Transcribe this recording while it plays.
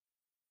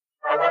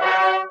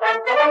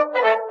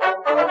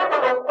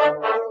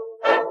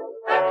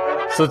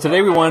So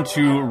today we want to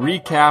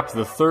recap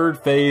the third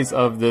phase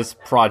of this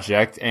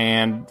project,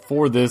 and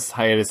for this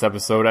hiatus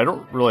episode, I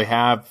don't really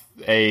have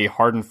a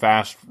hard and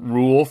fast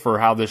rule for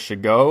how this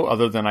should go,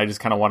 other than I just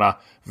kind of want to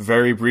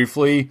very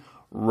briefly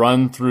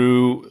run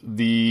through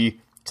the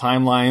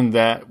timeline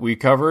that we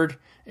covered.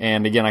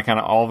 And again, I kind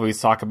of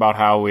always talk about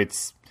how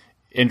it's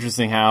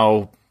interesting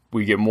how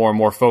we get more and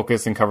more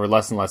focused and cover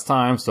less and less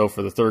time. So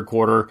for the third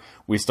quarter,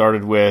 we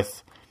started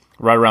with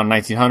right around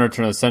 1900,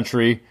 turn of the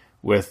century,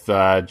 with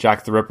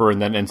Jack the Ripper,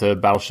 and then into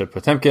Battleship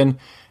Potemkin,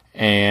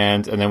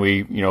 and then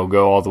we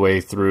go all the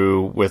way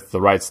through with the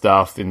right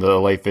stuff in the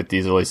late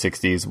 50s, early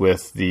 60s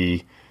with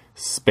the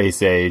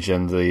space age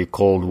and the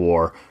Cold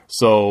War.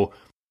 So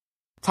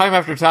time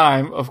after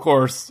time, of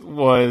course,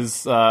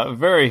 was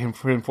very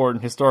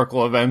important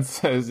historical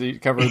events as he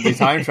covered the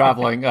time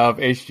traveling of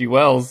H.G.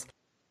 Wells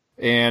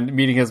and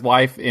meeting his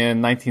wife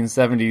in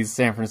 1970s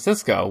San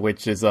Francisco,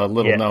 which is a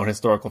little known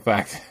historical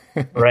fact.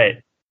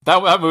 Right.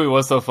 That movie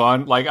was so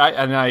fun.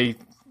 I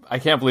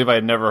can't believe I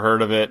had never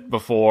heard of it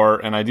before,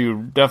 and I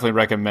do definitely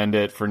recommend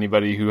it for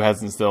anybody who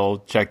hasn't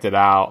still checked it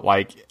out.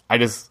 I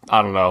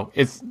don't know.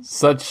 It's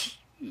such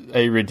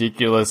a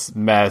ridiculous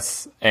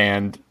mess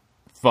and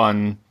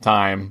fun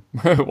time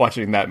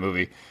watching that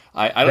movie.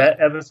 That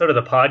episode of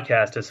the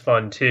podcast is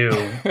fun too,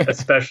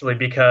 especially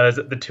because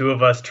the two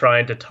of us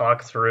trying to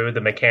talk through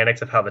the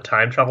mechanics of how the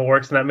time travel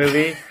works in that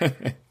movie.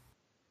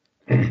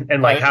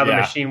 And how the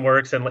machine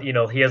works, and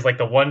he has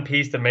the one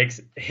piece that makes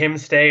him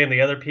stay and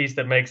the other piece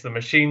that makes the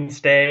machine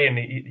stay, and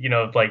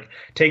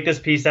take this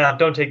piece out,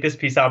 don't take this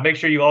piece out, make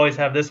sure you always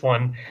have this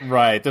one.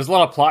 Right. There's a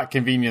lot of plot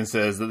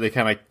conveniences that they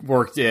kind of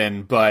worked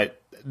in,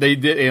 but they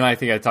did, and I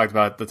think I talked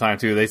about at the time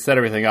too, they set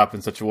everything up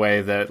in such a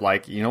way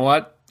that you know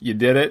what? You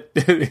did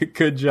it.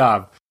 Good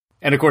job.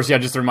 And of course,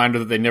 just a reminder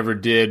that they never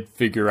did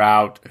figure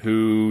out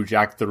who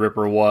Jack the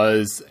Ripper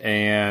was,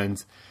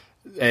 and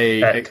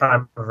at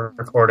time of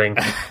recording.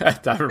 That's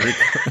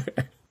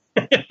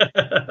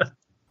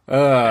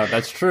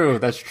true.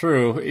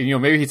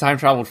 Maybe he time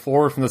traveled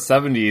forward from the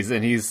 70s,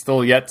 and he's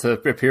still yet to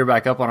appear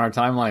back up on our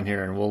timeline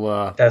here, and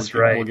we'll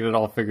get it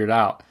all figured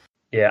out.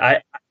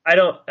 Yeah, I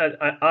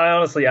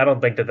honestly don't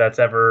think that's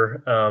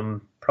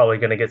ever probably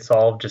going to get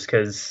solved, just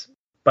because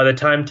by the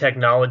time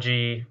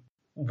technology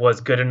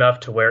was good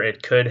enough to where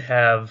it could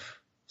have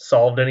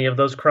solved any of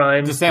those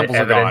crimes, the samples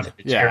are gone.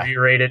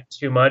 Deteriorated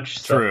too much.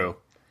 So. True.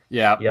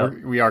 Yeah,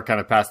 yep. We are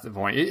kind of past the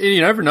point. You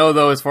never know,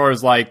 though, as far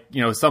as some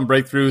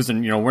breakthroughs,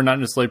 and we're not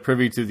necessarily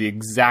privy to the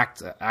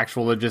exact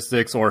actual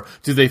logistics, or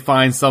do they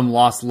find some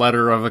lost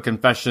letter of a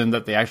confession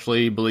that they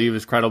actually believe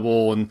is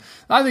credible? And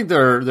I think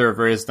there are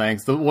various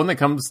things. The one that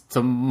comes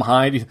to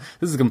mind,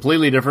 this is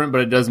completely different,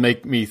 but it does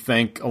make me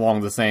think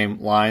along the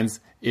same lines,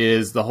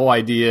 is the whole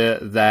idea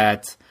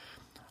that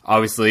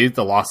obviously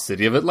the lost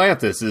city of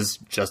Atlantis is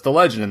just a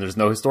legend, and there's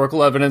no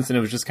historical evidence, and it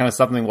was just kind of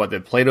something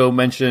that Plato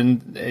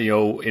mentioned,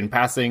 in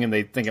passing, and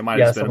they think it might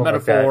have just been a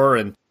metaphor,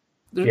 and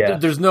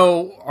there's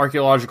no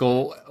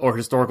archaeological or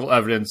historical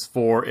evidence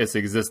for its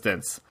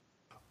existence.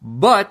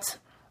 But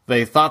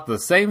they thought the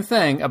same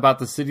thing about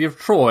the city of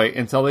Troy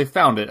until they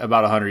found it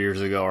about 100 years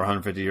ago or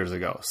 150 years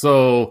ago.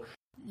 So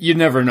you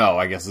never know,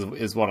 I guess,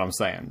 is what I'm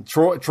saying.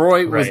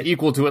 Troy was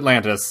equal to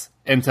Atlantis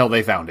until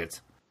they found it.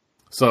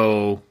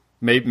 So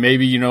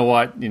maybe you know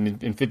what,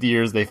 in 50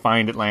 years they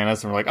find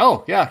Atlantis and we're like,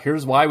 oh yeah,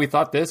 here's why we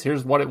thought this,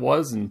 here's what it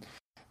was, and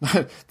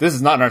this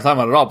is not in our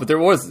timeline at all. But there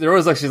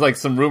was actually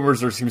some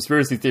rumors or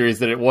conspiracy theories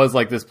that it was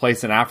this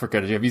place in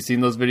Africa. Have you seen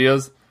those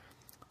videos?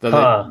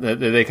 That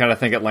they kind of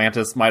think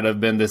Atlantis might have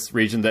been this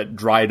region that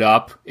dried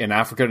up in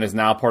Africa and is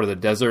now part of the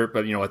desert,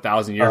 but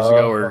 1,000 years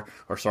ago,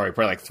 or sorry,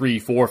 probably 3,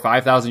 4,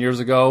 5,000 years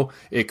ago,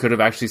 it could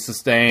have actually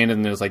sustained,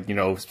 and there's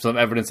some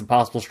evidence of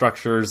possible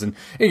structures. And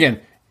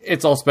again,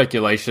 it's all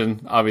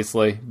speculation,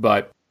 obviously,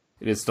 but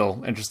it is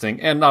still interesting,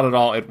 and not at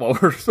all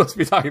what we're supposed to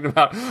be talking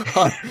about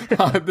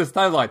on this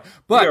timeline.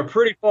 But we are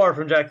pretty far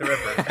from Jack the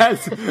Ripper.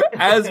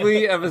 as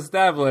we have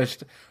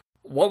established,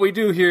 what we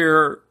do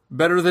here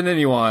better than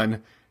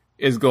anyone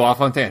is go off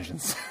on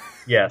tangents.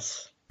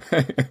 Yes.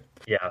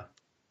 Yeah.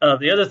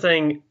 The other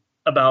thing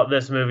about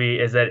this movie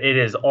is that it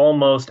is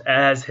almost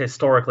as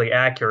historically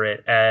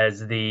accurate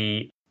as is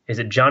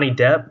it Johnny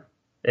Depp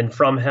in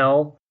From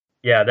Hell?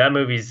 Yeah, that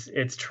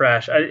it's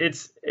trash.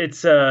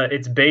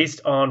 It's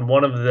based on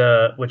one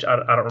of which I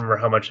don't remember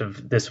how much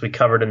of this we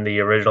covered in the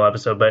original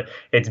episode, but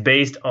it's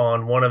based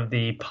on one of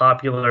the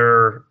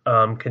popular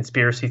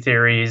conspiracy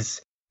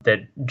theories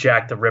that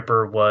Jack the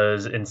Ripper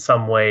was in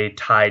some way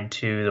tied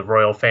to the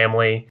royal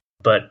family.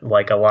 But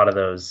a lot of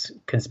those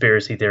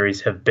conspiracy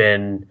theories have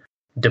been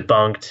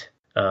debunked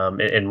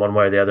in one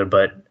way or the other.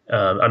 But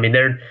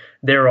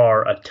there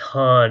are a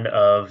ton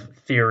of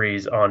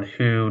theories on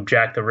who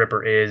Jack the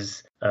Ripper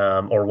is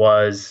or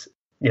was,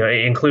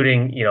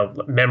 including,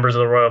 members of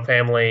the royal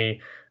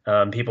family,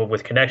 people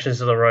with connections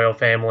to the royal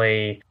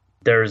family.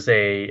 There's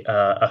a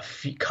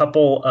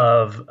couple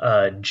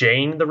of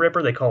Jane the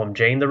Ripper, they call them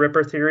Jane the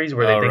Ripper theories,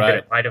 where they think that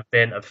it might have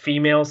been a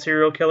female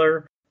serial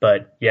killer.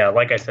 But yeah,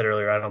 like I said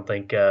earlier, I don't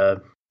think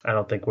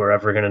we're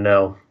ever going to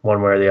know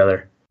one way or the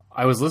other.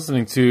 I was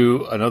listening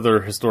to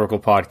another historical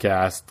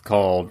podcast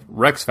called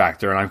Rex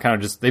Factor, and I'm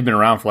kind of they've been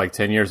around for like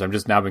 10 years. I've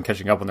just now been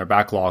catching up on their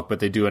backlog, but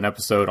they do an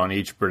episode on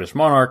each British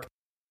monarch.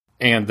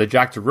 And the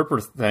Jack the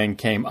Ripper thing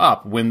came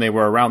up when they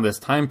were around this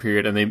time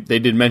period, and they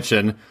did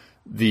mention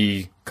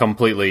the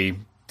completely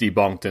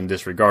debunked and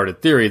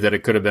disregarded theory that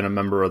it could have been a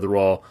member of the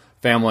royal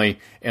family.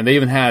 And they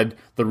even had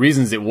the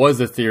reasons it was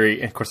a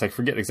theory. And of course, I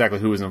forget exactly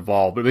who was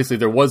involved, but basically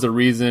there was a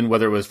reason,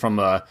 whether it was from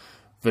a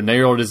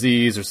venereal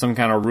disease or some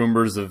kind of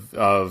rumors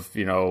of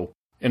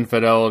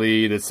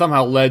infidelity that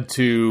somehow led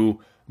to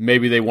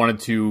maybe they wanted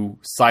to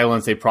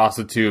silence a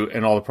prostitute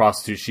and all the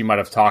prostitutes she might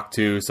have talked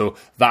to. So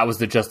that was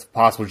the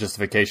possible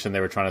justification they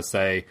were trying to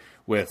say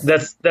with...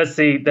 That's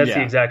the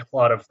exact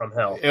plot of From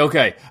Hell.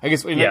 Okay. I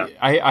guess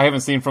I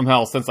haven't seen From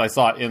Hell since I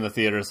saw it in the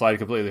theater, so I'd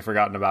completely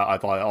forgotten about I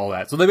thought all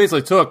that. So they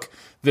basically took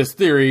this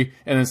theory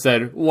and then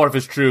said, what if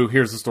it's true?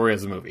 Here's the story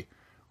as a movie.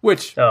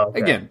 Which,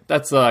 again,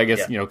 that's, I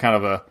guess, kind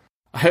of a...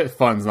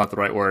 fun's not the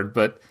right word,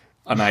 but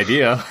an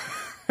idea.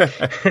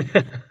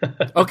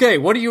 Okay,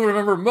 what do you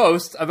remember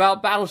most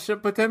about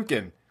Battleship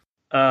Potemkin?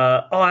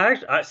 I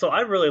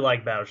really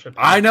like Battleship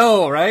Potemkin. I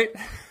know, right?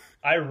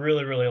 I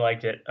really, really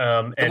liked it.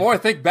 The more I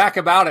think back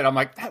about it, I'm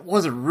like, that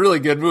was a really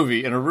good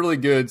movie and a really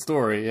good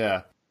story,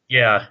 yeah.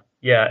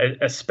 Yeah,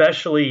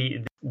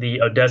 especially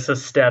the Odessa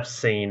Steps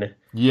scene.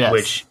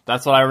 Yes,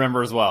 that's what I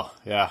remember as well,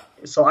 yeah.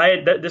 So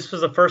this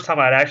was the first time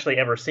I'd actually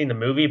ever seen the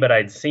movie, but I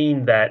had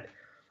seen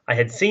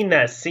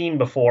that scene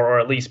before, or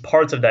at least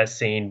parts of that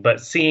scene,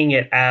 but seeing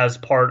it as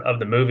part of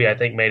the movie, I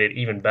think made it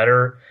even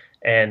better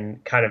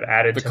and kind of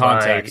added to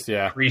context, my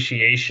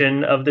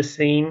appreciation of the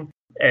scene.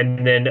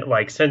 And then,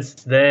 like, since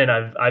then,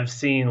 I've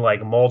seen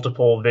like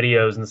multiple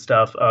videos and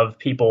stuff of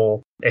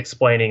people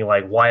explaining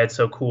like why it's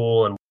so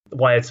cool and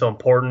why it's so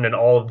important and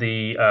all of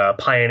the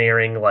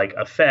pioneering like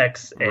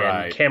effects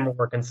and camera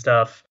work and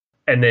stuff.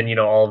 And then,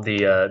 all of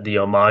the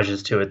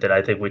homages to it that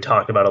I think we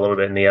talked about a little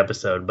bit in the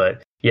episode.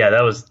 But yeah,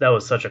 that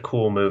was such a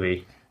cool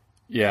movie.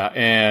 Yeah,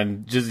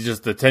 and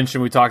just the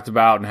tension we talked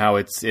about and how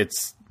it's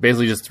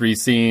basically just 3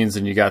 scenes,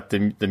 and you got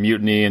the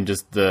mutiny and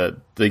just the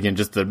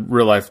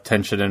real life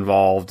tension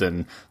involved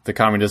and the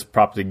communist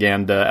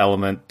propaganda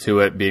element to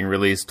it being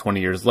released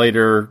 20 years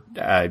later.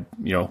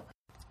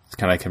 It's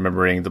kind of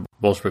commemorating the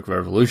Bolshevik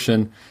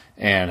Revolution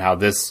and how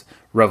this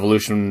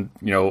revolution,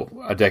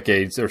 a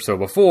decade or so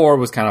before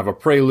was kind of a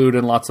prelude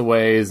in lots of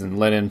ways. And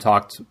Lenin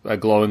talked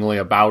glowingly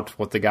about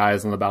what the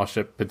guys on the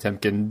Battleship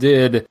Potemkin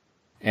did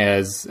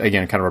as,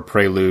 again, kind of a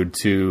prelude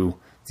to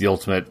the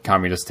ultimate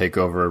communist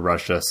takeover of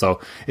Russia. So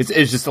it's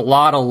just a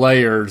lot of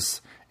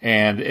layers,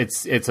 and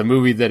it's a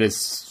movie that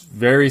is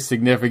very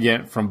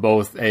significant from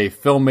both a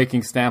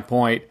filmmaking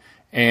standpoint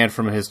and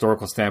from a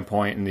historical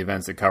standpoint in the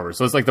events it covers.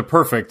 So it's like the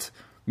perfect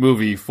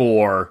movie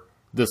for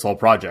this whole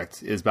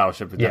project is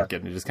Battleship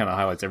Potemkin. It just kind of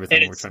highlights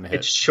everything we're trying to hit.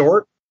 It's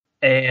short,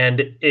 and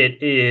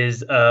it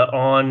is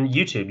on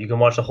YouTube. You can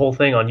watch the whole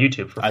thing on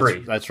YouTube for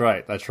free. That's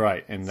right.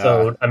 And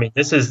so, I mean,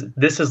 this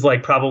is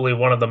like probably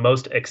one of the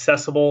most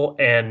accessible,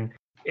 and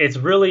it's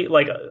really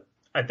like,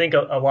 I think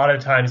a lot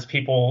of times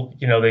people,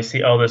 they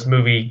see, this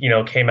movie,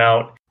 came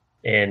out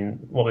in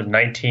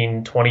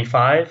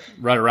 1925?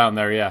 Right around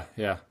there,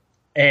 yeah.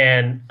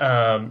 And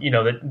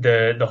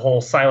the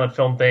whole silent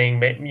film thing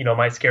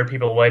might scare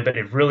people away, but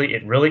it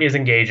really is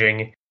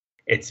engaging.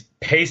 It's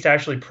paced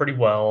actually pretty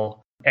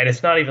well, and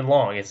it's not even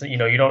long. It's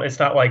it's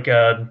not like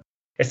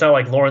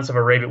Lawrence of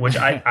Arabia, which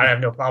I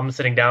have no problem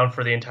sitting down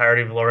for the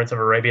entirety of Lawrence of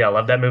Arabia. I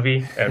love that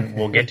movie, and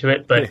we'll get to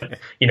it. But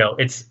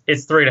it's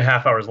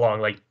 3.5 hours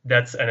long. Like,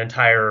 that's an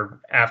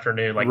entire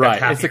afternoon. Like, right,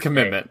 that's half it's a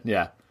commitment.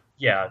 Yeah.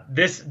 Yeah,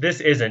 this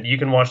isn't. You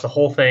can watch the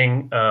whole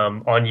thing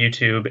on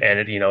YouTube,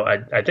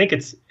 and I think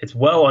it's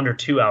well under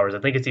 2 hours. I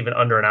think it's even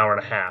under an hour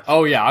and a half.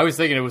 Oh yeah, I was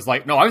thinking it was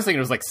like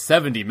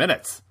 70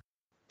 minutes.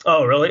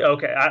 Oh really?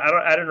 Okay,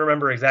 I didn't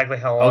remember exactly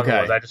how long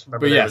it was. I just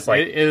remember it was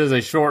like it is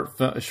a short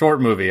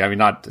movie. I mean,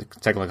 not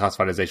technically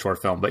classified as a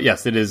short film, but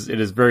yes, it is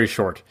very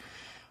short.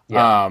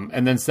 Yeah.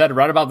 And then set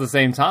right about the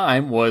same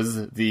time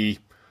was the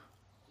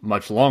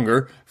much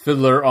longer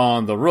Fiddler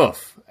on the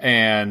Roof,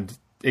 and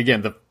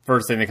again the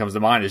first thing that comes to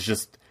mind is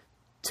just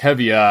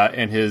Tevye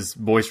and his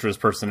boisterous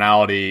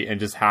personality and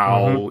just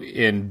how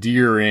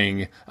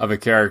endearing of a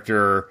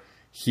character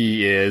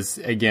he is.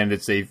 Again,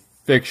 it's a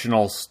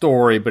fictional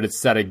story, but it's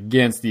set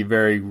against the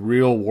very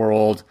real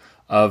world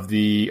of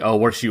the,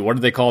 what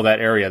did they call that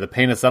area? The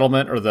Pane of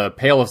Settlement, or the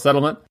Pale of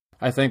Settlement,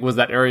 I think was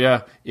that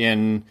area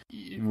in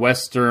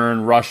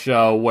Western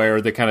Russia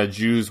where the kind of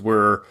Jews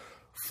were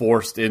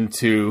forced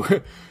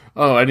into...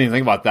 Oh, I didn't even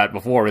think about that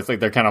before. It's like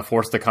they're kind of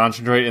forced to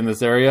concentrate in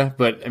this area.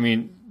 But, I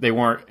mean, they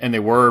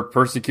were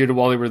persecuted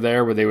while they were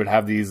there, where they would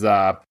have these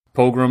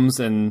pogroms,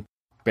 and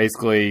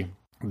basically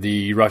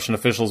the Russian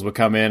officials would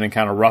come in and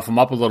kind of rough them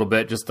up a little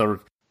bit just to...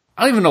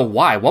 I don't even know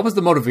why. What was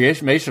the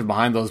motivation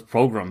behind those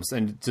pogroms?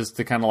 And just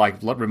to kind of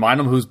like remind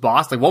them who's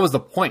boss? Like, what was the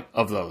point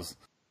of those?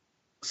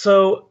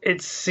 So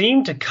it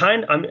seemed to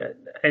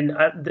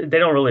they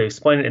don't really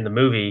explain it in the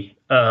movie,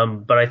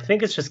 but I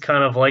think it's just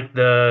kind of like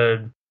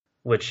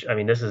which, I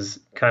mean, this is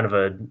kind of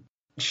a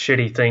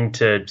shitty thing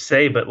to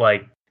say, but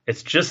like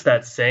it's just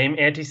that same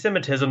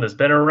anti-Semitism that's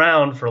been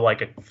around for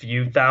like a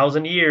few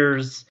thousand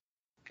years.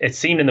 It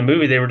seemed in the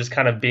movie they were just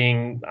kind of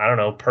being, I don't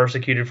know,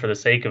 persecuted for the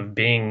sake of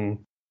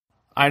being.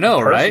 I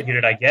know,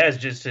 persecuted, right? I guess,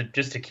 just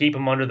to keep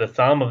them under the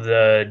thumb of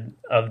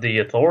the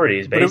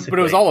authorities, basically. But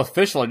it was all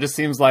official. It just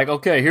seems like,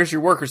 okay, here's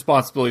your work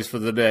responsibilities for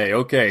the day.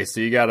 Okay, so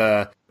you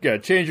gotta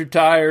change your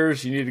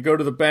tires, you need to go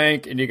to the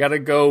bank, and you gotta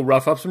go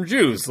rough up some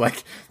Jews.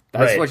 Like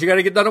that's what you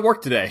gotta get done at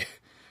work today.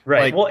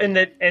 Right. Like, well, and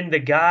the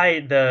guy,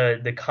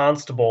 the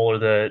constable or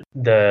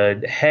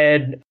the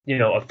head,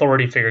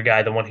 authority figure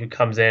guy, the one who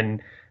comes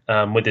in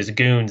with his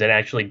goons and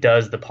actually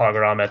does the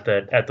pogrom at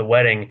the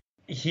wedding.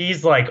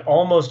 He's like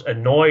almost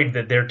annoyed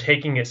that they're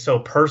taking it so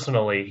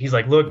personally. He's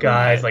like, look,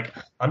 guys, like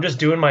I'm just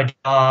doing my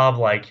job.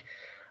 Like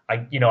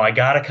I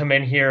gotta come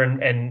in here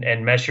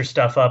and mess your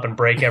stuff up and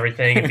break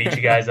everything and beat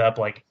you guys up.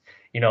 Like,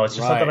 it's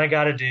just something I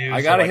gotta do.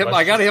 I gotta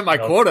hit my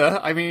quota.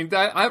 I mean,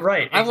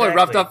 I've only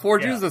roughed up 4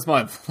 Jews this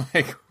month.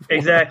 Like,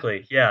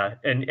 exactly. Yeah.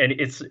 And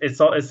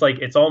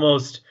it's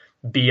almost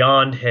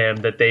beyond him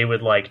that they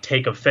would like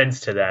take offense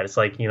to that. It's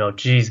like,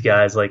 geez,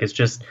 guys, like it's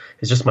just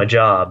my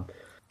job.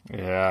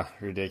 Yeah,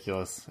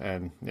 ridiculous,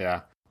 and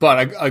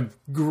but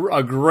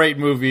a great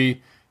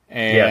movie,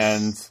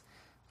 and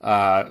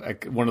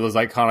one of those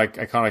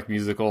iconic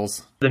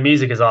musicals. The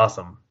music is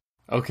awesome.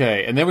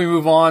 Okay, and then we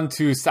move on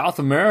to South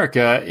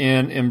America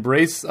in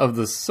Embrace of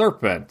the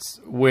Serpent,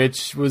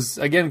 which was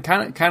again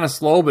kind of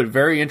slow but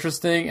very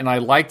interesting, and I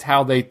liked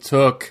how they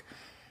took.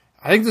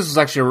 I think this was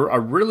actually a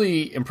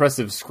really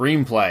impressive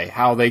screenplay,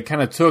 how they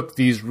kind of took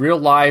these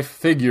real-life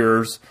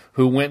figures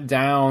who went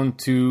down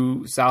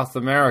to South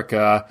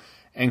America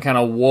and kind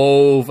of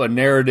wove a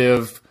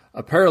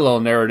parallel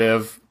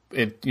narrative,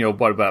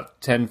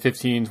 about 10,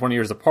 15, 20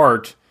 years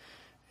apart,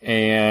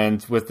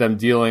 and with them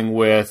dealing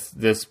with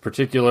this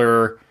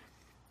particular,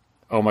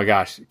 oh my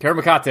gosh,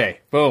 Karamakate,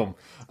 boom.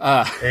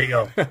 There you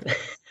go.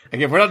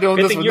 Again, we're not doing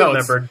this with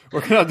notes.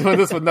 We're not doing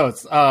this with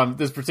notes.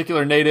 This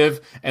particular native,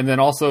 and then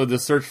also the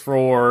search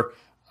for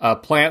a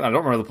plant. I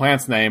don't remember the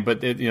plant's name, but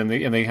they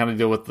kind of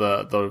deal with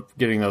the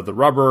getting the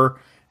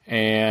rubber,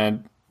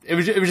 and it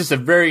was just a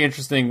very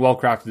interesting, well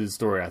crafted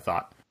story, I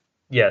thought.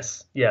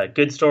 Yes, yeah,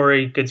 good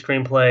story, good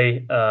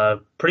screenplay.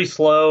 Pretty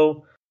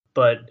slow,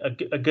 but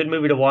a good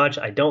movie to watch.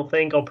 I don't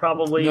think I'll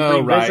probably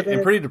revisit it.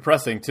 And pretty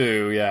depressing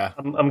too. Yeah,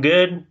 I'm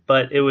good,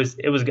 but it was.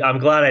 I'm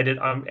glad I did.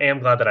 I am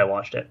glad that I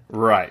watched it.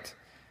 Right.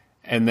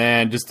 And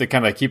then just to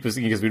kind of keep us,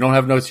 because we don't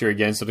have notes here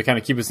again, so to kind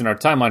of keep us in our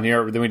timeline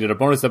here, then we did a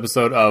bonus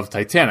episode of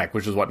Titanic,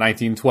 which was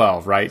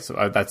 1912, right?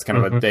 So that's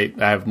kind of a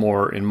date I have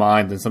more in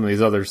mind than some of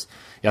these others.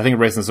 Yeah, I think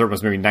Embrace of the Serpent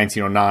was maybe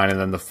 1909, and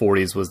then the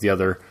 40s was the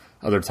other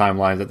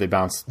timeline that they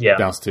bounced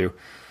to.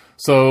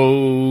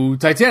 So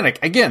Titanic,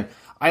 again,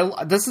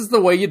 this is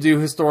the way you do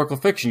historical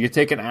fiction. You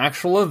take an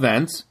actual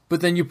event, but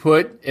then you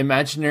put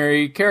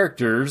imaginary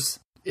characters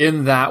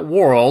in that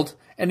world,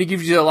 and it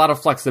gives you a lot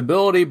of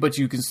flexibility, but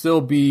you can still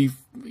be,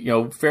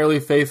 fairly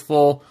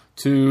faithful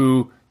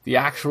to the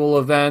actual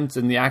event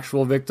and the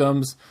actual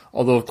victims.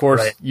 Although, of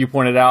course, you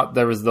pointed out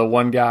there was the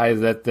one guy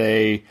that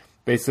they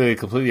basically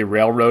completely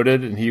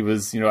railroaded, and he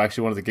was,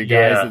 actually one of the good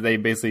guys that they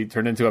basically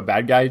turned into a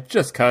bad guy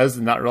just because,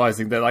 and not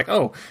realizing that, like,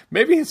 oh,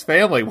 maybe his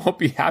family won't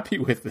be happy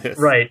with this.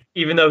 Right.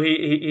 Even though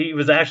he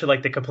was actually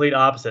like the complete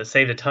opposite,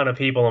 saved a ton of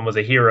people and was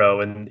a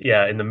hero. And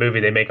in the movie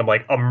they make him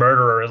like a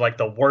murderer, like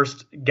the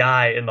worst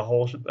guy in the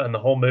whole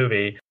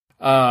movie.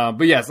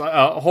 But yes,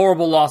 a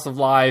horrible loss of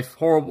life,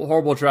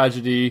 horrible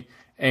tragedy,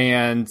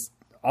 and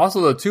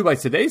also too, by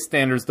today's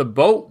standards, the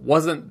boat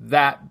wasn't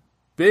that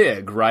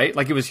big, right?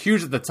 Like, it was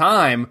huge at the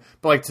time,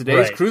 but like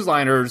today's cruise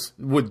liners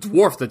would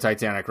dwarf the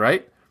Titanic,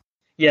 right?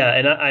 Yeah,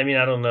 and I mean,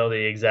 I don't know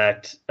the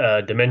exact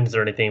dimensions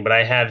or anything, but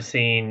I have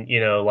seen,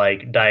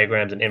 like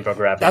diagrams and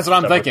infographics. That's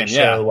what I'm thinking,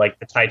 show, like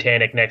the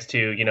Titanic next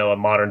to, a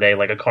modern day,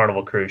 like a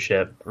Carnival cruise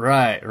ship.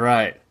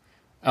 Right.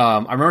 I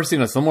remember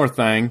seeing a similar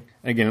thing,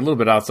 again, a little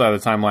bit outside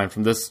of the timeline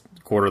from this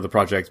quarter of the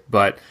project,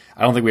 but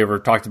I don't think we ever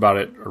talked about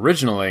it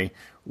originally,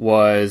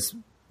 was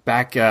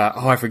back,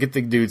 I forget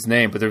the dude's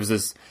name, but there was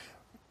this,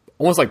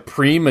 almost like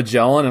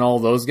pre-Magellan and all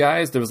those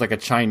guys, there was like a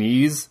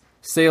Chinese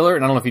sailor,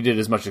 and I don't know if he did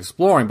as much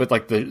exploring, but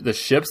like the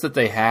ships that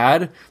they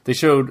had, they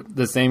showed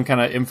the same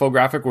kind of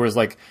infographic where it's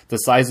like the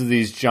size of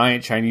these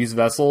giant Chinese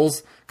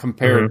vessels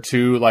compared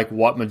to like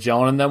what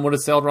Magellan and them would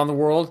have sailed around the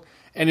world.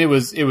 And it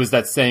was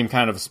that same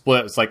kind of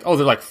split. It's like, they're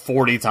like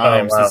 40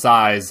 times the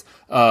size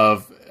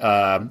of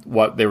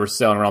what they were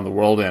sailing around the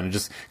world in. And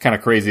just kind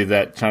of crazy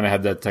that China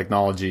had that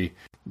technology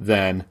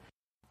then.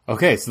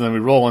 Okay, so then we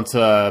roll into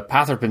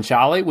Pather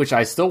Panchali, which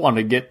I still want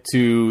to get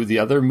to the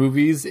other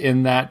movies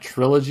in that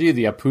trilogy,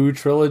 the Apu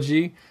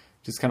trilogy.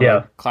 Just kind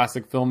of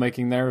classic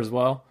filmmaking there as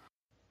well.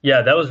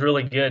 Yeah, that was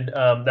really good.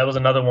 That was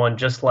another one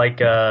just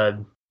like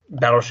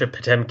Battleship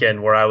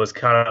Potemkin, where I was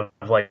kind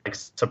of like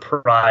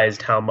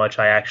surprised how much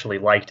I actually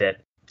liked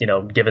it.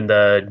 Given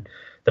the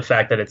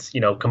fact that it's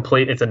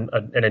complete, it's an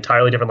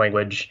entirely different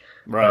language.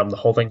 Right. The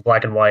whole thing's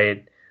black and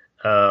white.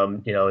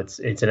 It's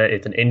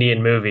an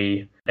Indian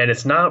movie, and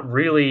it's not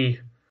really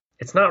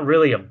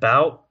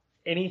about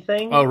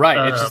anything. Oh,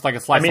 right. It's just like a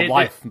slice of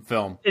life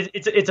film.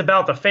 It's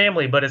about the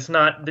family, but it's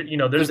not,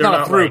 there's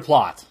not a through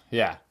plot.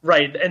 Yeah.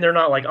 Right. And they're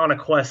not like on a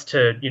quest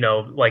to,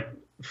 like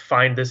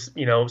find this,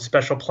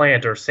 special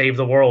plant or save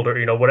the world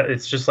or, what.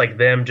 It's just like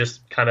them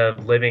just kind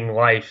of living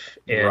life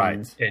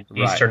in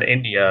Eastern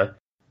India.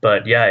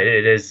 But yeah,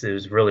 it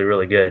was really,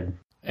 really good.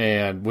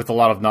 And with a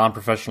lot of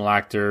non-professional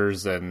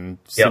actors and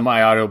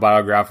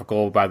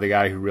semi-autobiographical by the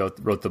guy who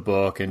wrote the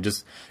book, and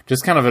just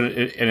kind of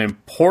an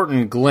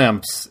important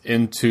glimpse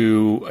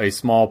into a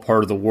small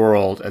part of the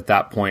world at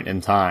that point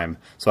in time.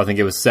 So I think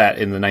it was set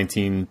in the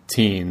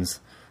 19-teens,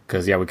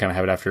 because we kind of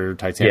have it after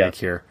Titanic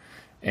here,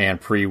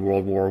 and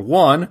pre-World War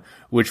I,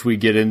 which we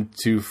get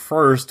into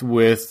first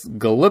with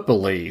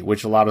Gallipoli,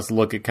 which allowed us to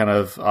look at kind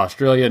of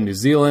Australia and New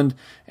Zealand,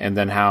 and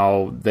then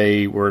how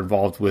they were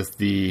involved with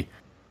the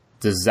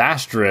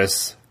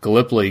disastrous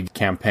Gallipoli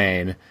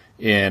campaign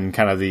in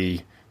kind of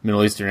the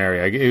Middle Eastern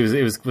area.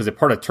 Was it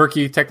part of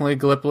Turkey technically,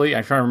 Gallipoli?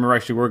 I'm trying to remember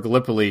actually where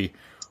Gallipoli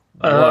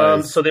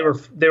was. So they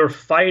were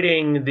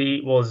fighting at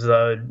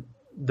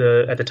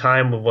the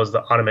time was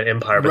the Ottoman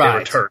Empire, but they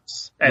were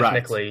Turks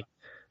ethnically.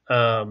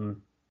 I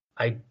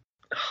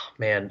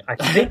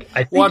think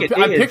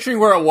I'm picturing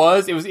where it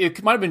was.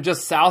 It might have been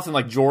just south in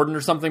like Jordan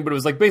or something, but it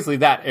was like basically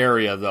that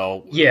area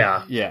though.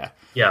 Yeah.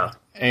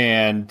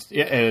 And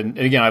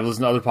again, I've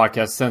listened to other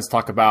podcasts since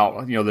talk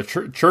about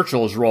the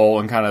Churchill's role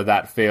in kind of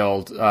that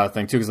failed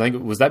thing too. Because I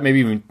think was that maybe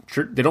even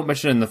they don't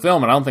mention it in the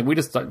film, and I don't think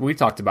we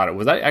talked about it.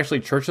 Was that actually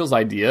Churchill's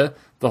idea?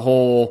 The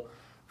whole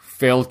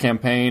failed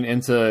campaign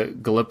into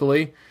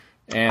Gallipoli,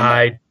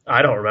 and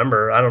I don't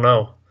remember. I don't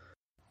know.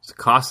 It's a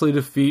costly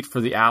defeat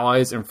for the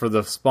Allies and for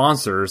the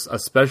sponsors,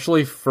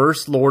 especially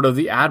First Lord of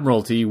the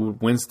Admiralty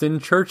Winston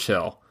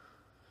Churchill.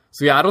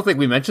 So I don't think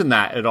we mentioned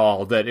that at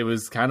all, that it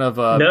was kind of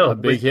a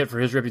big hit for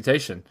his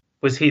reputation.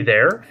 Was he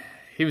there?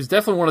 He was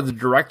definitely one of the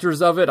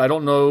directors of it. I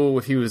don't know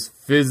if he was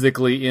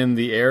physically in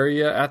the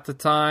area at the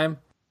time.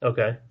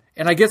 Okay.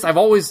 And I guess I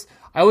always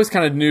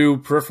kind of knew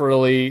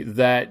peripherally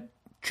that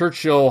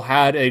Churchill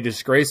had a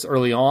disgrace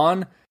early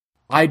on.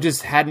 I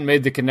just hadn't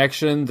made the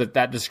connection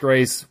that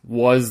disgrace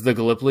was the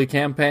Gallipoli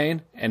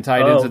campaign and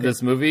tied into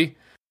this movie.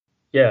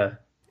 Yeah.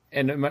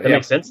 And that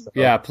makes sense.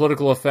 Yeah,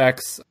 political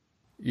effects.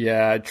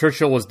 Yeah,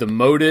 Churchill was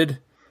demoted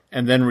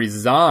and then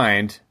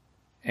resigned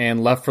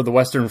and left for the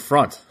Western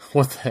Front.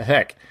 What the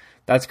heck?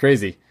 That's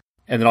crazy.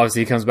 And then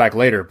obviously he comes back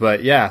later.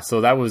 But yeah,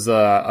 so that was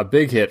a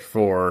big hit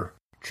for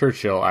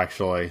Churchill,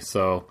 actually.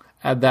 So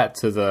add that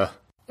to the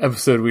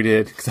episode we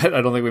did, because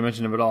I don't think we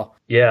mentioned him at all.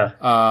 Yeah.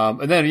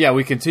 And then,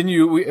 we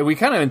continue. We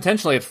kind of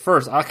intentionally at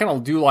first, I kind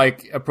of do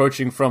like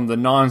approaching from the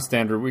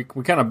non-standard. We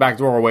kind of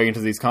backdoor our way into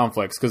these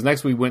conflicts, because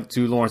next we went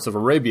to Lawrence of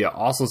Arabia,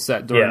 also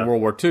set during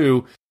World War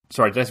II.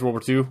 Sorry, did I say World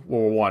War II?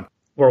 World War I.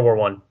 World War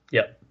I,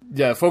 yep.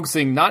 Yeah,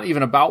 focusing not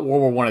even about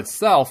World War I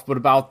itself, but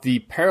about the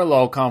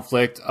parallel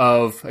conflict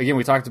of, again,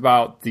 we talked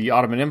about the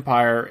Ottoman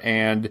Empire,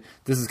 and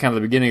this is kind of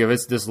the beginning of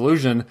its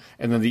dissolution,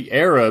 and then the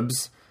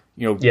Arabs,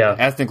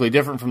 ethnically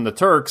different from the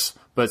Turks,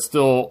 but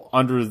still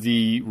under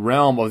the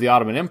realm of the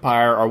Ottoman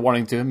Empire, are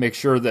wanting to make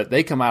sure that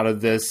they come out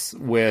of this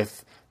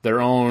with their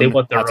own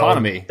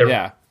autonomy.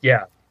 Yeah.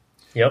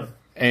 Yep.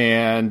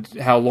 And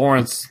how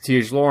Lawrence,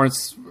 T.H.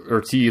 Lawrence,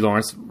 or T.E.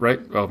 Lawrence, right?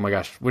 Oh my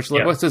gosh. What's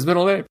his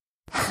middle name?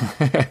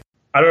 I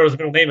don't know what his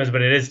middle name is,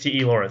 but it is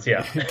T.E. Lawrence,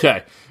 yeah.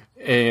 Okay.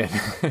 And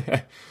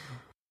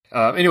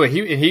anyway,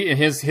 he and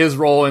his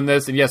role in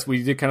this, and yes,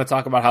 we did kind of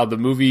talk about how the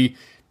movie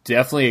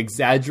definitely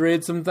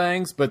exaggerated some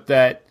things, but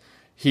that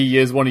he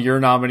is one of your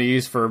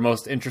nominees for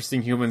most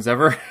interesting humans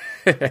ever.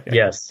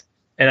 Yes.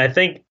 And I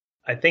think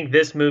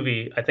this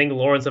movie,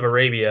 Lawrence of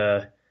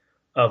Arabia,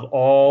 of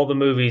all the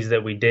movies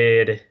that we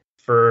did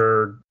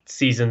for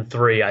season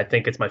 3, I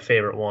think it's my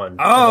favorite one.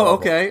 Oh,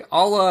 okay.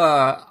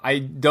 I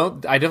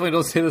definitely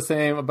don't say the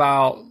same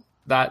about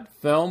that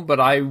film, but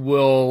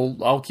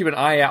I'll keep an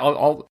eye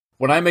out.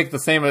 When I make the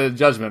same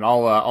judgment,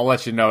 I'll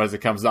let you know as it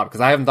comes up,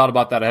 because I haven't thought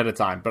about that ahead of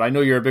time. But I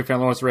know you're a big fan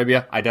of Lawrence of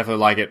Arabia. I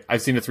definitely like it.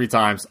 I've seen it 3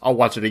 times. I'll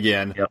watch it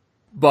again. Yep.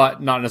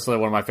 But not necessarily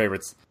one of my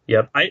favorites.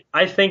 Yep.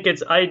 I think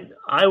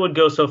I would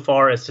go so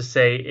far as to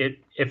say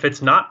if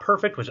it's not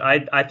perfect, which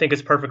I think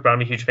it's perfect, but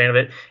I'm a huge fan of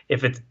it.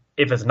 If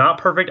it's not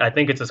perfect, I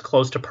think it's as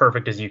close to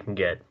perfect as you can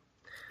get.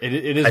 It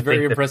is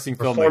very impressive.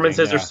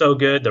 Performances are so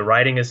good. The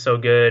writing is so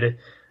good.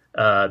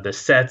 The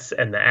sets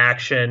and the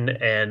action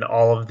and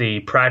all of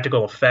the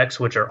practical effects,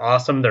 which are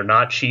awesome. They're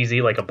not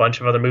cheesy like a bunch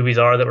of other movies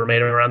are that were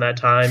made around that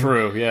time.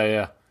 True.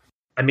 Yeah.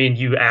 I mean,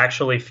 you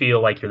actually feel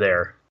like you're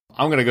there.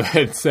 I'm going to go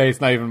ahead and say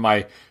it's not even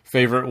my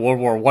favorite World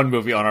War I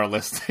movie on our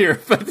list here.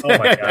 But oh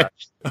my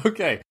gosh.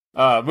 Okay.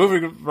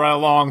 Moving right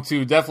along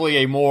to definitely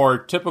a more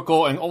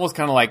typical and almost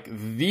kind of like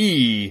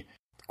the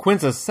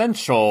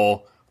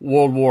quintessential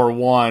World War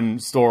I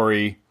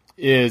story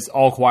is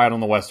All Quiet on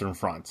the Western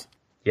Front.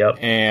 Yep.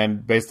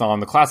 And based on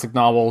the classic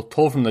novel,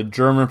 told from the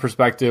German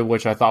perspective,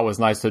 which I thought was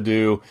nice to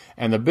do.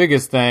 And the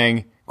biggest thing,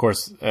 of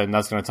course, and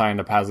that's going to tie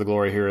into Paths of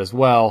Glory here as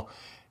well,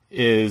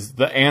 is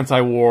the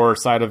anti-war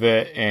side of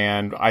it.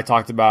 And I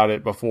talked about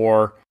it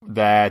before,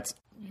 that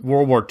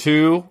World War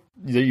II,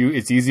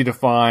 it's easy to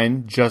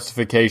find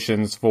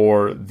justifications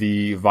for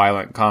the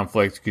violent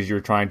conflict because you're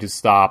trying to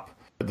stop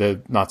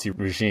the Nazi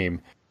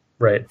regime.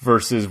 Right.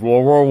 Versus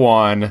World War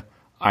One,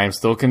 I am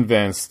still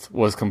convinced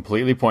was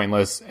completely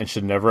pointless and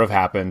should never have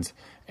happened.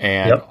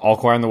 And All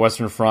Quiet on the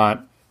Western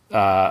Front,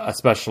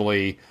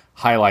 especially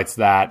highlights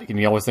that. And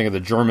you always think of the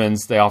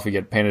Germans; they often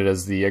get painted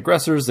as the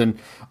aggressors, and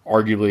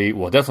arguably,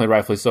 well, definitely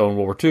rightfully so in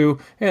World War II,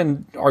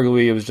 and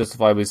arguably it was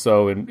justifiably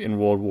so in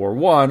World War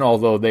One,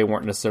 although they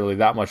weren't necessarily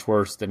that much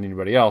worse than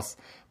anybody else.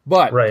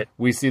 But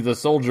we see the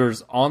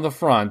soldiers on the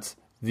front,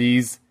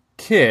 these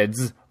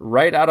kids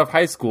right out of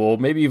high school,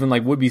 maybe even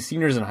like would-be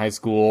seniors in high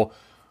school,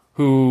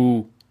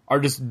 who are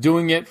just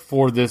doing it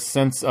for this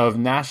sense of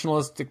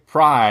nationalistic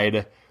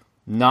pride,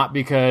 not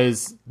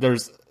because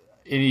there's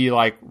any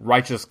like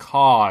righteous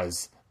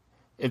cause.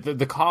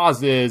 The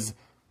cause is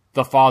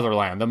the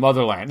fatherland, the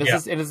motherland.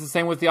 It's the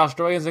same with the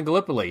Australians in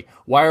Gallipoli.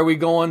 Why are we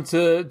going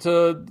to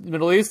the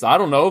Middle East? I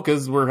don't know,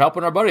 because we're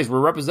helping our buddies. We're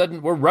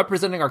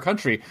representing our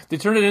country. They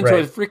turned it into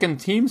a freaking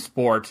team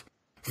sport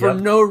for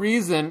no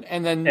reason,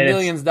 and then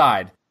millions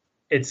died.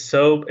 It's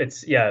so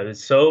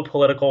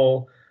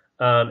political.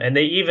 And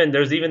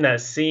there's even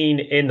that scene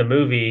in the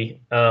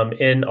movie,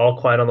 in All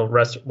Quiet on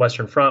the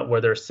Western Front,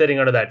 where they're sitting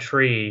under that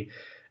tree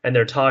and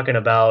they're talking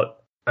about,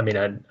 I mean,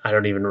 I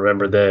don't even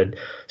remember the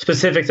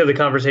specifics of the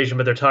conversation,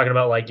 but they're talking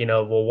about like,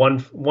 well,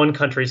 one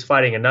country's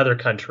fighting another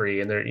country,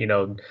 and they're,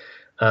 and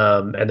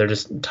they're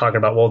just talking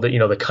about, well,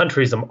 the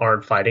countries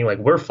aren't fighting, like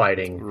we're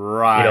fighting.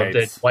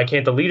 Right. Why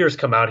can't the leaders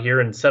come out here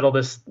and settle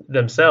this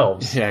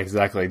themselves? Yeah,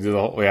 exactly.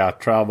 Not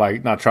trial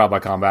by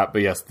combat,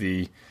 but yes,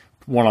 the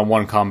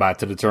one-on-one combat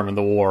to determine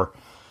the war.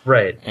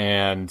 Right.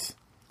 And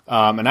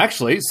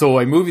actually, so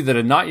a movie that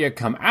had not yet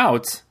come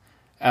out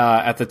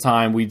at the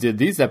time we did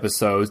these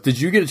episodes,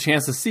 did you get a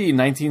chance to see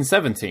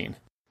 1917?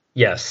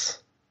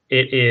 Yes.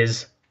 It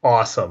is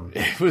awesome.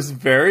 It was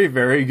very,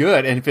 very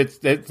good. And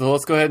so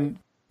let's go ahead and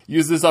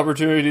use this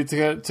opportunity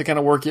to kind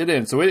of work it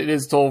in. So it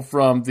is told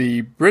from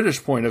the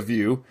British point of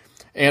view.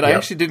 And I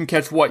actually didn't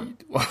catch what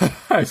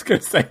I was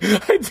going to say.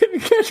 I didn't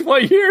catch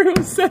what year it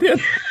was set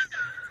in.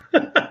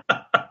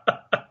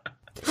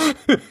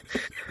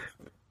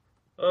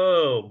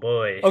 Oh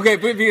boy. Okay,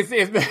 but because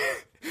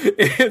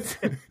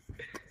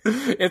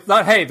it's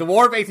not. Hey, the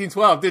War of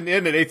 1812 didn't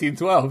end in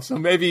 1812, so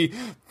maybe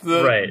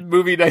the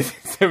movie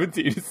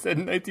 1917 is set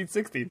in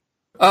 1916.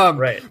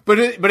 Right. But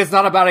it's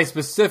not about a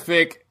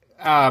specific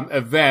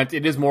event.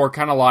 It is more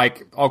kind of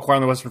like All Quiet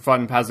on the Western Front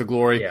and Paths of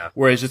Glory,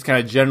 where it's just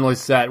kind of generally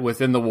set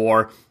within the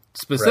war.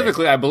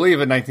 Specifically, I believe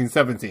in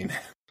 1917.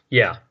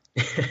 Yeah.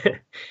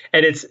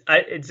 And it's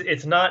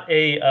not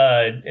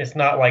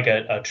like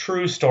a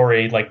true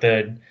story, like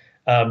they're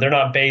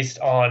not based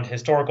on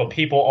historical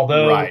people,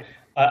 although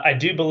I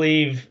do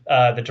believe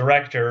the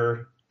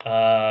director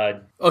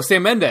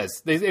Sam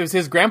Mendes, it was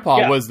his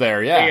grandpa was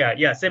there.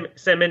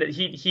 Sam Mendes,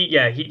 he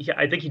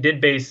I think he did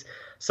base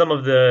some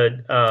of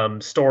the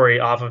story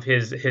off of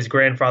his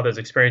grandfather's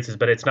experiences,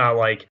 but it's not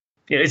like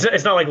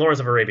it's not like Lawrence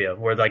of Arabia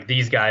where like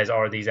these guys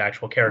are these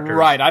actual characters.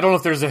 Right. I don't know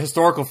if there's a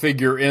historical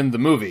figure in the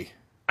movie.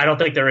 I don't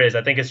think there is.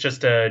 I think it's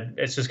just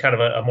kind of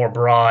a more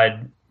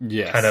broad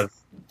kind of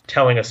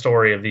telling a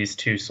story of these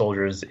two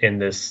soldiers in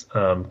this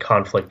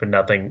conflict, but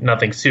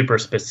nothing super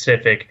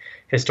specific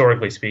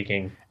historically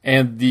speaking.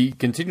 And the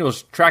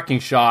continuous tracking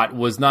shot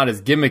was not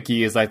as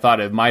gimmicky as I thought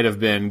it might have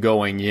been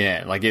going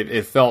in. Like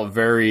it felt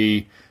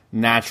very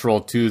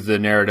natural to the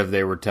narrative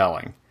they were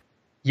telling.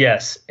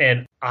 Yes,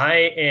 and I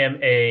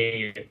am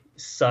a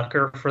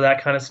sucker for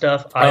that kind of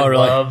stuff. I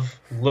love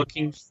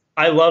looking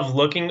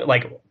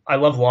like I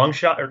love long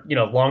shot or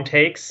long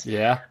takes.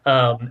 Yeah.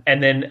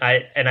 And then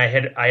I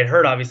had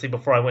heard obviously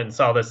before I went and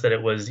saw this that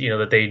it was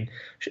that they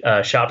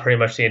shot pretty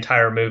much the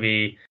entire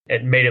movie.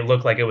 It made it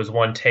look like it was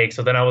one take.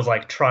 So then I was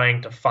like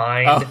trying to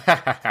find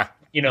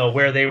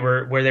where they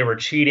were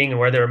cheating and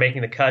where they were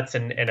making the cuts,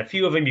 and a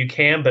few of them you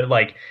can, but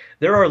like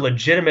there are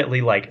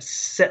legitimately like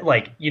set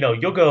like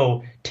you'll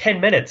go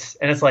 10 minutes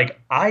and it's like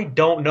I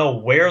don't know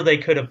where they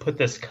could have put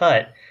this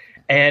cut,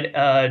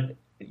 and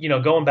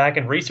going back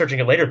and researching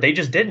it later, they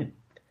just didn't.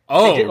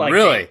 Oh,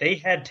 really? They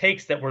had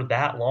takes that were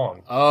that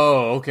long.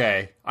 Oh,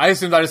 okay. I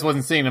assumed I just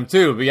wasn't seeing them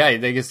too, but yeah, I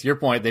guess to your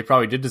point, they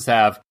probably did just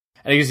have.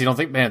 And I guess you don't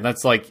think, man,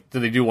 that's like,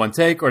 did they do one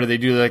take or did they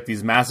do like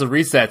these massive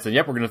resets? And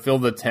yep, we're going to fill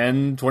the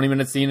 10,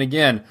 20-minute scene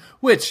again,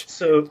 which.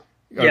 So,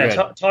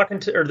 talking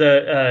to, or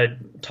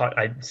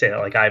I say that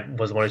like I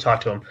was the one who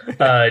talked to him.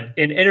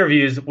 In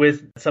interviews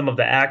with some of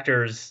the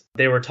actors,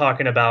 they were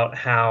talking about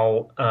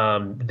how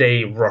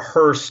they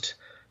rehearsed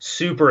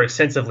super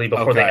extensively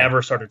before they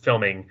ever started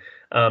filming.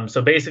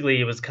 So basically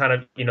it was kind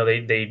of,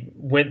 they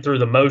went through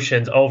the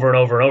motions over and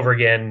over and over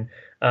again,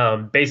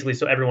 basically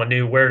so everyone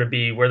knew where to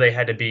be, where they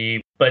had to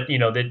be. But,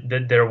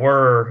 there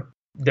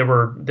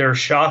are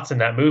shots in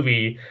that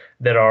movie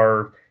that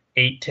are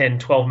 8, 10,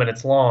 12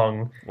 minutes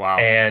long. Wow.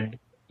 And,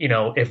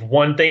 if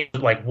one thing,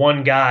 like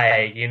one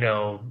guy,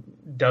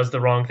 does the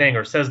wrong thing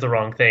or says the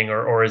wrong thing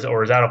or is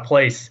out of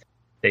place,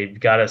 they've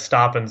got to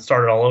stop and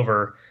start it all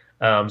over.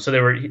 So they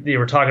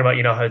were talking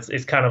about, how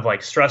it's kind of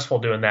like stressful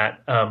doing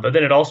that. But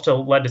then it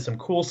also led to some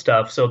cool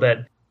stuff, so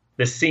that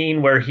the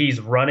scene where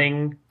he's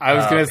running, I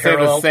was going to say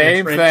the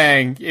same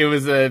thing. It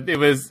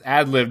was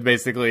ad-libbed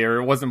basically, or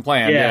it wasn't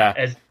planned.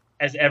 Yeah.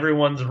 As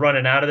everyone's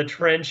running out of the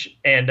trench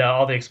and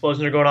all the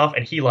explosions are going off,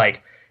 and he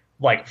like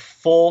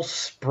full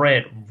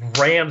sprint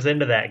rams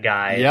into that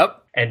guy. Yep.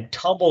 And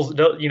tumbles,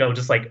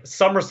 just like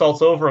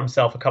somersaults over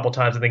himself a couple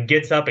times, and then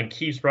gets up and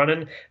keeps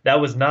running. That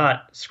was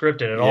not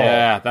scripted at all.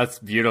 Yeah, that's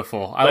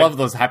beautiful. I love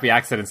those happy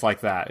accidents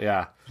like that.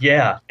 Yeah.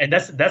 Yeah, and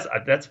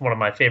that's one of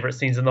my favorite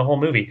scenes in the whole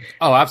movie.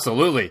 Oh,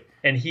 absolutely.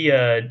 And he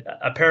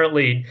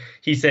apparently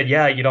he said,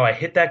 yeah, I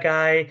hit that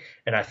guy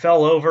and I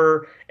fell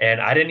over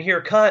and I didn't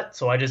hear cut,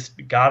 so I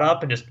just got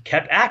up and just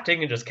kept acting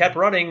and just kept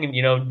running,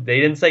 and they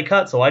didn't say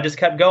cut, so I just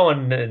kept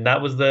going, and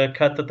that was the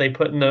cut that they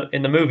put in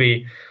the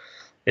movie.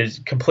 Is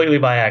completely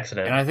by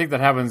accident. And I think that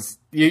happens.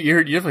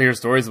 You definitely hear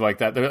stories like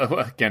that.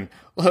 Again,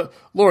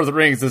 Lord of the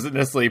Rings isn't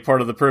necessarily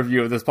part of the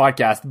purview of this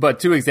podcast, but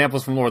two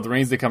examples from Lord of the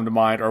Rings that come to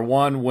mind are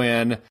one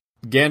when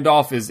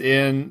Gandalf is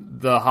in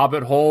the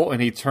Hobbit hole and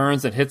he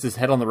turns and hits his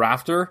head on the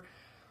rafter.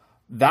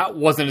 That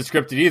wasn't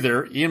scripted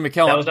either. Ian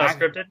McKellen. That was not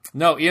scripted?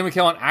 No, Ian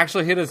McKellen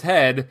actually hit his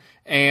head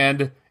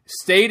and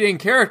stayed in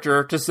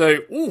character to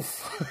say,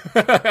 oof.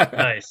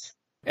 Nice.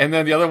 And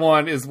then the other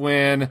one is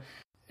when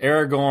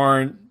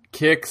Aragorn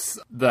kicks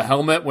the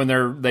helmet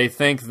when they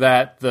think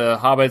that the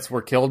hobbits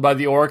were killed by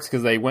the orcs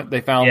because they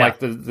found like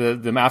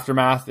the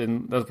aftermath,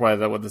 and that's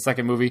probably the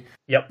second movie.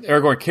 Yep.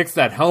 Aragorn kicks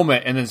that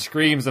helmet and then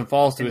screams and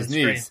falls to his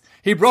knees.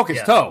 He broke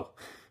his toe.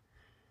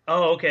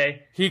 Oh,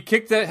 okay. He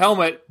kicked that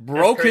helmet,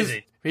 broke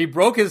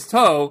his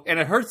toe, and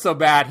it hurt so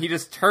bad he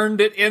just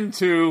turned it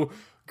into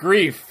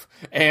grief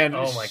and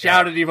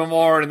shouted even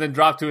more, and then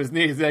dropped to his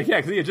knees. Like, yeah,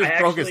 because he just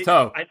broke his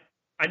toe.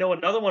 I know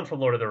another one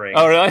from Lord of the Rings.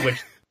 Oh, really?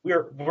 Which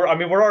we're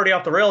already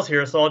off the rails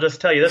here, so I'll just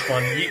tell you this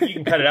one. You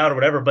can cut it out or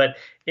whatever. But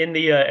in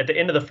the at the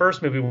end of the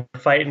first movie, we're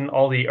fighting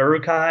all the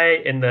Uruk-hai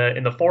in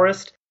the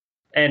forest,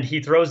 and he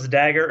throws the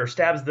dagger or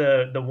stabs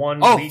the one.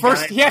 Oh,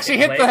 first he actually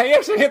hit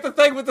the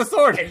thing with the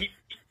sword. And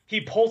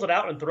he pulls it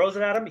out and throws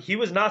it at him. He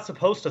was not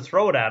supposed to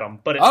throw it at him,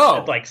 but it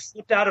like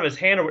slipped out of his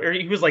hand, or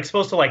he was like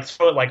supposed to like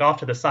throw it like off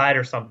to the side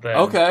or something.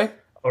 Okay.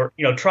 Or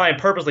try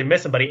and purposely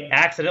miss him, but he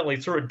accidentally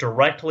threw it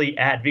directly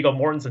at Viggo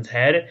Mortensen's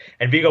head,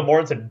 and Viggo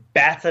Mortensen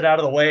bats it out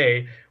of the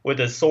way with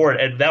his sword,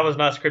 and that was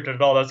not scripted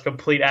at all. That was a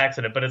complete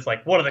accident, but it's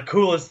like one of the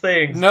coolest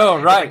things. No,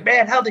 right? Like,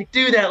 man, how'd they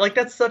do that? Like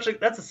that's such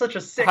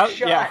a sick shot.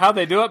 Yeah, how'd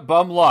they do it?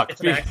 Bum luck.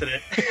 It's an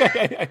accident.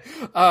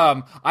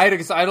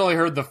 I'd only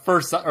heard the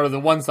first or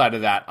the one side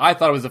of that. I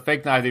thought it was a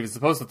fake knife he was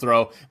supposed to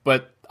throw,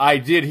 but I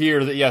did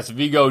hear that, yes,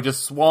 Viggo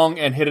just swung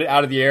and hit it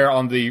out of the air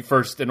on the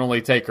first and only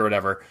take or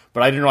whatever.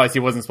 But I didn't realize he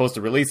wasn't supposed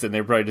to release it, and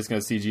they were probably just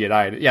going to CG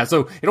it. Yeah,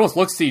 so it almost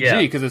looks CG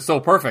because it's so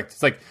perfect.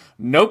 It's like,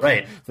 nope,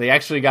 right. They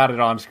actually got it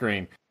on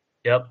screen.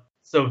 Yep.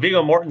 So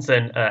Viggo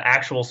Mortensen,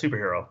 actual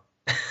superhero.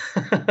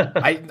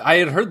 I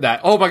had heard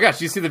that. Oh my gosh,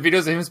 do you see the videos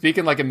of him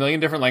speaking like a million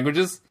different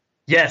languages?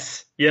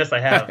 Yes, I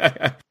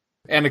have.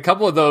 And a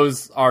couple of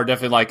those are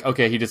definitely like,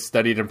 okay, he just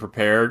studied and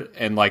prepared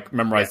and like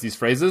memorized these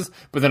phrases.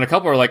 But then a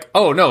couple are like,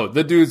 oh no,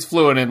 the dude's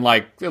fluent in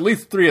like at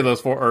least 3 of those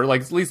 4, or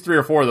like at least 3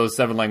 or 4 of those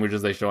 7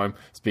 languages they show him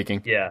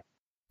speaking. Yeah.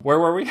 Where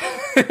were we?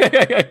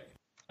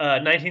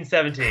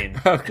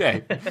 1917.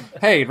 Okay.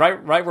 Hey,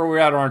 right where we're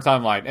at on our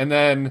timeline. And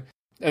then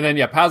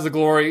Paths of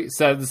Glory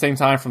set at the same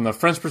time from the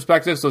French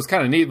perspective. So it's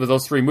kind of neat with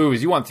those 3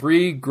 movies. You want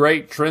 3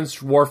 great trench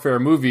warfare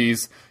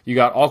movies. You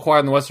got All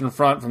Quiet on the Western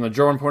Front from the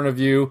German point of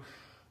view,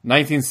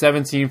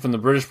 1917 from the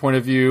British point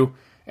of view,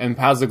 and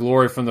Paths of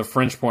Glory from the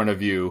French point of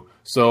view.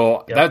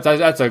 So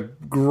that's a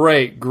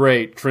great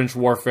trench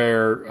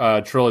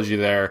warfare trilogy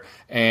there.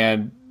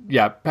 And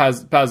yeah,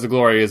 Paths of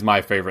Glory is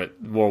my favorite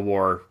World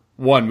War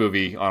I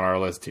movie on our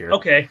list here.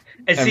 Okay,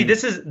 and see,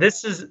 this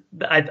is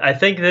I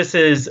think this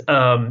is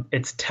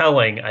it's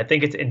telling. I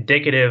think it's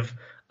indicative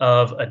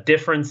of a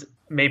difference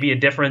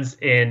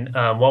in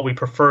what we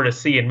prefer to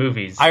see in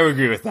movies. I would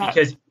agree with that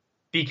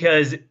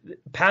because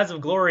Paths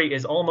of Glory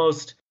is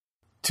almost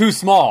too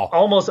small.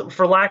 Almost,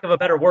 for lack of a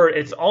better word,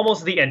 it's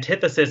almost the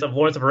antithesis of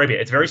Lawrence of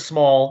Arabia. It's very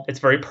small. It's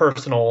very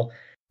personal.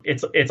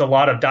 It's a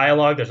lot of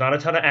dialogue. There's not a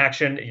ton of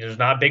action. There's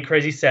not big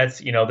crazy sets.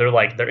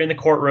 They're in the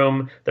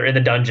courtroom. They're in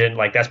the dungeon.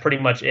 Like that's pretty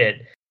much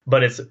it.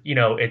 But it's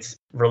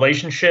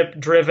relationship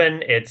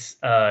driven. It's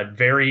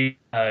very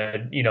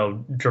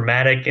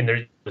dramatic, and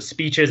there's the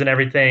speeches and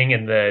everything,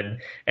 and the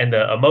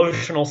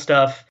emotional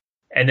stuff.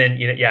 And then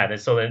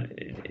so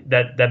then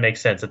that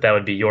makes sense that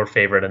would be your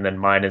favorite, and then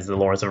mine is the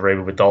Lawrence of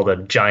Arabia with all the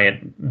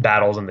giant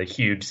battles and the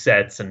huge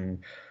sets and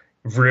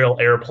real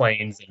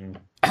airplanes and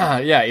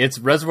it's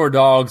Reservoir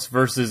Dogs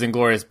versus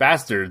Inglourious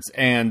Bastards,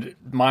 and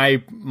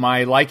my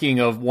liking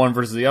of one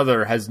versus the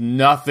other has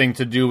nothing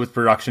to do with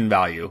production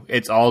value.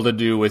 It's all to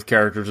do with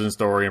characters and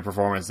story and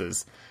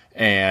performances.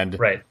 And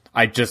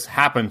I just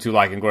happen to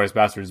like Inglourious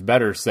Basterds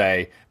better,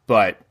 say,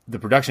 but the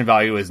production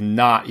value is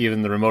not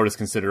even the remotest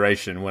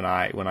consideration when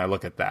I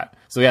look at that.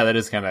 So yeah, that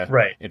is kind of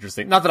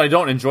interesting. Not that I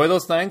don't enjoy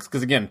those things,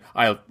 because again,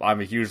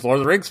 I'm a huge Lord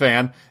of the Rings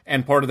fan,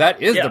 and part of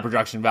that is the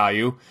production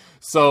value.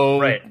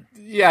 So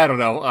yeah, I don't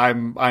know.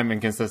 I'm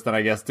inconsistent,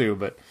 I guess, too,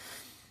 but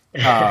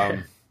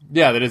yeah,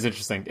 that is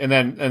interesting. And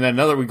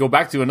then we go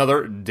back to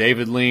another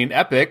David Lean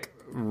epic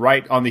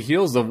right on the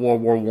heels of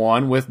World War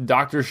I with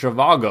Dr.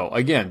 Zhivago.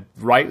 Again,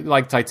 right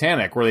like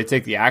Titanic, where they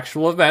take the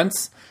actual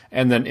events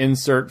and then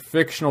insert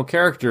fictional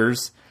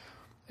characters.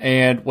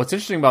 And what's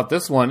interesting about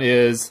this one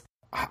is,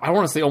 I don't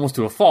want to say almost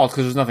to a fault,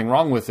 because there's nothing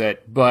wrong with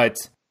it, but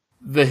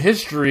the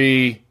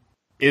history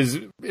is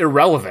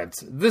irrelevant.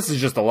 This is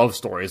just a love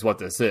story is what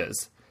this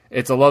is.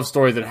 It's a love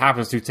story that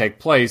happens to take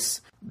place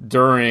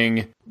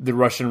during the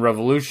Russian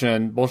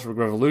Revolution, Bolshevik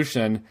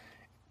Revolution,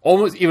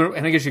 almost even,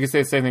 and I guess you could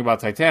say the same thing about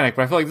Titanic,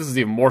 but I feel like this is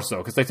even more so,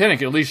 because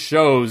Titanic at least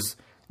shows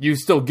you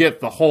still get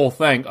the whole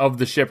thing of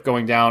the ship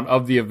going down,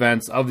 of the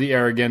events, of the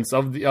arrogance,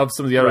 of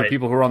some of the other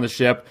people who are on the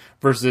ship,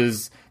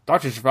 versus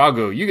Dr.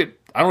 Zhivago. You get,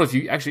 I don't know if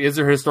you actually, is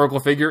there a historical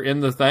figure in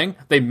the thing?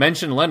 They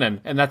mention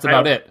Lenin, and that's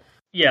about it.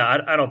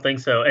 Yeah, I don't think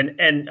so.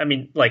 And I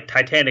mean, like,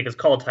 Titanic is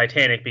called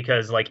Titanic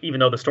because, like, even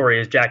though the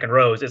story is Jack and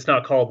Rose, it's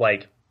not called,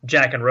 like,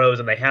 Jack and Rose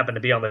and they happen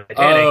to be on the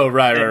Titanic. Oh,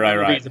 right.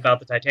 It's about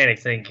the Titanic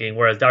sinking,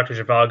 whereas Dr.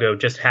 Zhivago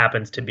just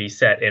happens to be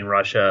set in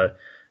Russia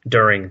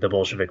during the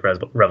Bolshevik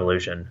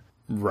Revolution.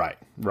 Right.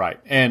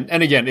 And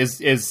again,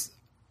 is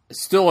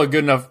still a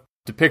good enough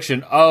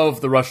depiction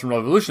of the Russian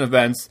Revolution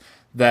events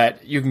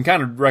that you can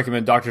kind of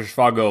recommend Dr.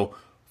 Zhivago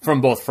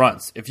from both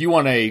fronts. If you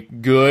want a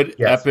good,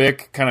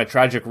 epic, kind of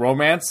tragic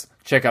romance,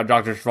 check out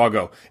Dr.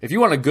 Zhivago. If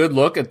you want a good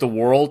look at the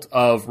world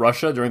of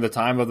Russia during the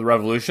time of the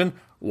revolution,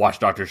 watch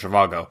Dr.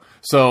 Zhivago.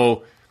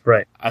 So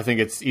I think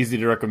it's easy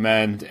to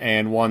recommend,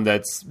 and one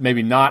that's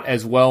maybe not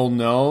as well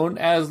known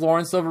as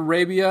Lawrence of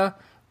Arabia,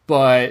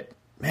 but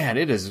man,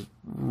 it is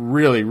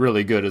really,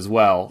 really good as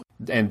well.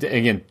 And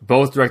again,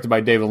 both directed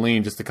by David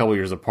Lean, just a couple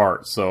years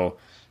apart. So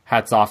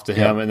hats off to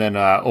him. And then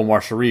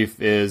Omar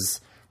Sharif is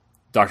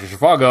Dr.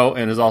 Zhivago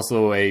and is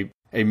also a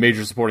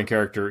major supporting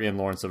character in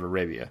Lawrence of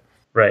Arabia.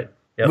 Right.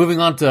 Yep. Moving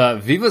on to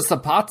Viva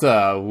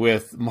Zapata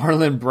with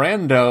Marlon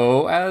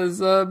Brando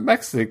as a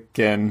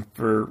Mexican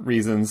for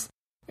reasons.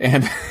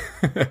 And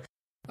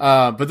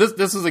but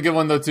this was a good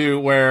one though too,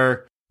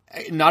 where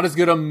not as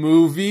good a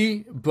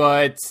movie,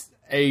 but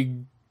a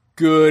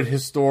good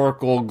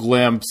historical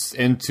glimpse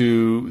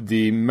into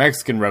the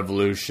Mexican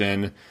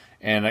Revolution.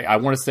 And I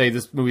want to say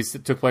this movie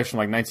took place from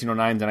like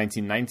 1909 to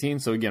 1919.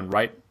 So again,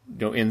 right,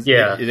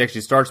 it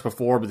actually starts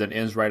before, but then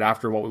ends right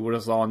after what we would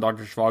have saw on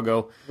Dr.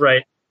 Zhivago.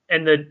 Right.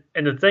 And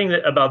the thing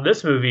about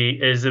this movie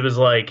is it was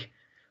like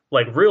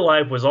real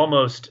life was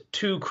almost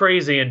too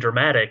crazy and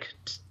dramatic,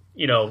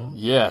 you know.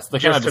 Yes, they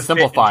kind of had to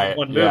simplify it.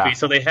 One movie, yeah.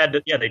 So they had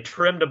to, they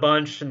trimmed a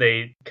bunch and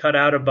they cut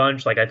out a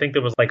bunch. Like I think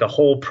there was like a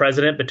whole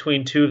president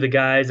between two of the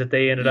guys that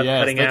they ended up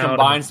cutting out. They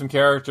combined some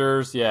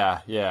characters. Yeah.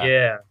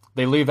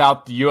 They leave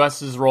out the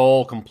U.S.'s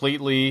role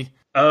completely.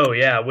 Oh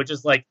yeah, which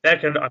is like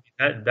that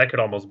could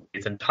almost be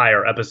its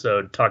entire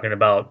episode talking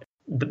about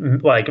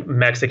like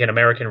Mexican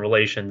American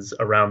relations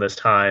around this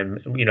time,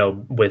 you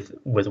know, with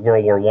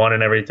World War I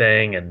and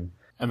everything, and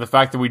the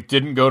fact that we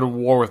didn't go to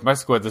war with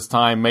Mexico at this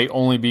time may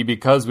only be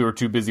because we were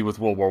too busy with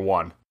World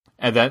War I,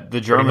 and that the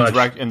Germans were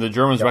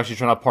actually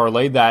trying to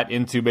parlay that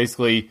into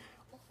basically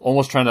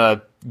almost trying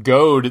to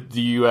goad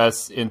the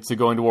U.S. into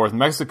going to war with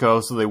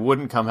Mexico so they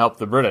wouldn't come help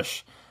the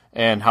British,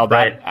 and how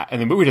that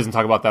and the movie doesn't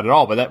talk about that at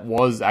all, but that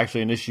was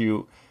actually an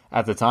issue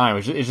at the time.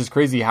 It's just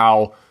crazy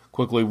how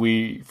quickly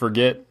we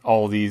forget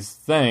all these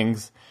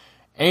things.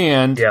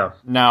 And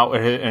now,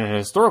 in a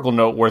historical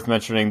note worth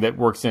mentioning that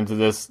works into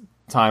this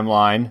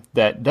timeline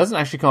that doesn't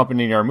actually come up in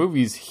any of our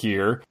movies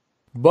here,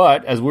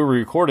 but as we were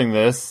recording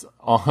this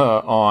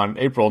on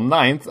April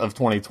 9th of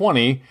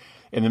 2020,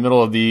 in the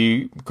middle of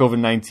the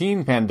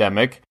COVID-19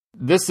 pandemic,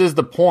 this is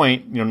the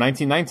point,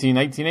 1919,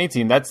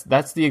 1918,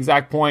 that's the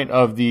exact point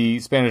of the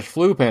Spanish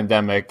flu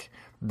pandemic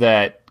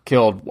that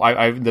killed,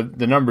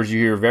 the numbers you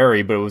hear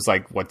vary, but it was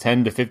like,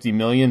 10 to 50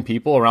 million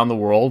people around the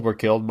world were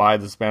killed by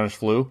the Spanish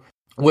flu,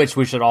 which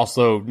we should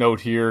also note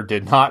here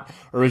did not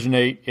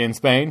originate in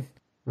Spain.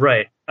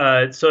 Right.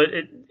 So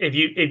if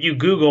you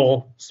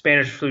Google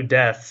Spanish flu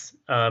deaths,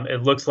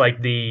 it looks like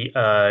the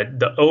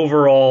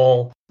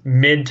overall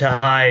mid to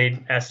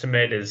high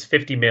estimate is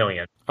 50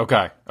 million.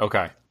 Okay.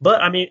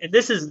 But I mean,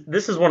 this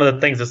is one of the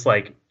things that's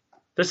like,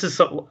 this is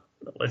so.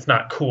 It's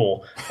not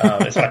cool.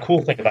 It's not a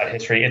cool thing about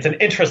history. It's an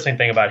interesting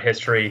thing about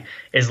history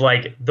is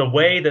like the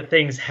way that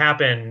things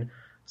happen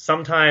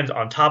sometimes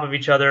on top of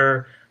each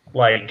other.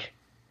 Like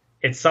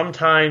it's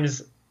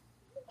sometimes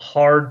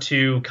hard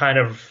to kind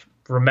of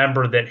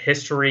remember that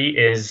history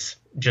is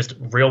just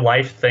real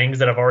life things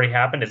that have already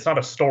happened. It's not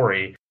a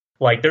story.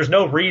 Like there's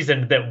no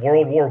reason that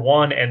World War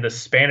I and the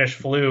Spanish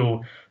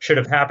flu should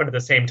have happened at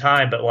the same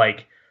time. But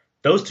like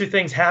those two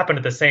things happened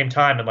at the same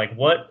time. And like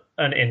what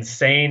an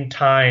insane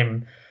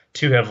time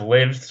to have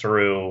lived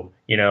through,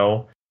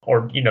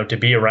 or, to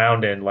be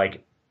around in.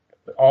 Like,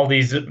 all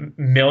these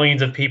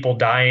millions of people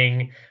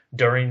dying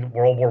during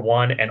World War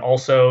I, and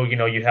also,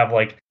 you have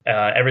like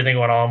everything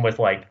going on with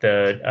like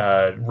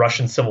the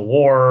Russian Civil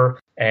War,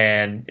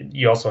 and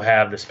you also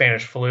have the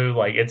Spanish flu.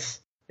 Like it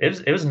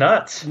was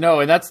nuts.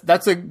 No, and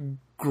that's a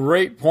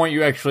great point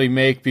you actually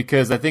make,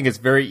 because I think it's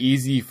very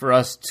easy for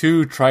us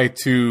to try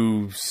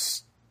to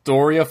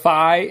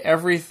storyify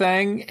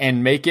everything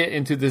and make it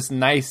into this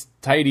nice,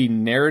 tidy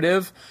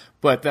narrative.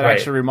 But that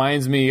actually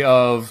reminds me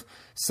of,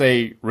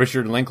 say,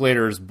 Richard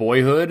Linklater's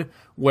Boyhood,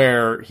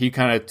 where he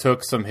kind of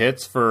took some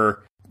hits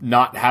for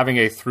not having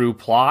a through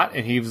plot,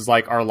 and he was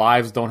like, our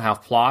lives don't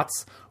have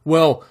plots.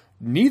 Well,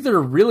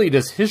 neither really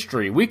does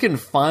history. We can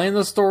find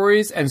the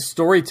stories, and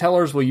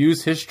storytellers will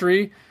use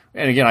history.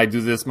 And again, I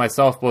do this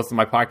myself, both in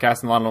my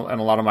podcast and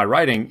a lot of my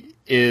writing,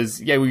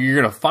 is, you're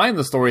going to find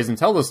the stories and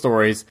tell the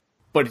stories,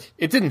 but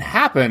it didn't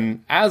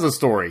happen as a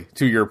story,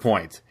 to your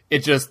point. It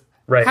just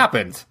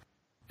happened.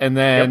 And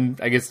then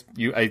I guess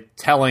a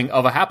telling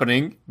of a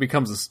happening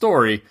becomes a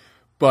story.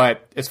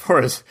 But as far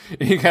as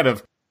any kind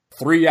of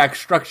 3-act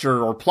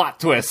structure or plot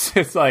twist,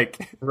 it's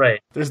like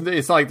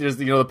it's like there's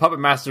the puppet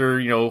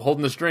master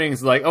holding the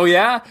strings, like, oh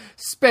yeah,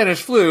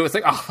 Spanish flu. It's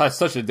like, oh, that's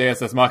such a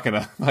Deus Ex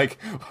Machina.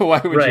 Like,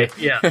 why would you?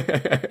 Yeah.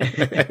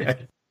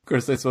 Of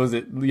course, I suppose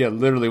it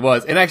literally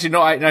was. And actually,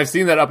 no, I've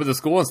seen that up at the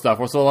school and stuff,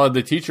 where so a lot of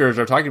the teachers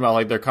are talking about,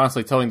 like, they're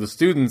constantly telling the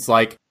students,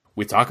 like,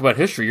 we talk about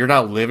history. You're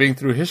not living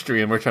through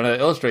history, and we're trying to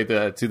illustrate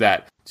that.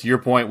 To your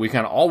point, we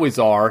kind of always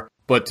are,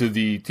 but to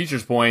the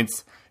teacher's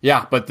points,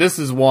 yeah, but this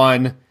is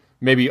one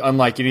maybe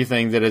unlike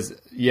anything that has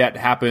yet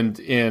happened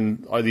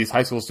in these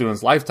high school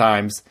students'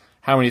 lifetimes.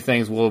 How many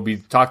things will be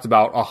talked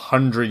about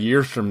 100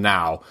 years from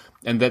now,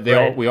 and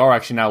that we are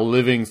actually now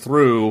living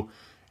through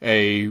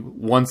a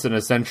once in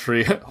a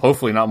century,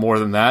 hopefully not more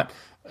than that,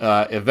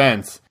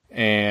 event.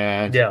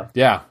 And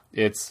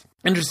it's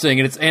interesting,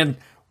 and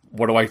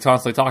what do I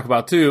constantly talk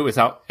about too is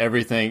how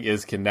everything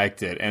is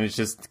connected, and it's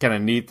just kind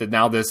of neat that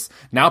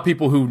now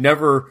people who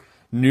never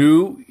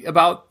knew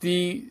about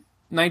the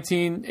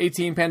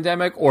 1918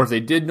 pandemic, or if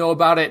they did know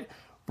about it,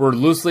 were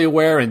loosely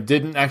aware and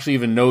didn't actually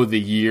even know the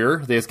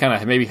year. They just kind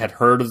of maybe had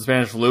heard of the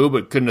Spanish flu,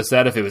 but couldn't have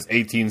said if it was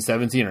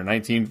 1817 or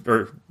 19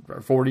 or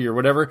 40 or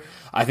whatever.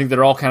 I think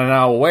they're all kind of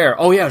now aware.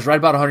 Oh yeah, it was right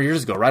about 100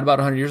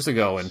 years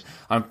ago. And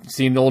I'm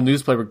seeing old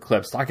newspaper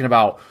clips talking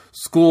about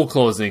school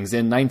closings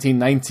in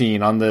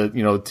 1919 on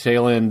the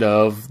tail end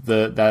of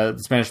the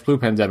Spanish flu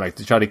pandemic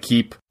to try to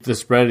keep the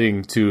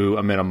spreading to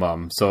a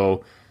minimum.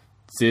 So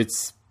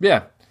it's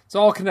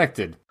all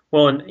connected.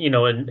 Well,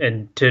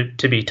 and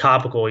to be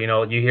topical,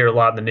 you hear a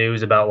lot in the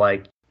news about,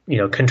 like,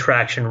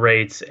 contraction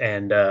rates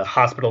and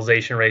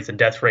hospitalization rates and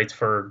death rates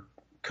for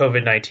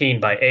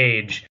COVID-19 by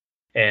age.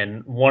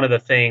 And one of the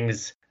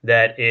things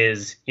that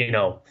is,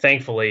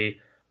 thankfully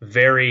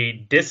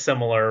very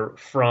dissimilar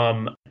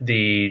from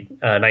the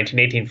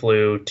 1918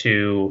 flu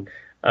to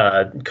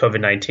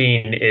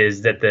COVID-19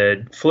 is that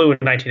the flu in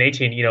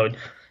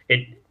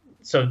 1918,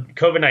 So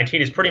COVID-19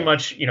 is pretty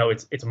much,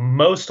 it's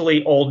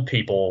mostly old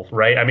people,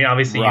 right? I mean,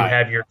 obviously you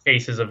have your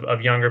cases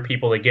of younger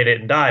people that get it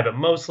and die, but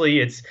mostly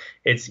it's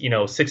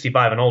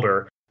 65 and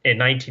older. In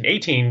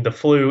 1918, the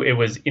flu, it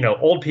was,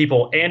 old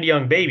people and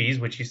young babies,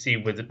 which you see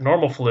with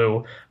normal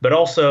flu, but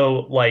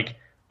also like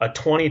a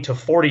 20 to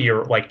 40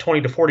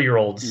 year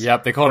olds.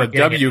 Yep, they call it a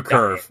W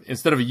curve.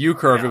 Instead of a U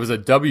curve, it was a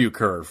W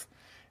curve.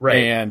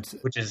 Right.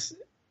 Which is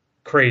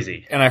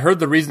crazy. And I heard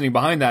the reasoning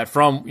behind that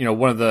from,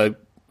 one of the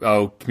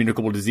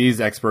communicable disease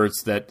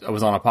experts that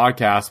was on a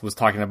podcast was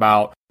talking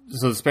about.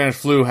 So the Spanish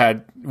flu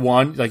had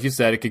one, like you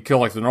said, it could kill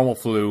like the normal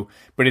flu,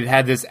 but it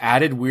had this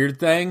added weird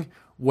thing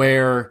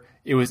where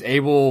it was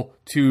able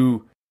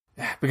to,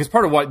 because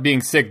part of what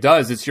being sick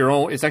does, it's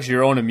actually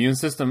your own immune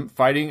system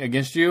fighting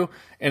against you.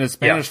 And the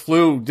Spanish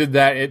flu did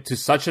that to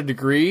such a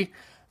degree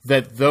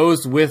that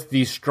those with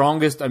the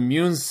strongest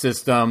immune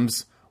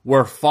systems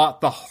were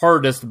fought the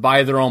hardest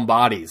by their own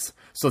bodies.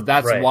 So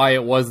that's why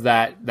it was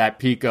that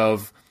peak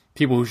of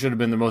people who should have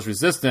been the most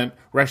resistant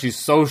were actually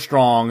so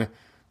strong,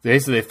 they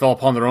fell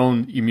upon their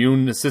own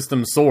immune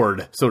system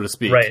sword, so to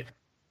speak. Right.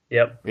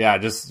 Yep. Yeah,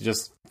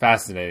 just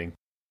fascinating.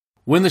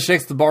 When the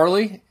Shakes the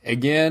Barley,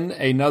 again,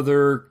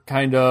 another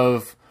kind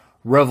of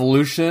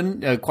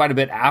revolution, quite a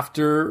bit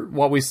after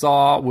what we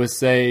saw with,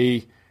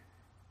 say,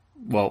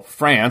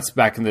 France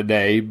back in the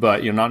day,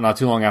 but not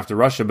too long after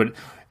Russia. But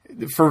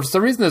for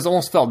some reason, this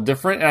almost felt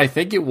different, and I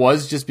think it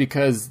was just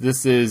because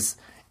this is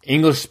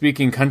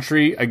English-speaking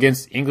country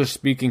against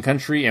English-speaking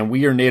country, and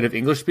we are native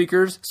English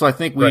speakers. So I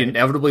think we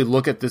inevitably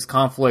look at this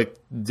conflict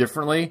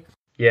differently.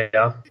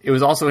 Yeah. It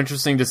was also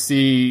interesting to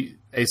see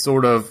a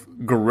sort of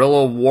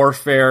guerrilla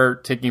warfare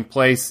taking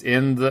place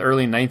in the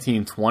early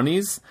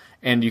 1920s,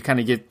 and you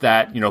kind of get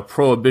that,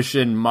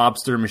 prohibition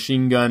mobster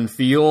machine gun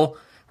feel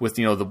with,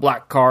 the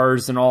black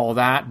cars and all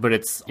that, but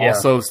it's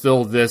also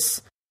still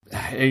this,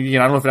 I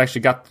don't know if it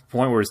actually got to the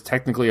point where it's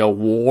technically a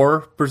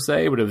war per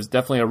se, but it was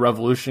definitely a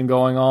revolution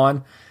going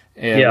on.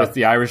 And with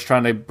the Irish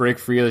trying to break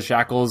free of the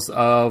shackles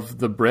of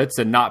the Brits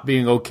and not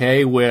being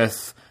okay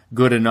with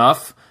good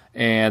enough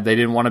and they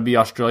didn't want to be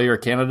Australia or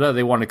Canada.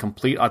 They wanted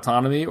complete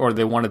autonomy, or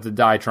they wanted to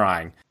die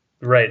trying.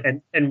 Right.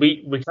 And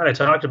we kind of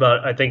talked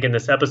about, I think, in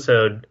this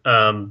episode,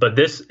 but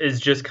this is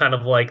just kind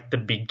of like the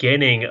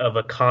beginning of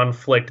a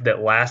conflict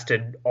that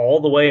lasted all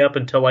the way up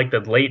until like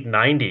the late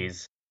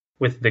 90s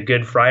with the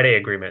Good Friday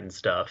Agreement and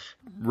stuff.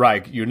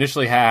 Right. You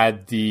initially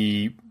had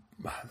I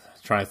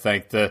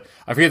forget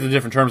the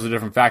different terms of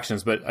different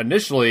factions, but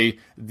initially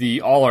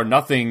the all or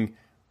nothing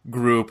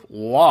group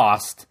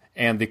lost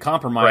and the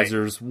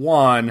compromisers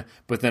won,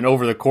 but then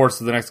over the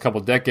course of the next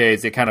couple of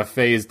decades, it kind of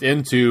phased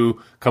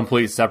into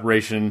complete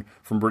separation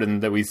from Britain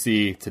that we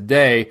see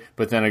today.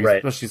 But then,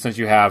 especially since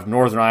you have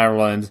Northern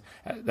Ireland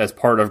as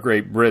part of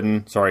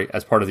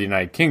as part of the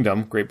United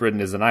Kingdom, Great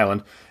Britain is an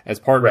island, as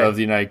part of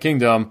the United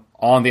Kingdom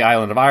on the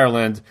island of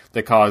Ireland,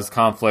 that caused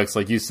conflicts,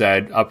 like you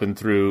said, up and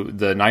through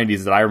the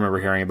 90s that I remember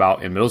hearing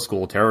about in middle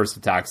school, terrorist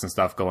attacks and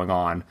stuff going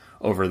on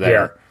over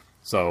there. Yeah.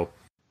 So...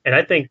 And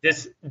I think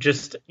this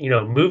just,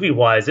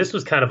 movie-wise, this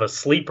was kind of a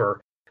sleeper.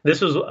 This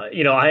was, I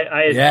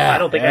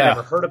don't think I'd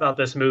ever heard about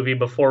this movie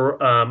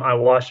before I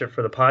watched it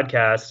for the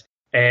podcast,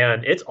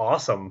 and it's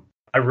awesome.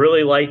 I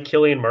really like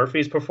Cillian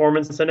Murphy's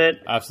performance in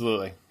it.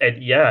 Absolutely.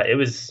 And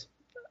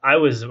I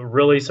was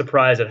really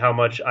surprised at how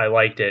much I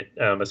liked it,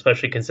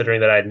 especially considering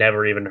that I'd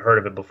never even heard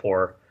of it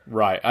before.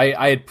 Right.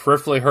 I had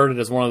peripherally heard it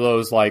as one of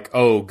those,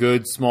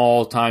 good,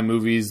 small-time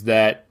movies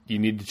that you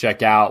need to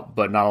check out,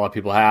 but not a lot of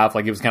people have.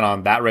 It was kind of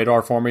on that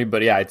radar for me.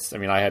 But yeah,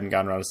 I hadn't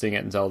gotten around to seeing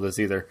it until this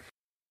either.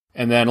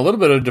 And then a little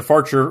bit of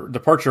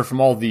departure from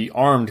all the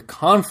armed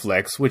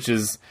conflicts, which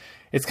is,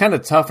 it's kind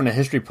of tough in a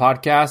history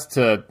podcast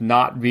to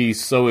not be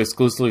so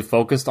exclusively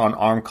focused on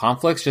armed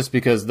conflicts, just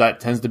because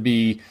that tends to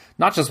be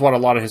not just what a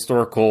lot of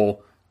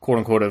historical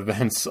quote-unquote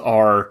events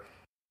are,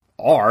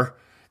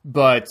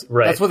 but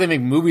that's what they make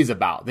movies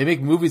about. They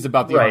make movies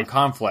about the armed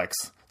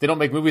conflicts. They don't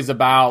make movies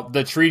about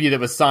the treaty that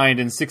was signed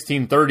in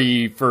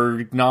 1630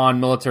 for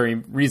non-military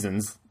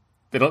reasons.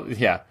 They don't,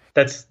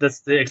 That's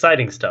the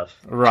exciting stuff.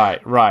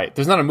 Right.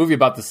 There's not a movie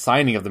about the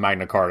signing of the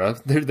Magna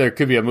Carta. There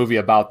could be a movie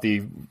about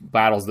the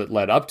battles that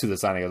led up to the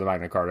signing of the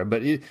Magna Carta.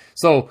 But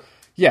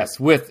yes,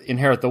 with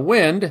Inherit the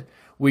Wind,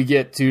 we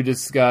get to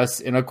discuss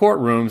in a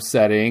courtroom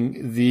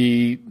setting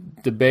the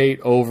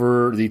debate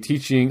over the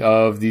teaching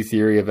of the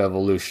theory of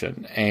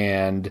evolution.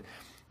 And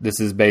this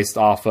is based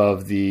off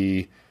of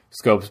the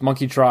Scopes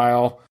monkey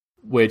trial,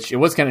 which it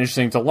was kind of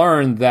interesting to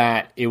learn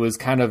that it was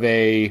kind of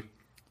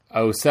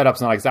setup's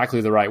not exactly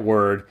the right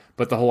word,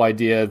 but the whole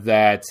idea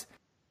that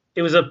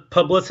it was a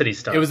publicity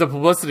stunt. It was a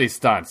publicity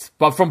stunt,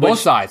 but from both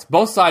sides of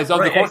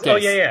the court case. Oh,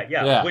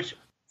 yeah. Which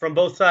from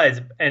both sides,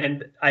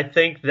 and I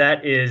think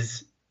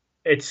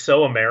it's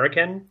so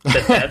American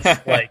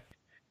that's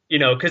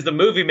because the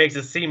movie makes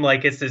it seem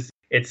like it's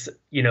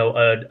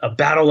a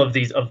battle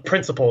of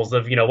principles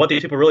of what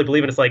these people really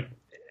believe in. It's like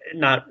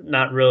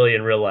not really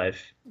in real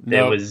life.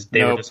 They were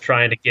just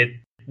trying to get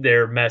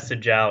their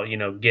message out,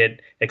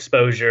 get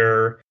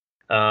exposure.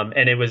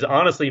 And it was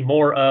honestly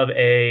more of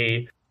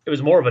a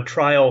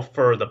trial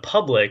for the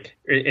public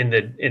in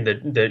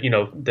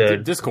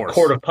the discourse,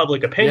 court of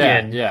public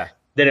opinion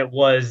than it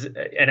was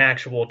an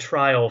actual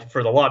trial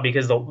for the law,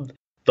 because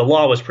the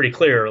law was pretty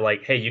clear,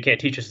 like, hey, you can't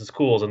teach this in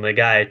schools, and the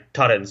guy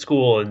taught it in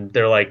school, and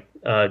they're like,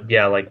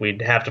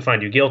 we'd have to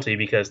find you guilty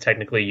because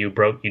technically you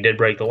did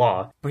break the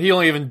law. But he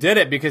only even did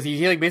it because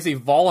he basically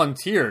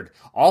volunteered.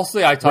 I'll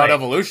say I taught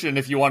evolution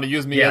if you want to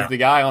use me as the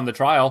guy on the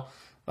trial.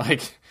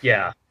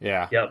 Yep.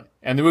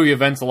 And the movie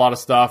events a lot of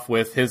stuff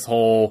with his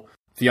whole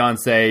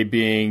fiance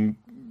being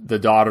the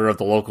daughter of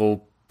the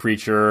local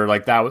preacher.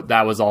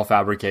 That was all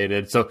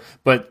fabricated. So,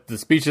 but the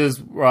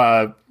speeches were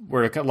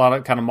a lot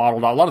of kind of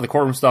modeled out. A lot of the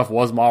courtroom stuff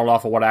was modeled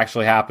off of what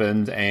actually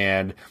happened,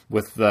 and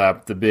with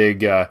the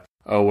big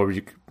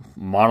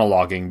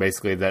monologuing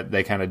basically that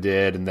they kind of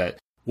did, and that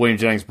William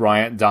Jennings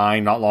Bryan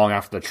dying not long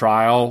after the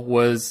trial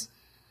was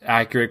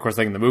accurate. Of course,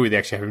 in the movie they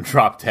actually have him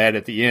drop dead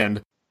at the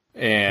end.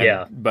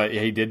 But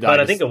he did die.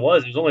 But I think it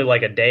was only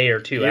like a day or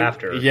two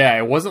after. Yeah,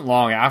 it wasn't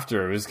long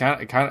after. It was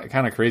kind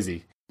of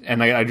crazy.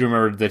 And I do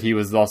remember that he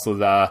was also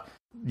the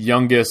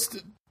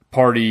youngest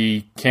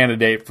party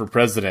candidate for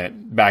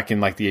president back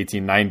in the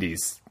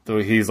 1890s. So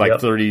he's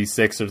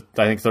 36 or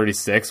I think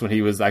 36 when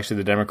he was actually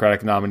the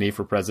Democratic nominee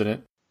for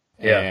president.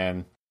 Yeah.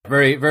 And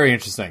very, very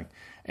interesting.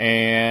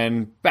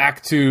 And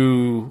back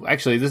to,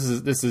 actually, this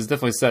is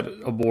definitely set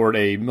aboard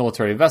a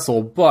military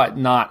vessel, but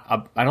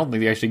I don't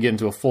think they actually get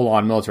into a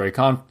full-on military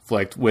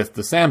conflict with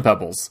the Sand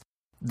Pebbles.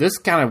 This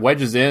kind of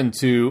wedges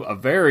into a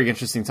very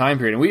interesting time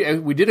period.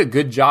 And we did a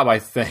good job, I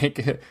think,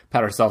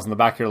 pat ourselves on the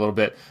back here a little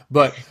bit,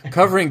 but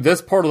covering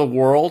this part of the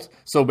world.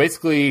 So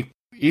basically,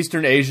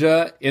 Eastern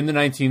Asia in the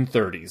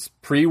 1930s,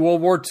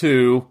 pre-World War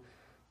II,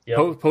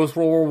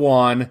 post-World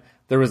War I,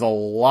 there was a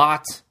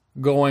lot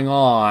going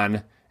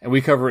on, and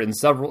we cover it in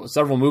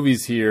several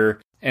movies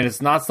here, and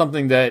it's not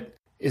something that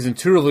is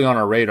intuitively on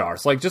our radar.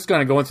 So just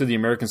kind of going through the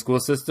American school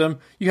system,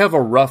 you have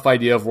a rough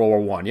idea of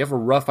World War I. You have a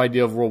rough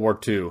idea of World War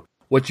II.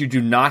 What you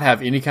do not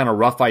have any kind of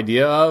rough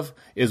idea of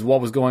is what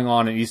was going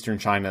on in Eastern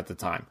China at the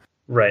time.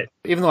 Right.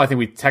 Even though I think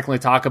we technically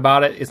talk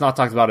about it, it's not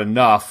talked about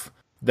enough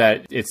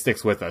that it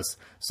sticks with us.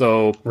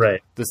 So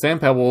right. The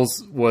Sand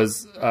Pebbles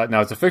was,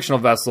 now it's a fictional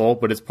vessel,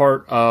 but it's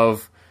part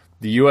of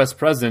the U.S.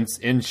 presence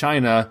in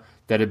China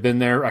that had been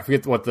there. I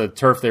forget what the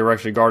turf they were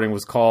actually guarding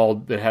was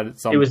called. It had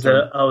some. It was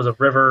a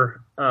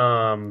river.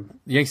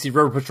 Yangtze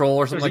River Patrol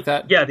or something like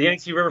that? Yeah, the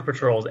Yangtze River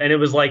Patrols. And it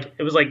was like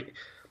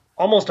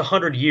almost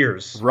 100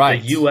 years.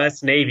 Right. The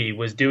U.S. Navy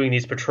was doing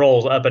these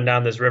patrols up and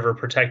down this river,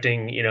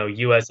 protecting,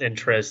 U.S.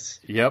 interests.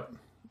 Yep.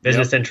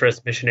 Business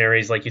interests,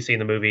 missionaries, like you see in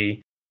the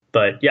movie.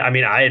 But yeah, I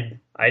mean, I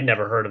had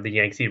never heard of the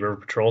Yangtze River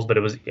Patrols, but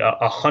it was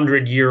a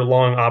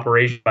 100-year-long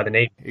operation by the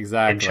Navy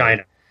in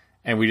China.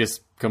 And we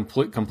just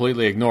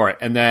completely ignore it.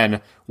 And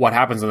then what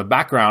happens in the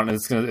background, and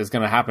it's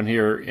going to happen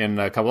here in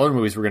a couple other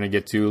movies we're going to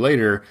get to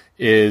later,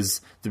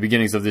 is the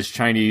beginnings of this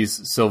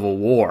Chinese Civil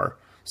War.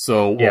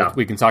 So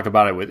we can talk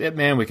about it with Ip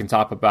Man, we can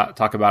talk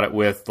about it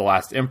with The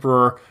Last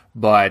Emperor,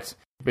 but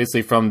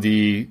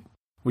basically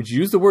would you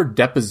use the word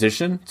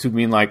deposition to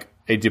mean like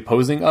a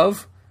deposing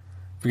of?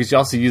 Because you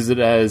also use it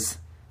as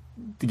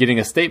getting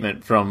a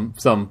statement from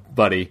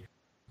somebody.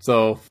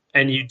 So,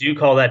 and you do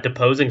call that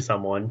deposing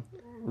someone.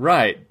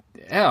 Right.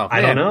 Yeah,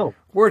 I don't know.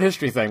 Word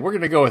history thing. We're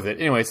going to go with it.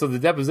 Anyway, so the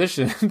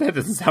deposition, that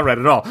doesn't sound right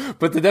at all.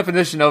 But the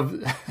definition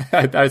of,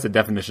 that is a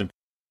definition.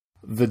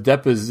 The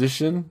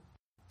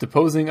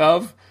deposing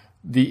of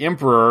the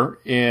emperor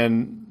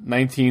in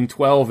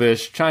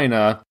 1912-ish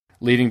China,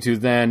 leading to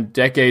then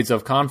decades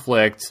of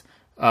conflict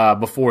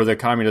before the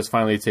communists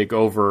finally take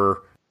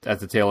over at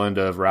the tail end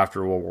of or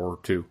after World War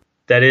II.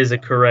 That is a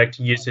correct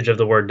usage of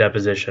the word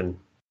deposition.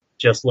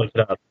 Just look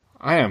it up.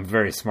 I am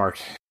very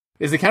smart.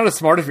 Is it kind of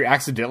smart if you're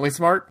accidentally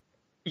smart?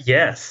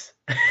 Yes.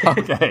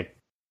 Okay.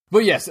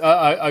 But yes,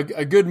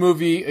 a good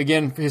movie.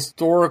 Again,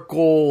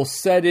 historical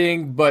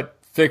setting, but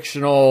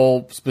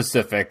fictional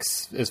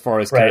specifics as far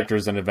as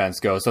characters and events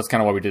go. So that's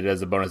kind of why we did it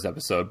as a bonus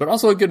episode. But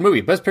also a good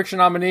movie. Best Picture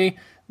nominee.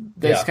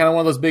 That's kind of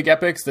one of those big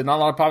epics that not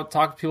a lot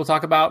of people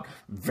talk about.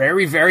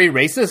 Very, very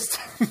racist.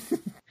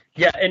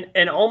 Yeah,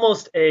 and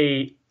almost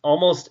a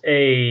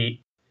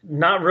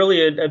not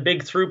really a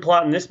big through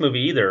plot in this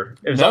movie either.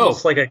 It was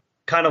almost like a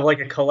kind of like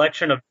a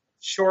collection of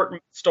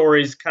short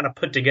stories kind of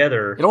put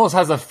together. It almost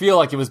has a feel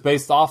like it was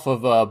based off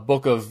of a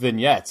book of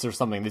vignettes or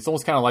something. It's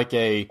almost kind of like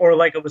or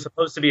like it was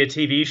supposed to be a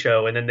TV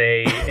show and then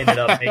they ended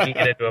up making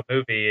it into a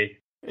movie.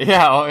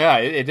 Yeah,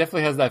 it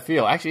definitely has that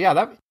feel. Actually,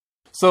 yeah,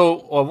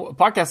 So,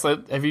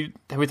 podcast,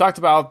 have we talked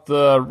about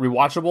the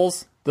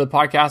Rewatchables, the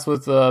podcast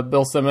with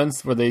Bill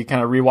Simmons, where they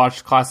kind of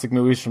rewatch classic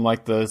movies from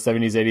like the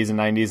 70s, 80s, and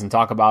 90s and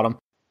talk about them?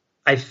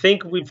 I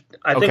think we've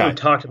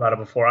talked about it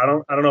before. I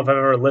don't know if I've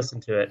ever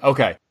listened to it.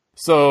 Okay,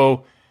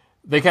 so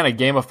they kind of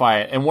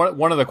gamify it, and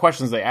one of the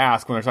questions they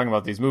ask when they're talking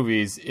about these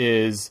movies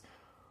is,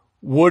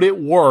 would it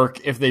work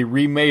if they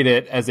remade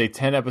it as a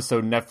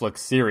 10-episode Netflix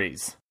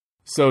series?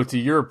 So to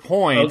your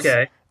point,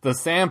 The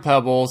Sand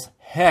Pebbles,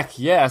 heck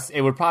yes,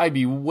 it would probably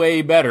be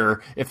way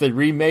better if they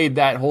remade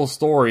that whole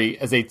story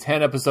as a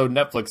 10-episode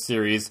Netflix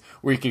series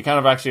where you could kind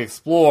of actually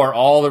explore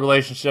all the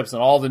relationships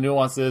and all the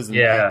nuances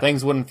and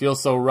things wouldn't feel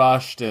so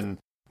rushed, and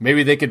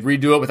maybe they could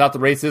redo it without the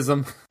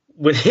racism.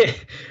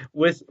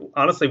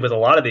 Honestly, with a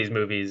lot of these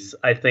movies,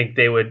 I think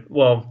they would,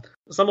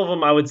 some of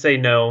them I would say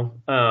no.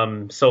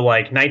 So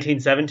like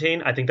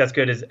 1917, I think that's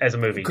good as a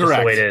movie, correct, just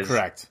the way it is.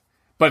 Correct.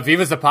 But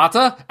Viva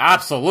Zapata?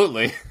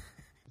 Absolutely.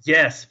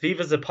 Yes,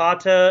 Viva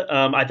Zapata.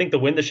 I think The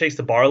Wind That Shakes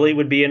the Barley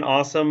would be an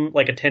awesome,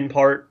 like a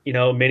 10-part,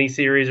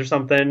 miniseries or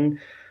something.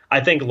 I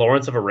think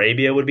Lawrence of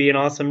Arabia would be an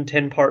awesome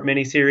 10-part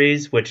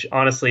miniseries, which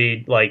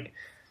honestly, like,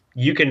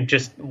 you can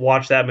just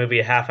watch that movie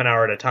a half an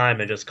hour at a time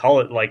and just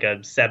call it like a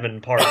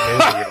 7-part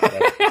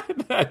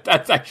movie.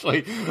 That's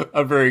actually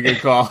a very good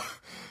call.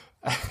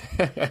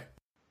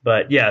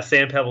 But yeah,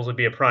 Sand Pebbles would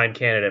be a prime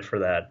candidate for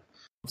that.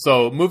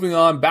 So moving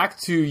on back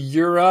to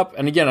Europe.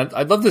 And again,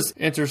 I love this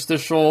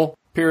interstitial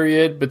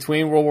period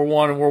between World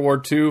War I and World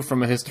War II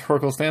from a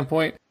historical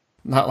standpoint.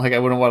 Not like I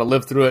wouldn't want to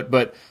live through it,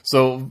 but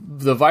so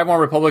the Weimar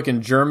Republic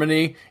in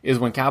Germany is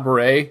when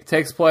Cabaret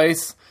takes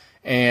place.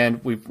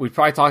 And we've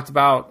probably talked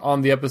about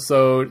on the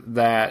episode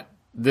that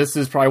this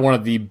is probably one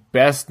of the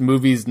best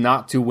movies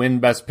not to win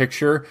Best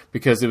Picture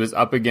because it was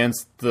up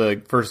against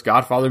the first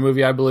Godfather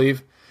movie, I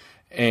believe.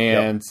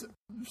 And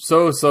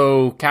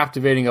so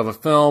captivating of a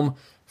film,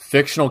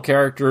 fictional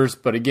characters,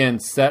 but again,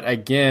 set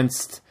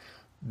against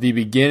the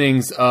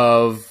beginnings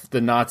of the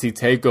Nazi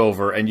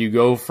takeover, and you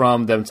go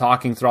from them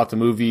talking throughout the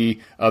movie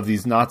of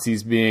these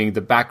Nazis being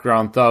the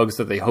background thugs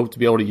that they hope to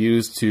be able to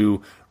use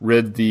to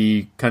rid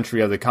the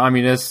country of the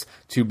communists,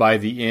 to by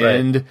the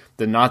end,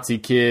 the Nazi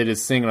kid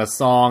is singing a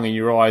song, and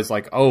you realize,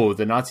 like, oh,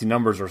 the Nazi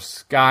numbers are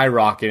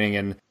skyrocketing,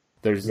 and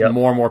there's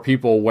more and more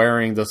people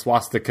wearing the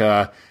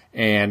swastika.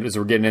 And as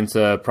we're getting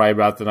into probably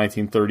about the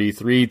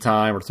 1933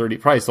 time, or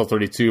probably still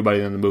 32 by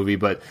the end of the movie,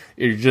 but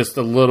you're just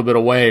a little bit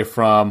away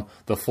from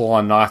the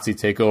full-on Nazi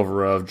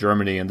takeover of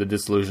Germany and the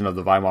dissolution of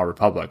the Weimar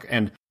Republic.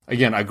 And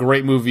again, a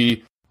great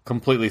movie,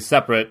 completely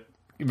separate,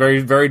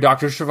 very, very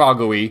Dr.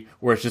 Zhivago-y,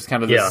 where it's just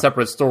kind of this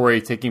separate story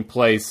taking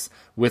place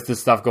with the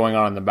stuff going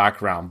on in the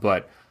background.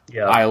 But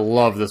Yeah. I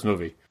love this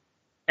movie.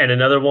 And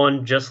another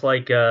one, just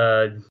like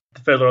The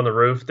Fiddler on the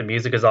Roof, the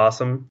music is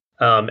awesome.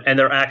 And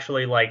they're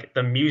actually like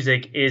the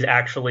music is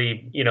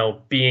actually, you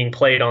know, being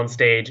played on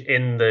stage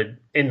in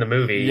the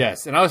movie.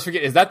 Yes, and I always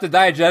forget, is that the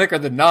diegetic or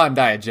the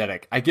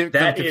non-diegetic? I get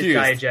that confused. is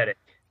diegetic.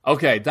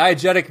 Okay,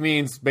 diegetic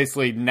means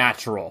basically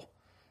natural,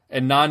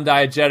 and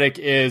non-diegetic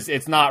is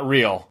it's not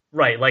real.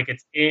 Right, like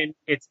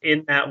it's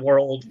in that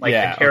world, like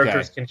the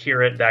characters can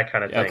hear it, that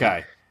kind of thing.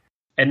 Okay.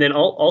 And then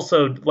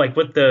also like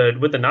with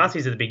the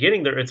Nazis at the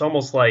beginning, it's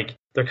almost like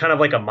they're kind of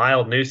like a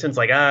mild nuisance,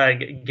 like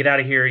get out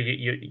of here,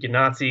 you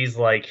Nazis,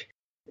 like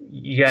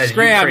you guys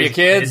scram, you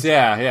kids.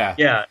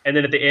 Yeah. And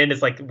then at the end,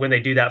 it's like when they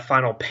do that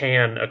final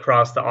pan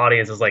across the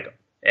audience, it's like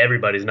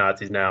everybody's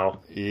Nazis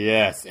now.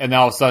 Yes, and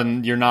all of a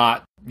sudden you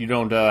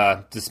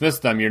don't dismiss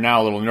them. You're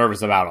now a little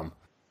nervous about them.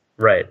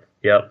 Right.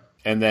 Yep.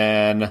 And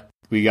then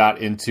we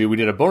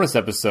did a bonus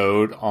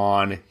episode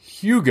on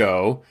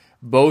Hugo,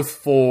 both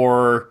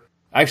for.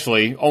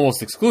 Actually,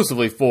 almost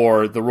exclusively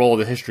for the role of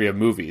the history of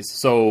movies.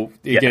 So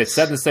again, it's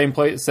set in the same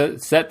place,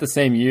 set the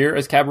same year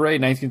as Cabaret,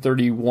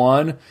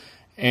 1931,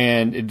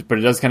 but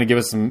it does kind of give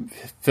us some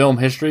film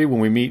history when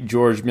we meet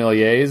Georges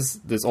Méliès,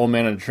 this old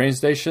man at a train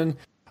station.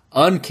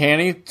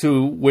 Uncanny,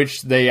 to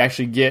which they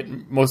actually get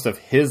most of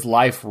his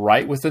life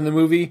right within the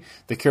movie.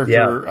 The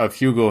character of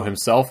Hugo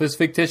himself is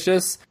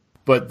fictitious.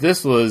 But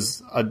this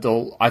was, I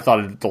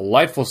thought, a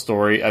delightful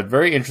story, a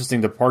very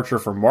interesting departure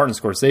from Martin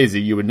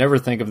Scorsese. You would never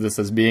think of this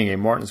as being a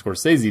Martin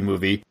Scorsese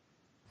movie.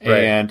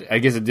 Right. And I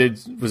guess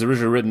was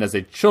originally written as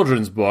a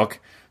children's book.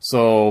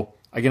 So,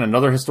 again,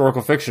 another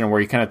historical fiction where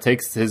he kind of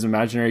takes his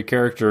imaginary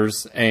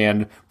characters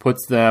and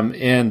puts them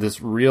in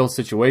this real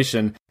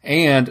situation.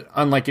 And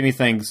unlike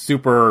anything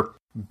super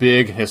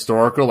big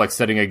historical, like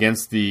setting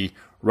against the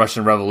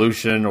Russian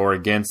Revolution or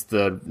against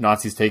the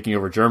Nazis taking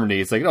over Germany.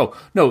 It's like,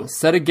 no,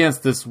 set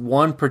against this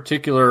one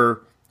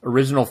particular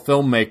original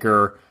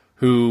filmmaker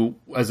who,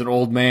 as an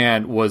old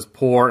man, was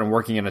poor and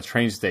working in a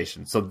train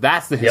station. So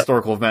that's the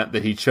historical event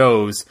that he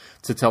chose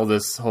to tell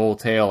this whole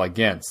tale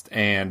against.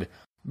 And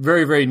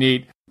very, very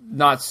neat.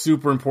 Not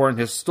super important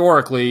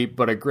historically,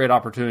 but a great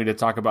opportunity to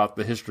talk about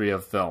the history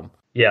of film.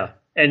 Yeah.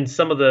 And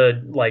some of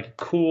the like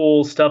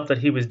cool stuff that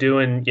he was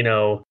doing, you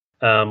know,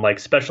 like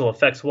special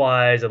effects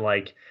wise and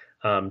like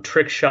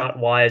trick shot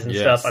wise and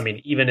stuff. I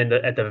mean, even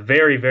at the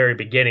very, very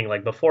beginning,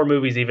 like before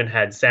movies even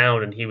had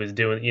sound, and he was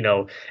doing, you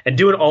know, and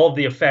doing all of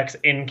the effects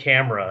in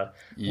camera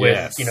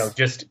with, you know,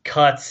 just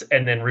cuts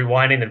and then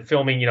rewinding and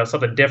filming, you know,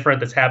 something different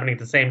that's happening at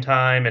the same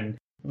time. And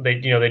they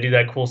do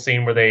that cool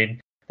scene where they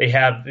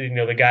have, you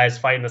know, the guys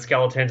fighting the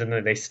skeletons and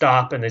then they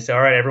stop and they say,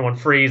 all right, everyone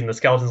freeze, and the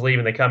skeletons leave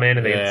and they come in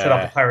and they set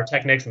off the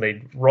pyrotechnics and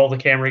they roll the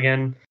camera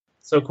again.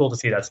 So cool to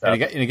see that stuff.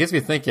 And it gets me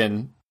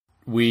thinking,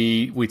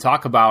 we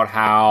talk about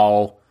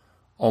how,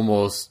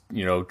 almost,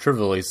 you know,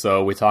 trivially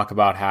so, we talk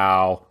about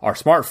how our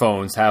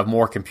smartphones have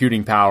more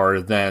computing power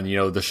than, you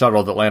know, the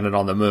shuttle that landed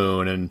on the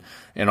moon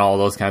and all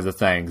those kinds of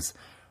things.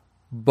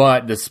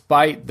 But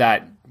despite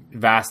that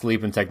vast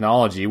leap in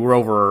technology, we're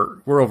over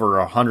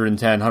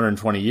 110,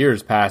 120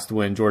 years past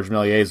when Georges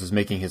Méliès was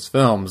making his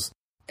films.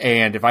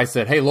 And if I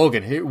said, hey,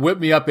 Logan, whip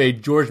me up a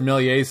Georges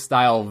Méliès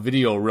style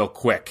video real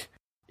quick,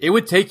 it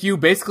would take you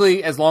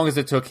basically as long as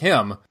it took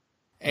him.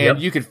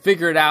 And you could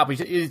figure it out.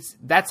 But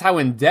that's how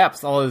in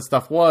depth all of this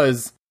stuff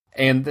was,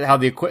 and how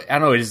I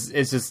don't know. It's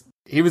just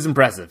he was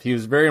impressive. He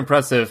was very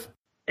impressive.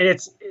 And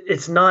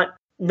it's not,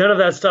 none of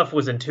that stuff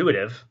was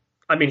intuitive.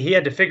 I mean, he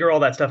had to figure all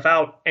that stuff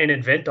out and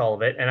invent all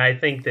of it. And I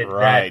think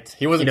that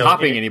he wasn't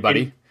copying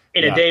anybody.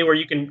 In a day where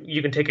you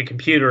can take a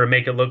computer and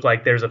make it look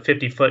like there's a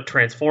 50-foot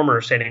transformer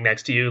standing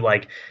next to you,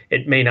 like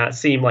it may not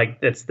seem like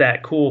it's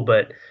that cool,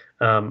 but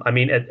I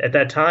mean, at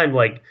that time,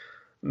 like,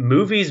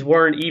 movies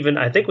weren't even,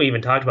 I think we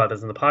even talked about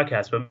this in the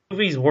podcast, but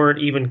movies weren't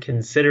even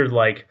considered,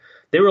 like,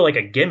 they were like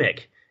a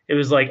gimmick. It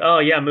was like, oh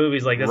yeah,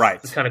 movies, like,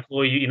 that's kind of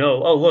cool. You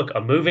know, oh look, a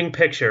moving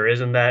picture,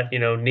 isn't that, you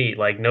know, neat?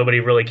 Like,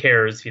 nobody really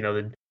cares, you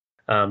know.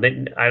 I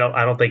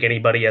don't think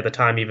anybody at the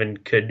time even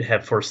could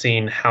have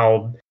foreseen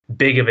how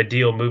big of a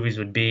deal movies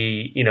would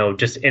be, you know,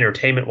 just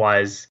entertainment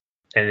wise.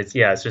 And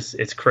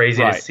it's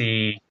crazy to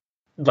see,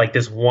 like,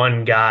 this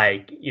one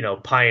guy, you know,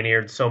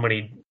 pioneered so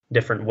many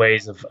different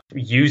ways of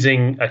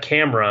using a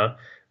camera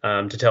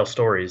to tell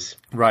stories,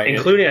 right?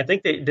 Including, I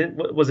think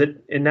was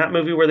it in that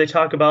movie where they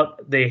talk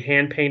about they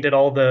hand painted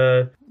all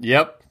the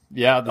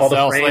the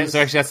cells.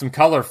 They actually had some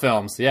color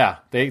films. Yeah,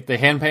 they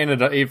hand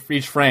painted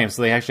each frame,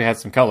 so they actually had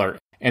some color.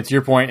 And to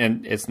your point,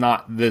 and it's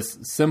not this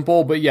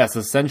simple, but yes,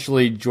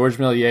 essentially Georges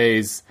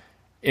Méliès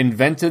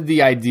invented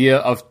the idea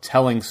of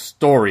telling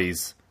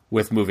stories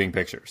with moving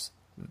pictures.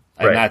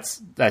 And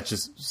that's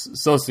just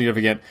so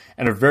significant,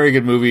 and a very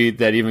good movie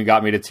that even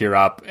got me to tear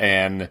up,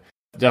 and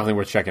definitely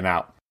worth checking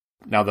out.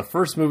 Now, the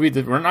first movie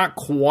that we're not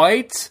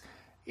quite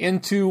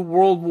into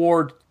World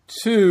War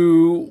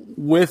II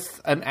with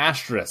an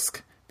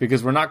asterisk,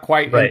 because we're not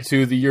quite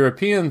into the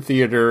European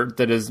theater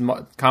that is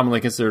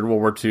commonly considered World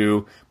War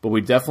II, but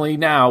we definitely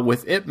now,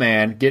 with Ip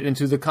Man, get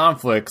into the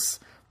conflicts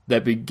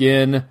that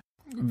begin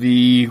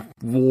the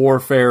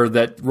warfare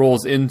that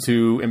rolls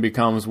into and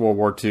becomes World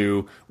War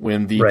II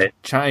when the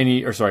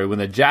when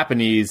the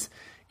Japanese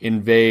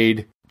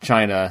invade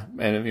China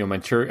and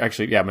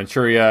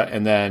Manchuria,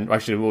 and then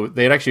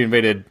they had actually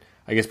invaded,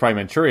 I guess, probably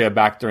Manchuria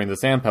back during the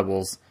Sand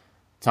Pebbles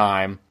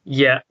time.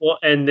 Yeah, well,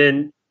 and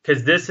then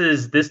because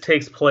this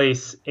takes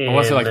place in, I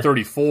want to say like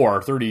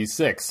 34,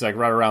 36, like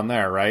right around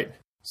there, right?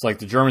 It's like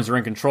the Germans are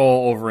in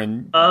control over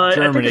in Germany.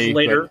 I think it's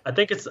later. I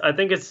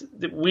think it's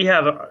we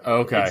have.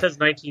 Okay. It says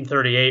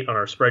 1938 on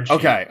our spreadsheet.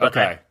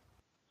 Okay.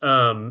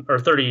 Or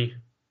 30.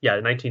 Yeah,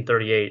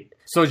 1938.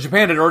 So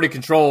Japan had already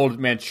controlled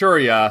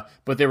Manchuria,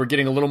 but they were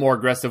getting a little more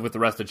aggressive with the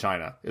rest of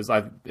China,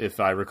 if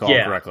I recall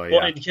correctly.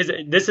 Well, because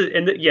this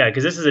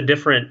is a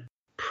different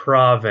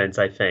province,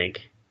 I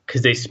think,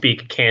 because they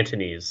speak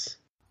Cantonese.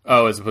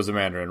 Oh, as opposed to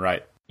Mandarin,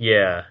 right?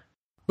 Yeah.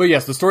 But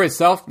yes, the story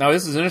itself, now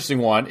this is an interesting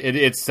one.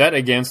 It's set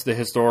against the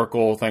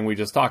historical thing we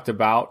just talked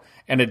about,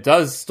 and it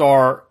does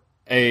star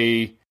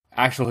a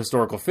actual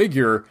historical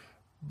figure,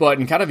 but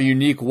in kind of a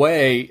unique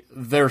way,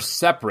 they're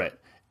separate.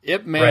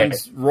 Ip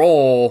Man's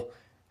role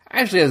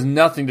actually has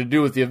nothing to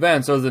do with the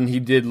events other than he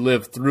did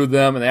live through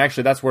them, and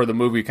that's where the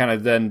movie kind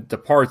of then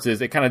departs,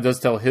 is it kind of does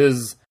tell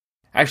his...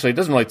 Actually, it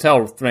doesn't really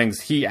tell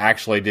things he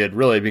actually did,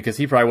 really, because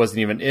he probably wasn't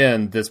even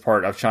in this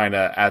part of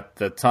China at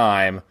the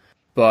time,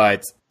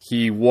 but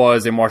he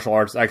was a martial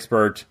arts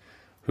expert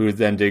who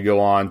then did go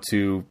on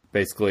to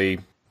basically,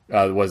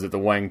 was it the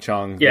Wing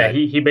Chun? Yeah,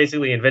 he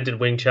basically invented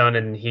Wing Chun,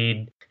 and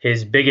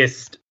his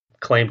biggest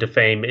claim to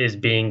fame is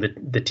being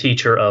the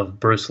teacher of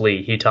Bruce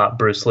Lee. He taught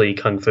Bruce Lee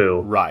Kung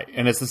Fu. Right,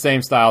 and it's the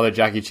same style that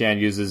Jackie Chan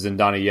uses and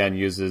Donnie Yen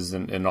uses,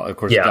 and of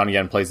course Donnie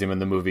Yen plays him in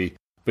the movie.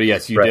 But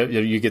yes,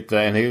 you get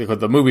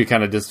the movie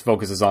kind of just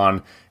focuses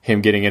on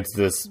him getting into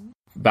this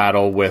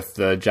battle with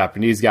the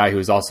Japanese guy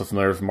who's also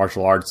familiar with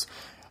martial arts.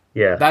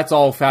 Yeah. That's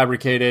all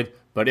fabricated,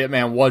 but Ip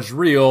Man was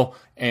real,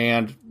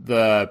 and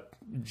the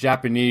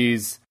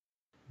Japanese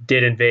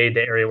did invade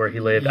the area where he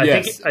lived.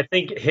 Yes. I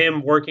think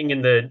him working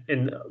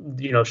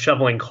in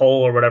shoveling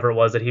coal or whatever it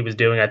was that he was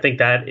doing, I think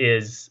that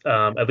is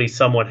at least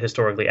somewhat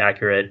historically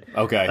accurate.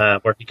 Okay.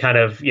 Where he kind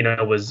of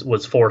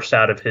was forced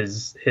out of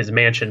his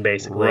mansion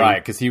basically. Right,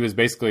 because he was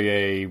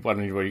basically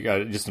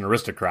just an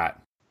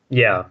aristocrat.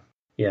 Yeah.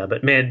 Yeah,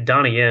 but man,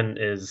 Donnie Yen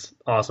is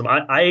awesome.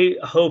 I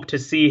hope to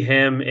see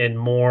him in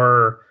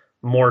more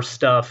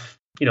stuff,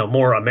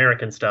 more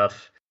American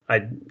stuff.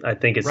 I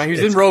think it's... Right, he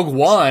was in Rogue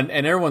One,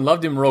 and everyone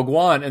loved him in Rogue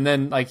One, and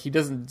then, he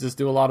doesn't just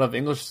do a lot of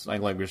English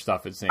language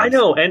stuff, it seems. I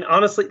know, and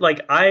honestly,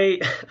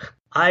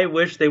 I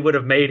wish they would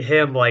have made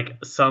him,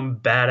 some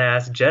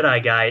badass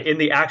Jedi guy in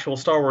the actual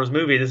Star Wars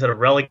movie instead of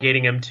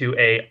relegating him to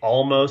a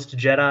almost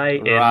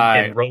Jedi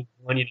in Rogue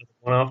One, the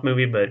one-off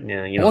movie, but,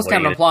 almost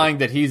kind of implying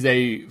that he's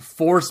a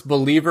Force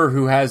believer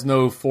who has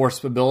no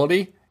Force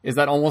ability. Is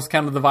that almost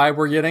kind of the vibe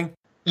we're getting?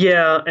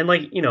 Yeah, and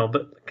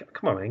but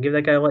come on, man, give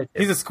that guy a lightsaber.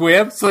 He's a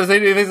squib, so they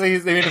made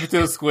him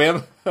into a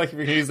squib. If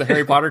you can use the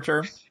Harry Potter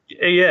term.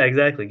 Yeah,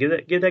 exactly.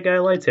 Give that guy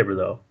a lightsaber,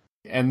 though.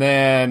 And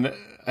then,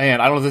 man,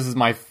 I don't know if this is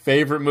my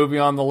favorite movie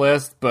on the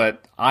list,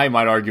 but I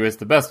might argue it's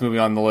the best movie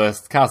on the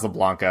list,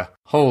 Casablanca.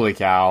 Holy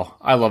cow,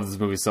 I love this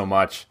movie so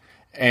much.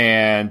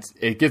 And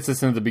it gets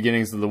us into the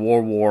beginnings of the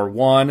World War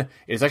I.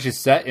 It's actually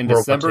set in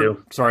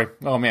December. Sorry,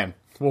 oh man,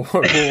 World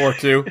War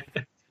II.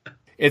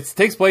 It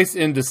takes place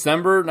in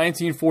December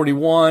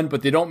 1941,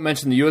 but they don't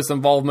mention the U.S.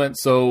 involvement.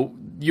 So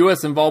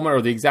U.S. involvement,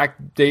 or the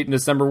exact date in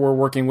December we're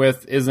working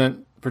with,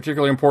 isn't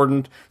particularly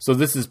important. So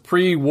this is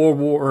pre-World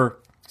War...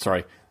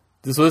 Sorry.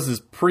 This is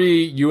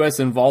pre-U.S.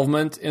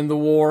 involvement in the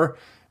war.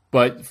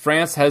 But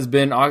France has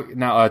been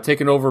now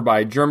taken over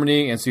by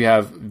Germany. And so you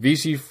have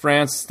Vichy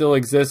France still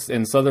exists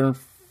in southern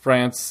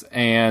France.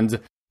 And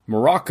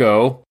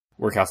Morocco,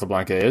 where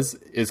Casablanca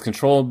is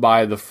controlled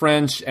by the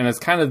French. And it's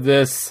kind of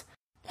this...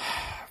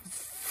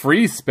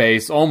 free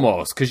space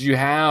almost, because you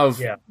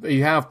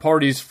have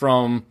parties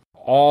from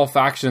all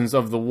factions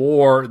of the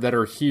war that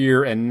are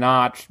here and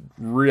not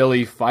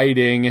really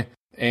fighting,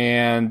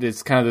 and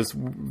it's kind of this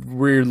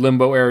weird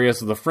limbo area.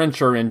 So the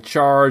French are in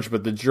charge,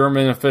 but the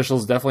German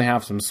officials definitely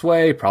have some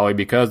sway, probably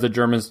because the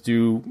Germans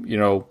do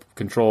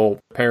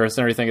control Paris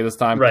and everything at this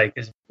time. Right,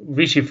 because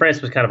Vichy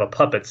France was kind of a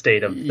puppet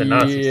state of the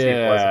Nazis.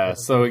 Yeah,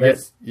 so it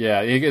gets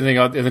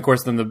and of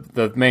course then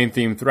the main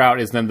theme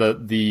throughout is then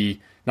the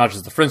not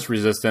just the French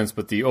resistance,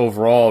 but the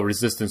overall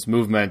resistance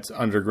movement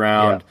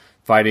underground,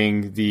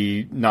 fighting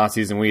the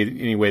Nazis in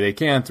any way they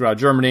can throughout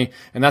Germany.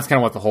 And that's kind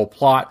of what the whole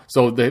plot.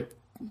 So,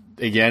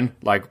 again,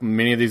 like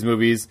many of these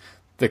movies,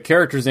 the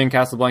characters in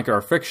Casablanca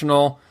are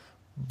fictional,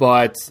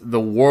 but the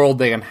world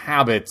they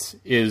inhabit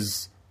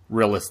is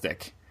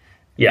realistic.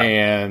 Yeah.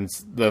 And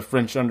the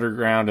French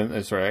underground,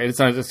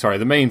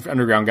 the main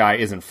underground guy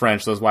isn't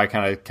French, so that's why I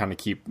kind of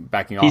keep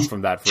backing off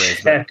from that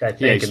phrase. Czech, I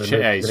think.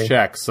 He's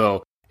Czech,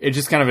 so... It's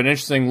just kind of an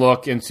interesting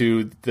look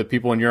into the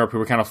people in Europe who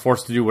were kind of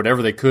forced to do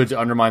whatever they could to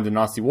undermine the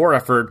Nazi war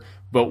effort,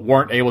 but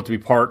weren't able to be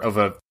part of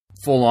a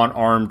full-on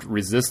armed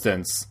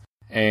resistance.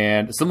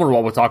 And similar to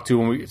what we'll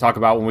talk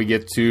about when we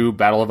get to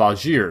Battle of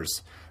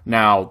Algiers,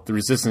 Now, the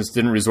resistance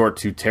didn't resort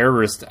to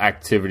terrorist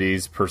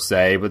activities per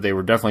se, but they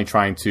were definitely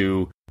trying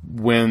to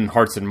win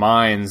hearts and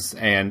minds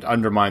and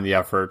undermine the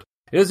effort.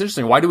 It is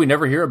interesting. Why do we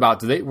never hear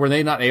about? Were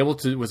they not able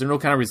to? Was there no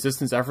kind of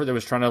resistance effort that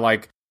was trying to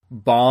like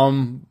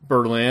bomb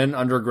Berlin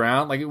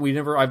underground? Like I've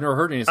never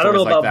heard any stories like that. I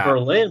don't know about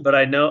Berlin, but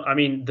I know. I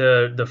mean,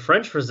 the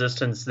French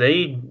resistance,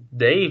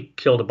 they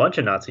killed a bunch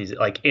of Nazis,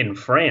 like in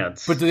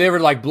France. But did they ever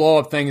like blow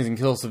up things and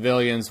kill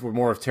civilians? Were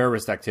more of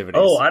terrorist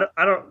activities? Oh,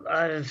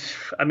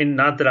 I mean,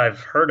 not that I've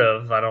heard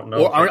of. I don't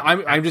know. Well,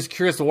 I'm just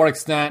curious to what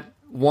extent.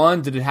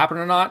 One, did it happen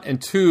or not? And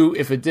two,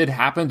 if it did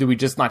happen, do we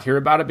just not hear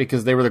about it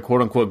because they were the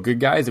quote-unquote good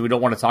guys and we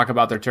don't want to talk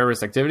about their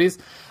terrorist activities?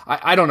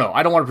 I don't know.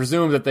 I don't want to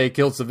presume that they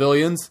killed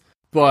civilians,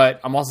 but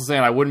I'm also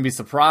saying I wouldn't be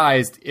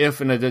surprised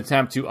if in an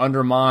attempt to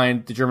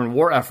undermine the German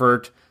war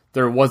effort,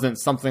 there wasn't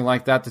something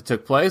like that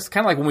took place.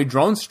 Kind of like when we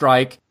drone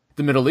strike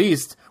the Middle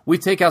East, we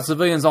take out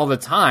civilians all the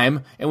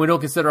time and we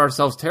don't consider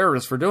ourselves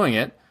terrorists for doing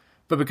it,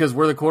 but because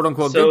we're the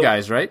quote-unquote good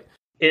guys, right?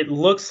 It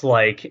looks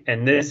like,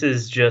 and this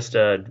is just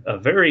a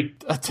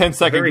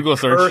 10-second Google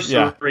search,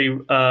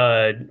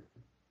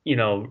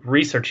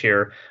 research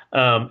here.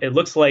 It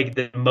looks like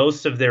that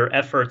most of their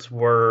efforts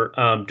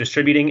were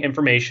distributing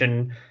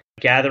information,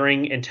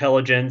 gathering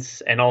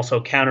intelligence, and also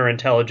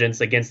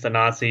counterintelligence against the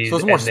Nazis. So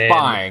it's more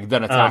spying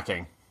than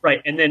attacking,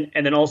 right? And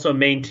then also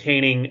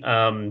maintaining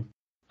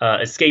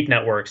escape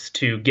networks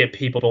to get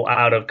people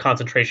out of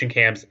concentration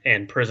camps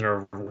and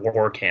prisoner of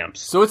war camps.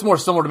 So it's more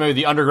similar to maybe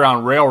the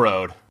Underground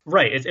Railroad.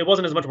 Right. It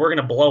wasn't as much we're going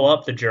to blow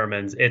up the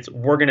Germans. It's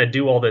we're going to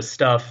do all this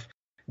stuff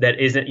that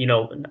isn't,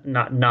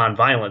 not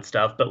nonviolent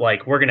stuff, but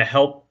like we're going to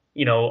help,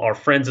 our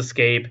friends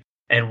escape,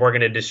 and we're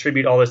going to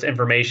distribute all this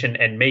information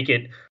and make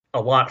it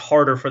a lot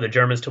harder for the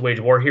Germans to wage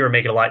war here and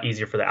make it a lot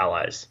easier for the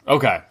Allies.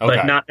 Okay.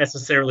 But not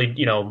necessarily,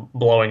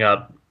 blowing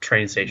up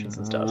train stations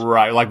and stuff.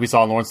 Right. Like we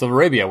saw in Lawrence of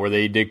Arabia, where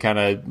they did kind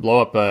of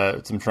blow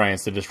up some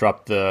trains to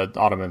disrupt the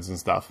Ottomans and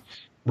stuff.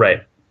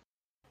 Right.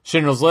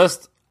 Schindler's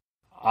List.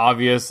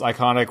 Obvious,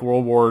 iconic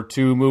World War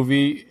II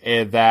movie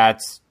that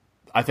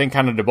I think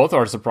kind of to both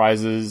our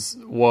surprises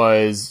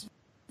was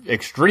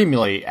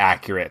extremely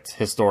accurate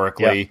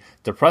historically,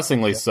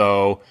 depressingly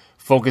so,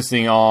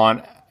 focusing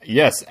on,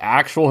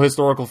 actual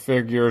historical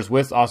figures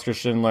with Oskar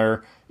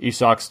Schindler,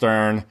 Itzhak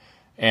Stern,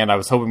 and I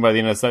was hoping by the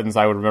end of the sentence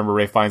I would remember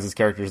Ray Fiennes'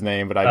 character's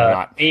name, but I do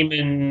not.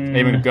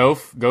 Eamon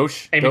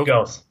Gauche? Eamon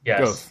Gauche, yes.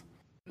 Gauche.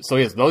 So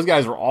yes, those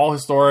guys were all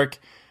historic.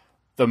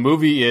 The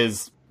movie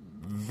is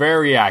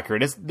very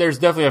accurate. There's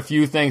definitely a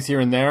few things here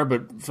and there,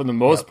 but for the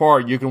most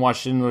part, you can watch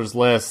Schindler's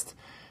List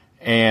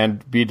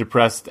and be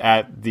depressed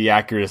at the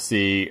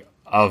accuracy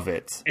of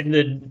it.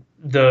 And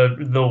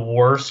the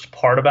worst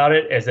part about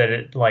it is that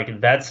it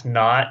that's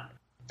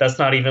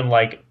not even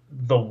like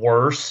the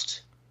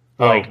worst.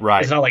 Right.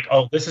 It's not like,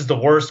 this is the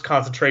worst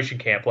concentration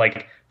camp.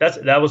 Like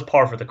that was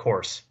par for the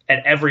course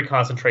at every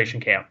concentration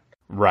camp.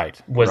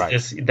 Right.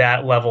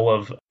 That level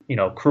of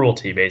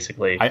cruelty,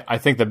 basically. I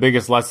think the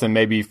biggest lesson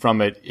maybe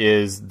from it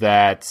is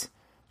that,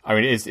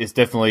 it's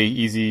definitely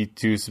easy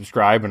to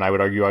subscribe, and I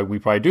would argue we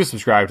probably do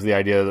subscribe to the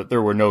idea that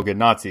there were no good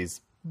Nazis.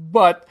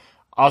 But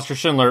Oskar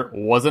Schindler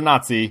was a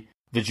Nazi.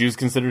 The Jews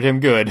considered him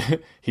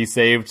good. He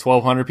saved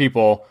 1,200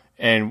 people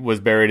and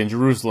was buried in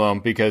Jerusalem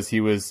because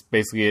he was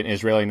basically an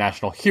Israeli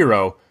national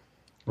hero.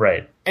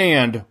 Right.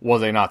 And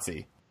was a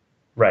Nazi.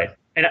 Right.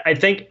 And I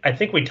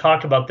think we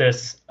talked about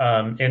this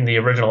in the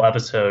original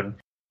episode,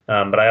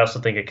 but I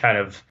also think it kind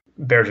of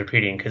bears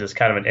repeating because it's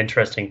kind of an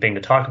interesting thing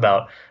to talk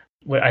about.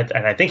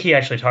 And I think he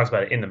actually talks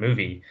about it in the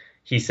movie.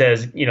 He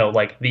says,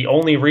 the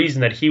only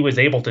reason that he was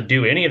able to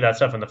do any of that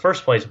stuff in the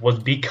first place was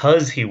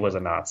because he was a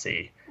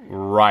Nazi.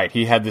 Right.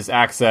 He had this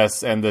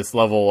access and this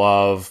level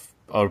of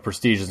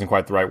prestige isn't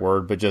quite the right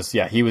word, but just,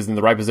 he was in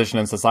the right position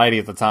in society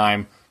at the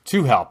time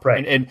to help.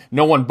 Right. And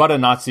no one but a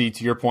Nazi,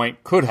 to your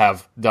point, could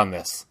have done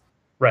this.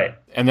 Right.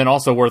 And then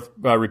also worth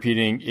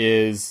repeating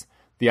is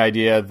the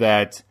idea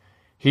that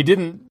he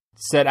didn't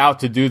set out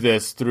to do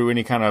this through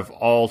any kind of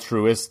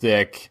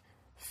altruistic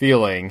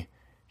feeling.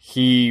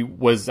 He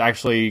was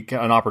actually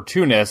an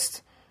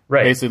opportunist,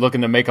 basically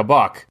looking to make a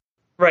buck.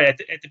 Right. At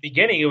the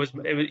beginning, he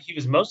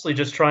was mostly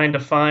just trying to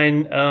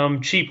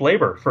find cheap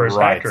labor for his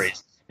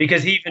factories.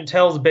 Because he even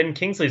tells Ben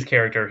Kingsley's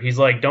character, he's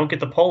like, don't get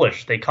the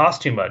Polish. They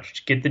cost too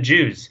much. Get the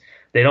Jews.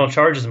 They don't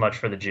charge as much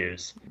for the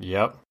Jews.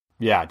 Yep.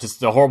 Yeah,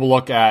 just a horrible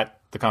look at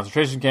the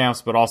concentration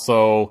camps, but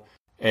also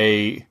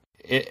in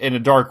a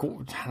dark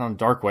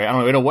way. I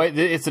don't know. In a way,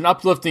 it's an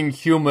uplifting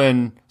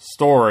human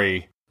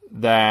story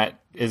that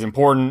is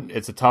important.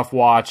 It's a tough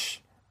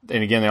watch.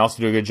 And again, they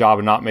also do a good job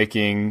of not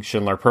making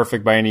Schindler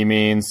perfect by any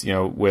means,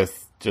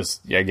 with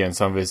just, again,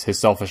 some of his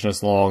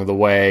selfishness along the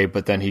way.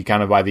 But then he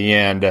kind of, by the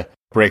end,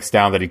 breaks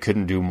down that he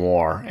couldn't do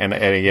more. And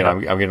again,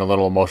 I'm getting a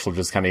little emotional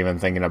just kind of even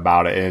thinking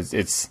about it.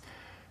 It's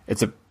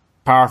a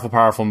powerful,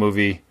 powerful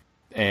movie,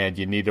 and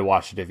you need to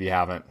watch it if you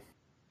haven't.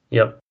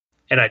 Yep.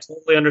 And I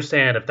totally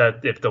understand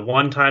if the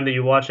one time that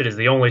you watch it is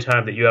the only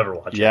time that you ever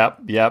watch it.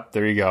 Yep,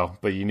 there you go.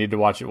 But you need to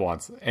watch it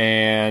once.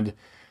 And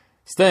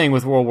staying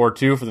with World War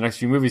II for the next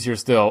few movies here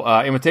still,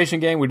 Imitation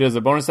Game, we did as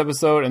a bonus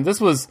episode, and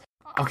this was,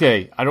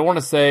 Okay, I don't want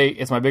to say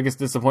it's my biggest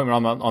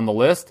disappointment on the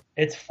list.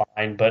 It's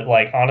fine, but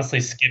like honestly,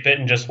 skip it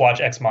and just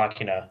watch Ex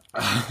Machina.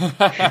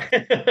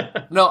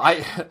 No,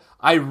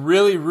 I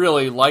really,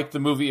 really like the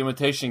movie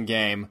Imitation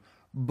Game,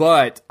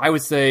 but I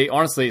would say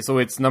honestly, so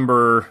it's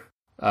number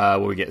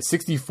what we get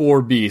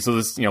 64B. So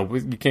this,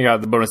 you came out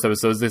of the bonus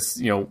episodes. This,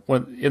 in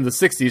the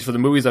 60s for the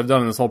movies I've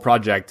done in this whole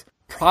project,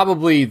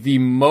 probably the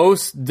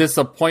most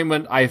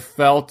disappointment I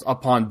felt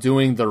upon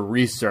doing the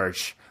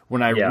research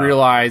when I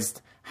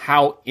realized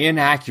how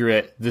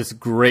inaccurate this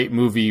great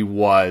movie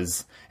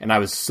was. And I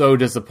was so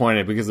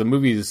disappointed because the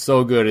movie is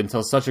so good and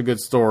tells such a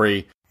good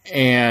story.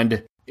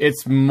 And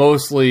it's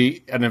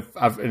mostly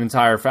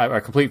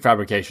a complete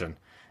fabrication.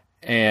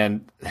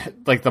 And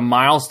like the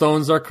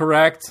milestones are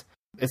correct.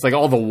 It's like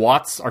all the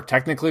whats are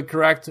technically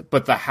correct,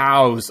 but the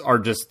hows are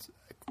just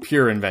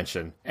pure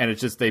invention. And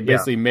it's just, they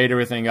basically made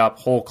everything up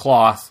whole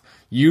cloth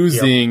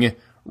using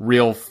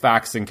real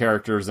facts and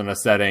characters in a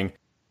setting.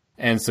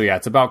 And so,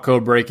 it's about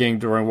code breaking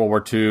during World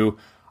War II.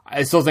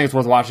 I still think it's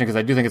worth watching because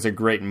I do think it's a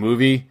great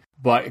movie,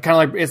 but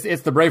kind of like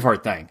it's the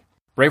Braveheart thing.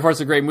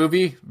 Braveheart's a great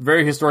movie,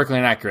 very historically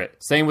inaccurate.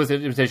 Same with the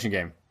Imitation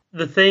Game.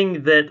 The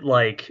thing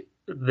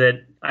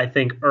that I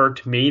think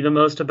irked me the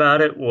most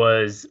about it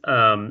was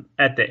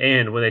at the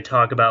end when they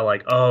talk about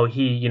like, oh,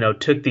 he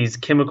took these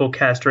chemical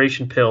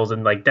castration pills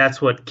and like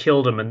that's what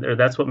killed him or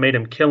that's what made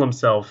him kill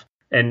himself.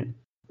 And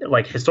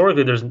like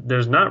historically,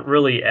 there's not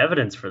really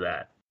evidence for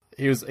that.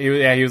 He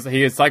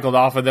had cycled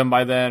off of them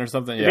by then or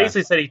something. He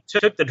basically said he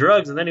took the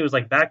drugs and then he was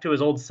like back to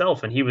his old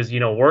self and he was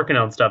working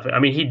on stuff. I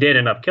mean, he did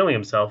end up killing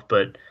himself,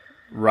 but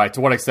right.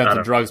 To what extent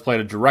the drugs played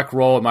a direct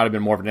role? It might have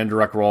been more of an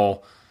indirect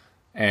role.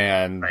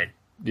 And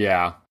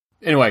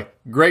anyway,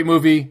 great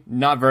movie,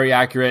 not very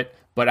accurate,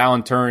 but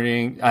Alan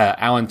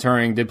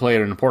Turing did play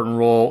an important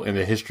role in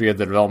the history of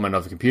the development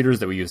of the computers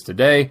that we use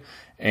today,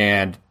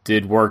 and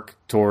did work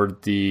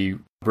toward the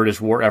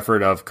British war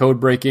effort of code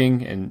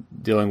breaking and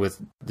dealing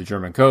with the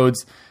German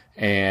codes,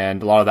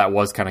 and a lot of that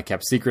was kind of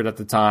kept secret at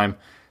the time.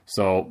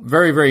 So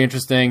very, very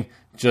interesting.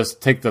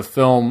 Just take the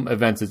film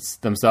events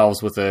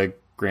themselves with a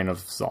grain of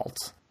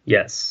salt.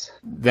 Yes.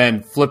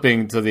 Then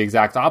flipping to the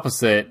exact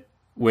opposite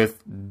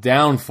with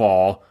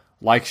Downfall,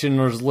 like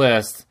Schindler's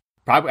List,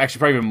 probably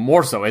even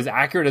more so. As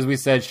accurate as we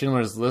said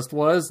Schindler's List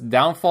was,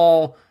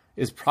 Downfall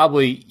is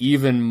probably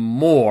even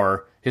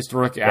more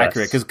historically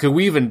accurate. Because could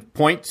we even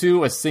point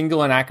to a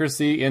single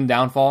inaccuracy in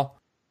Downfall?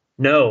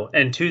 No,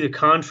 and to the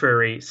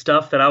contrary,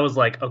 stuff that I was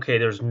like, okay,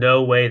 there's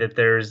no way that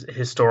there's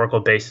historical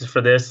basis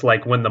for this.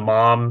 Like when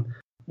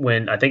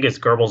I think it's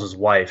Goebbels'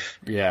 wife,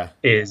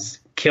 is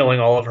killing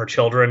all of her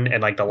children,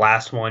 and like the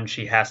last one,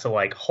 she has to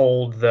like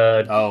hold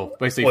the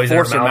basically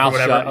force her mouth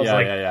shut.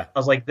 I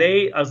was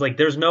like,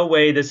 there's no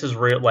way this is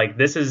real. Like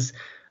this is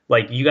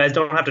like you guys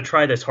don't have to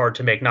try this hard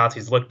to make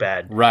Nazis look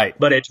bad, right?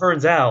 But it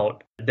turns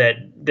out that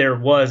there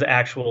was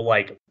actual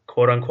like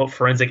quote unquote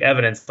forensic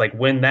evidence. Like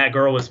when that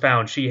girl was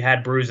found, she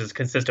had bruises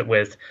consistent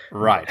with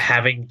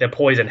having the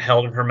poison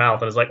held in her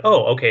mouth. And it's like,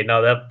 oh, okay,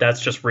 no,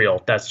 that's just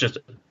real. That's just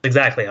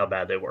exactly how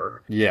bad they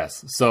were.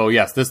 Yes. So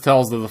yes, this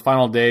tells of the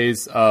final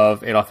days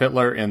of Adolf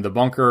Hitler in the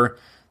bunker.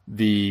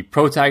 The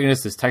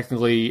protagonist is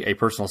technically a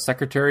personal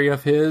secretary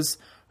of his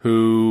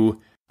who,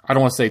 I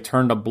don't want to say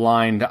turned a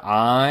blind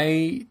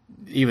eye.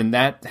 Even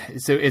that,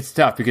 so it's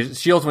tough because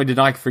she ultimately did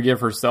not forgive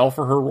herself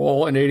for her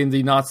role in aiding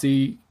the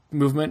Nazi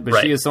movement,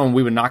 but she is someone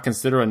we would not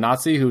consider a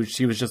Nazi.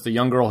 She was just a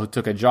young girl who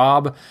took a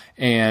job,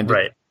 and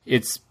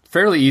it's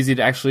fairly easy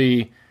to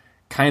actually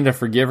kind of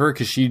forgive her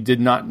because she did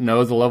not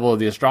know the level of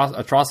the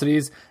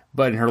atrocities.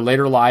 But in her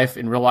later life,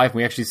 in real life,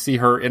 we actually see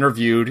her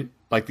interviewed,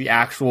 like the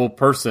actual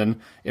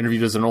person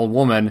interviewed as an old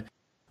woman.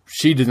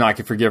 She did not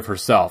forgive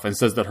herself and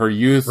says that her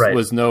youth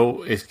was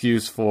no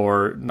excuse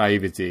for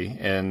naivety.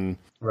 And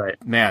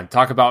man,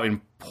 talk about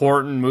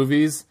important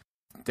movies.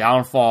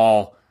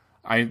 Downfall.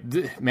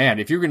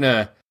 If you're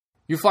gonna,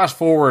 you flash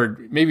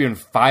forward maybe even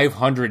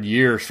 500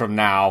 years from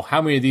now,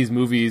 how many of these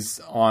movies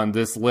on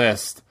this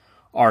list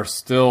are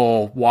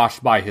still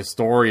watched by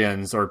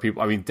historians or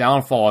people? I mean,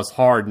 Downfall is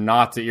hard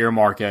not to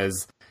earmark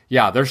as,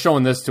 they're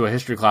showing this to a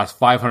history class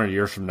 500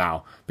 years from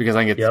now because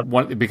I think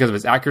it's because of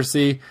its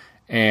accuracy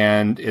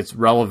and its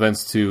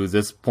relevance to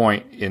this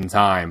point in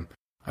time.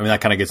 I mean,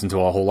 that kind of gets into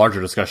a whole larger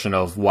discussion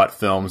of what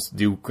films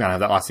do kind of have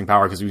that lasting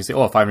power, because we can say,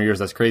 500 years,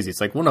 that's crazy. It's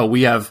like, well, no,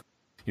 we have,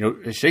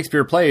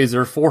 Shakespeare plays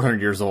are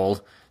 400 years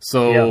old.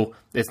 So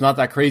it's not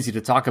that crazy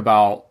to talk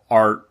about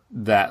art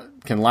that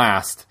can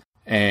last.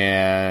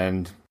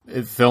 And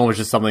film is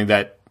just something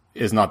that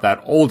is not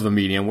that old of a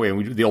medium.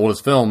 The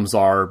oldest films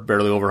are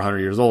barely over 100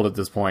 years old at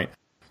this point.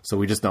 So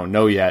we just don't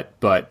know yet.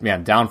 But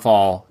man,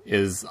 Downfall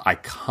is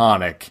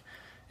iconic.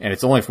 And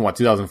it's only from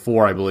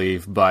 2004, I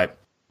believe, but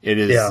it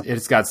is.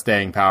 It's got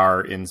staying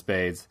power in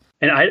spades.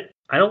 And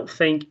I don't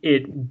think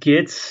it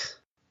gets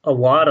a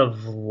lot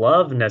of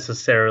love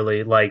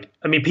necessarily. Like,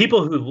 I mean,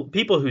 people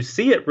who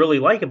see it really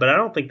like it, but I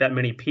don't think that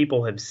many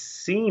people have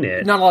seen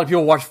it. Not a lot of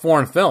people watch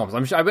foreign films.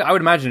 I'm sure, I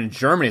would imagine in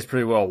Germany it's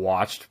pretty well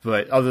watched,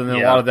 but other than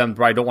a lot of them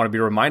probably don't want to be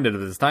reminded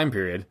of this time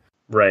period.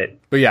 Right.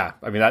 But yeah,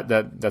 I mean,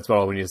 that's what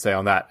all we need to say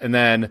on that. And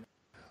then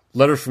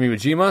Letters from Iwo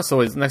Jima. So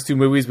his next two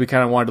movies, we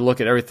kind of wanted to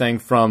look at everything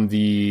from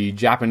the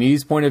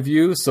Japanese point of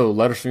view. So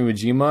Letters from Iwo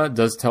Jima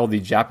does tell the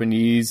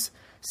Japanese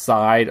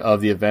side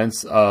of the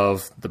events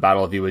of the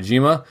Battle of Iwo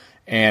Jima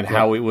and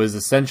how it was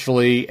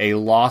essentially a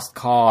lost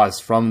cause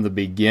from the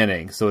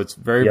beginning. So it's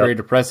very, very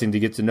depressing to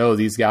get to know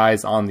these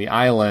guys on the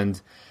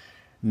island,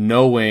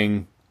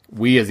 knowing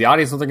we as the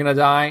audience know they're going to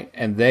die,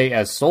 and they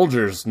as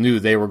soldiers knew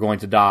they were going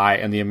to die,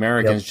 and the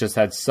Americans just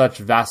had such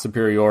vast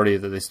superiority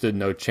that they stood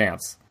no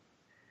chance.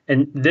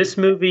 And this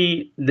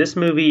movie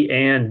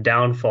and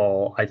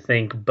Downfall, I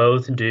think,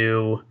 both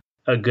do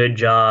a good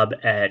job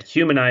at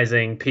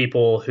humanizing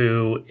people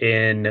who,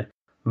 in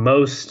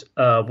most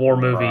war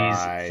movies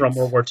from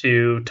World War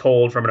II,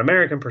 told from an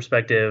American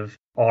perspective,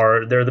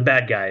 they're the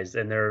bad guys,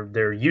 and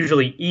they're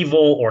usually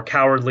evil or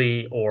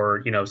cowardly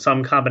or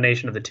some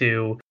combination of the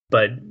two.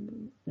 But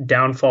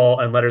Downfall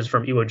and Letters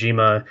from Iwo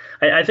Jima,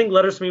 I think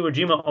Letters from Iwo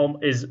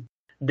Jima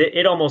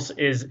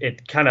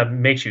it kind of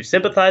makes you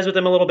sympathize with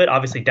him a little bit.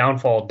 Obviously,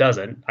 Downfall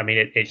doesn't. I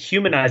mean, it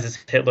humanizes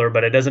Hitler,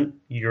 but it doesn't.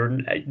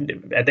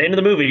 At the end of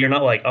the movie, you're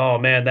not like, oh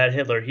man, that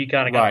Hitler, he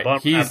kind of got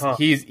bumped.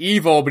 He's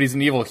evil, but he's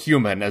an evil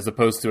human as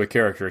opposed to a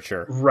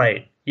caricature.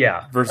 Right.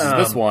 Yeah. Versus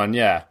this one,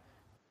 yeah.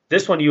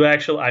 This one, you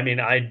actually, I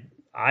mean, I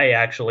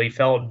actually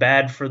felt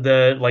bad for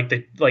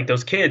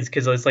those kids,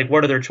 because it's like,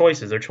 what are their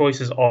choices? Their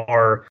choices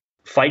are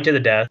fight to the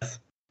death,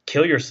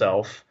 kill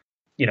yourself,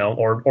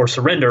 or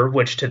surrender,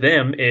 which to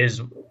them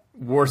is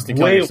worse than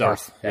killing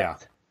yourself. Yeah.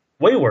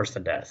 Way worse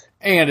than death.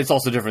 And it's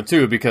also different,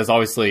 too, because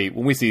obviously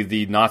when we see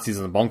the Nazis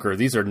in the bunker,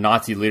 these are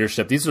Nazi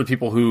leadership. These are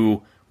people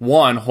who,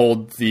 one,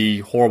 hold the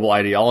horrible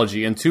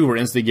ideology, and two, were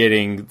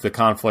instigating the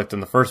conflict in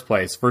the first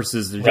place,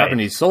 versus the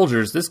Japanese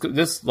soldiers.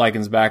 This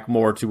likens back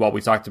more to what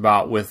we talked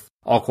about with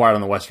All Quiet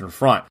on the Western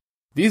Front.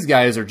 These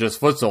guys are just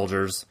foot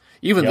soldiers.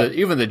 Even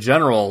the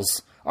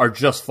generals are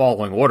just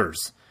following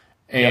orders.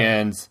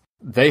 And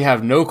they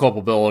have no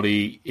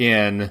culpability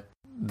in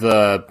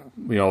the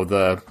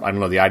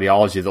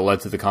ideology that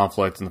led to the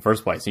conflict in the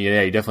first place. And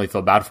you definitely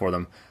feel bad for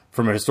them.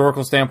 From a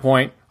historical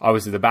standpoint,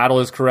 obviously the battle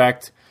is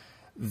correct.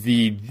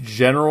 The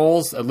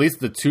generals, at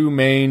least the two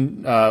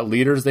main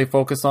leaders they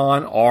focus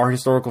on, are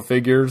historical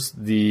figures.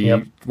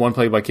 The one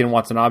played by Ken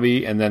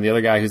Watanabe, and then the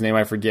other guy whose name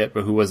I forget,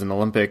 but who was an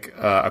Olympic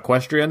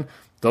equestrian.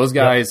 Those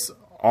guys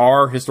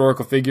are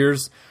historical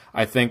figures.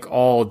 I think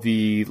all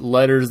the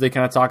letters they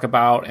kind of talk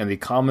about and the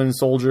common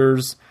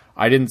soldiers,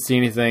 I didn't see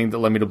anything that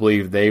led me to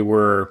believe they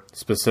were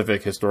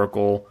specific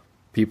historical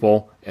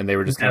people, and they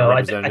were just kind of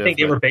representative. I think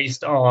they were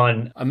based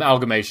on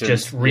amalgamation,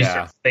 just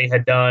research they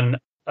had done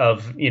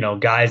of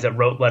guys that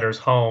wrote letters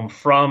home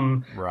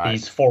from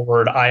these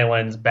forward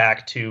islands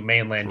back to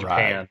mainland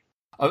Japan.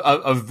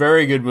 A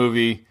very good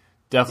movie,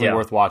 definitely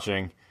worth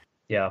watching.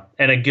 Yeah,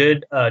 and a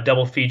good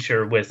double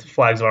feature with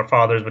Flags of Our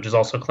Fathers, which is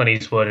also Clint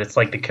Eastwood. It's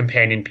like the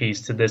companion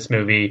piece to this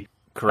movie.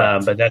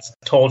 Correct. But that's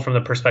told from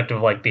the perspective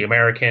of like the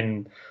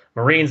American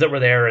Marines that were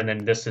there, and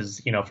then this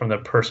is from the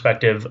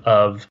perspective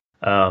of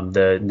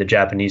the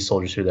Japanese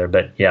soldiers who were there.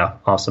 But yeah,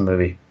 awesome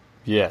movie.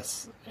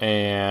 Yes,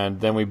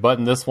 and then we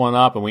button this one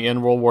up, and we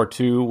end World War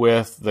II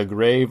with The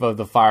Grave of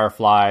the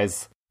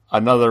Fireflies,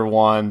 another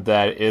one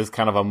that is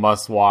kind of a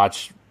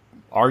must-watch.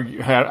 I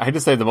hate to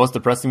say the most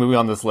depressing movie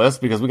on this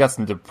list, because we got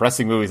some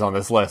depressing movies on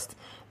this list,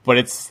 but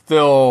it's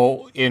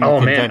still in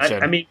contention.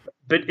 Man. I mean,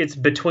 but it's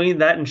between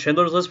that and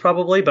Schindler's List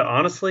probably, but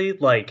honestly,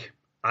 like,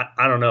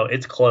 I don't know,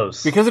 it's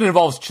close. Because it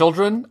involves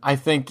children, I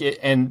think,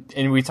 and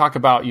we talk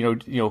about,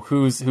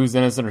 who's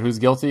innocent or who's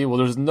guilty. Well,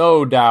 there's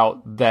no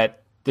doubt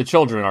that the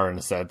children are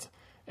innocent.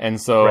 And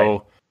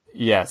so,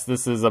 yes,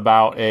 this is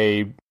about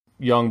a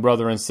young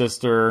brother and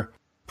sister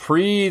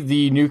pre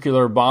the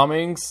nuclear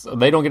bombings.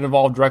 They don't get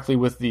involved directly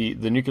with the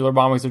nuclear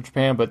bombings of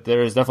Japan, but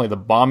there is definitely the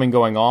bombing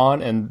going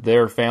on, and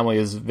their family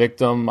is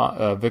victim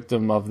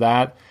of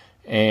that,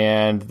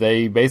 and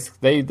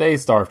they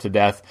starve to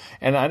death.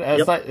 And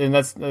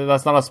that's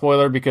not a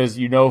spoiler, because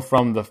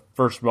from the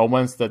first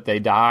moments that they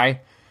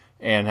die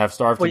and have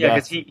starved to death.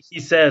 Well, yeah, because he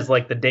says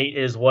like the date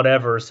is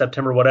whatever,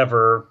 September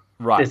whatever.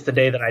 Right. It's the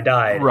day that I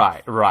died.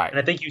 Right. And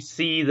I think you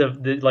see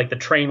the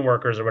train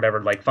workers or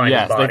whatever find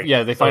his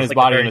body. They find his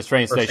body in his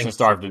train station,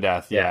 starved to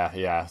death.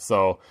 Yeah.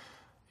 So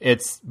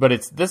this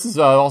is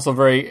also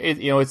very,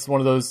 it's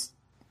one of those,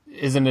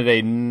 isn't it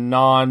a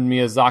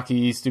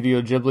non-Miyazaki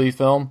Studio Ghibli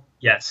film?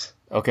 Yes.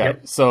 Okay.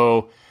 Yep.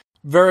 So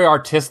very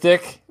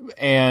artistic,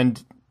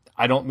 and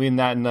I don't mean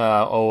that in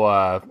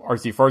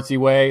artsy fartsy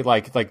way.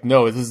 Like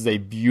no, this is a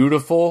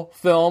beautiful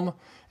film.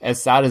 As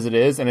sad as it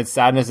is, and its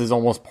sadness is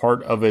almost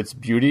part of its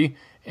beauty,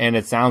 and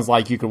it sounds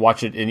like you could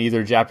watch it in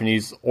either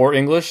Japanese or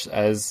English,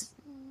 as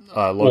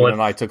Logan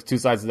and I took two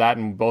sides of that,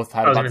 and both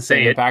had about the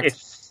same impact. It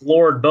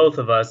floored both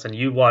of us, and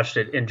you watched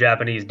it in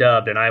Japanese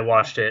dubbed, and I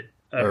watched it,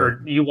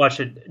 or you watched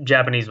it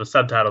Japanese with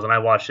subtitles, and I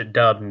watched it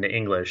dubbed into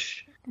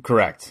English.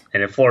 Correct.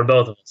 And it floored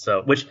both of us.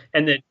 So,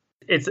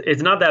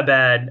 it's not that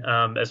bad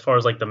as far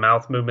as like the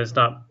mouth movements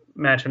not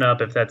matching up,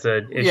 if that's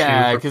an issue.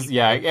 Yeah, because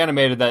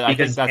animated. I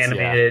think that's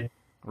animated.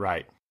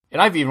 Right.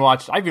 And I've even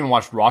watched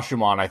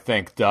Rashomon, I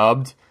think,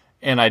 dubbed,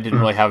 and I didn't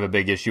really have a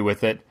big issue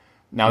with it.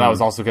 Now that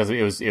was also because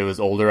it was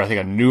older. I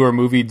think a newer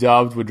movie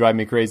dubbed would drive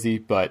me crazy,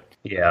 but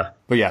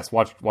yes,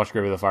 watch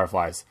Grave of the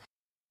Fireflies.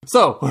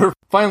 So we're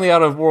finally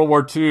out of World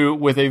War II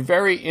with a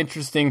very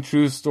interesting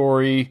true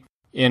story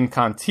in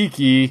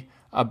Kon-Tiki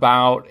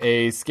about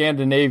a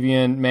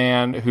Scandinavian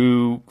man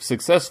who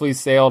successfully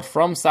sailed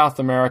from South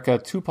America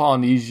to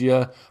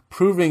Polynesia,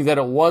 proving that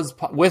it was,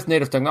 with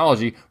native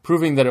technology,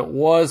 proving that it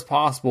was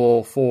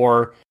possible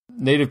for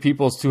native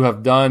peoples to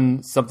have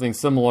done something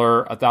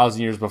similar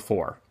 1,000 years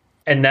before.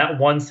 And that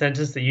one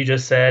sentence that you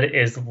just said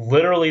is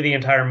literally the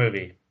entire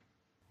movie.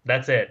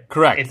 That's it.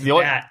 Correct. It's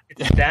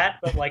that,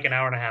 but like an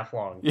hour and a half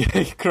long.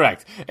 Yeah,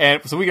 correct.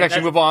 And so we can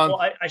actually move on. Well,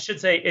 I should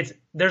say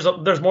there's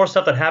more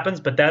stuff that happens,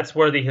 but that's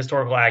where the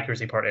historical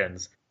accuracy part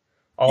ends.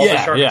 All the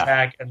shark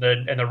attack and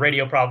the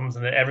radio problems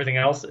and everything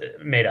else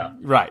made up.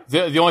 Right.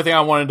 The only thing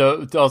I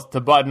wanted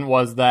to button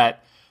was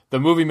that the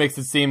movie makes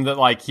it seem that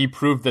like he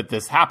proved that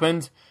this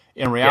happened.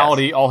 In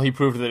reality, all he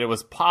proved that it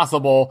was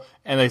possible,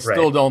 and they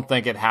still don't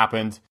think it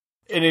happened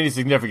in any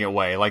significant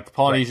way. Like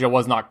Polynesia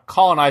was not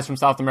colonized from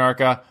South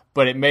America,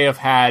 but it may have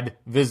had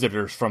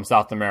visitors from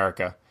South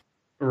America.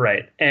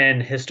 Right.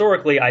 And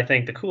historically, I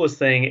think the coolest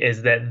thing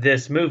is that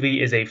this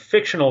movie is a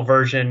fictional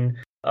version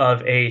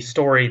of a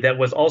story that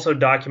was also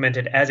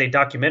documented as a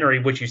documentary,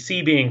 which you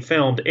see being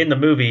filmed in the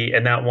movie,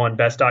 and that won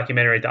Best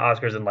Documentary at the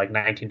Oscars in like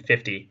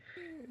 1950.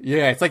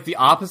 Yeah, it's like the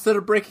opposite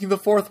of breaking the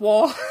fourth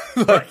wall.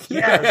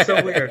 It's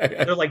so weird.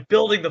 They're like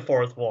building the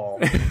fourth wall.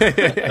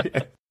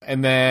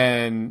 And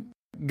then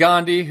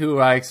Gandhi, who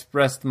I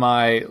expressed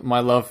my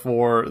love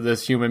for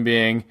this human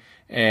being,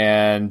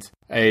 and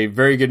a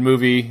very good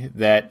movie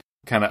that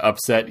kind of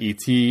upset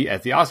E.T.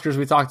 at the Oscars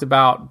we talked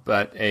about,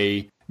 but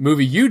a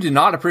movie you did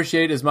not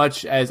appreciate as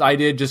much as I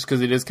did just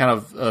because it is kind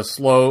of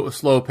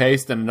slow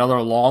paced and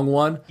another long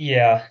one.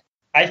 Yeah.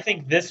 I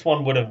think this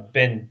one would have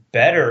been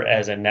better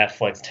as a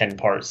Netflix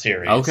 10-part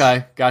series.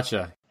 Okay,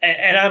 gotcha.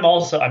 And I'm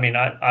also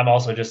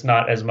just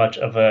not as much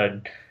of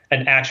an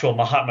actual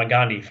Mahatma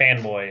Gandhi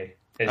fanboy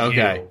as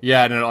you.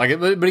 Yeah, no, like,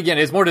 but again,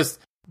 it's more just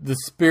the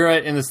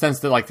spirit in the sense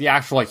that like the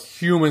actual like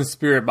human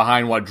spirit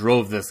behind what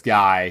drove this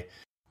guy.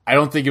 I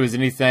don't think it was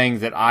anything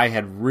that I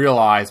had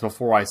realized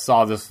before I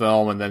saw this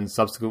film and then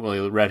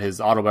subsequently read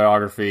his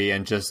autobiography,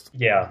 and just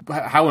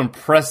how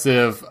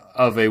impressive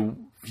of a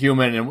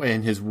human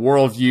and his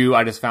worldview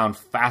I just found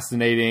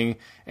fascinating.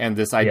 And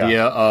this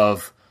idea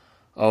of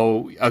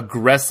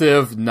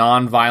aggressive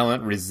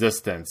nonviolent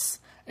resistance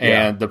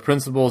and the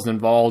principles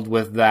involved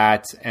with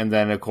that, and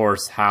then of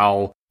course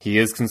how he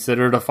is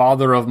considered a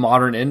father of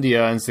modern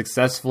India and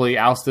successfully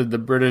ousted the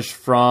British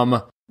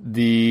from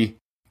the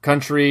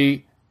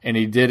country, and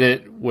he did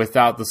it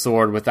without the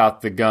sword,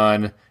 without the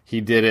gun. He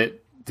did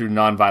it through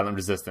nonviolent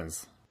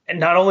resistance. And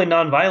not only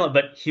nonviolent,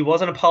 but he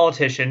wasn't a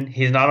politician.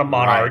 He's not a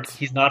monarch. Right.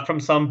 He's not from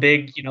some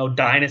big,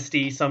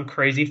 dynasty, some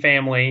crazy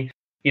family.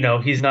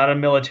 He's not a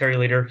military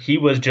leader. He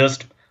was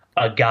just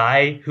a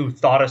guy who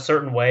thought a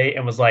certain way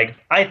and was like,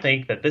 I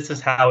think that this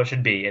is how it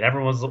should be. And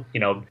everyone was,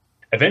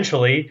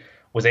 eventually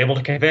was able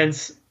to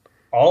convince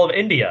all of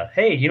India,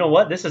 hey, you know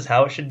what? This is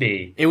how it should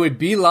be. It would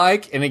be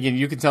like, and again,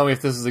 you can tell me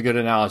if this is a good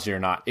analogy or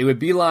not. It would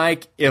be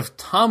like if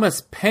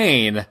Thomas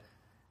Paine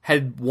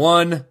had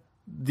won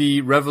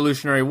the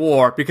Revolutionary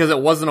War. Because it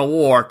wasn't a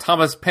war,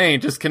 Thomas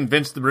Paine just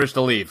convinced the British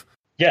to leave.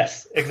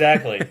 Yes,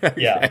 exactly.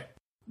 Yeah.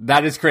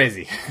 That is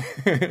crazy.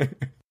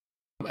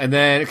 And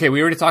then,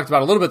 we already talked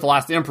about a little bit The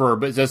Last Emperor,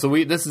 but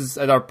this is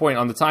at our point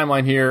on the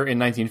timeline here in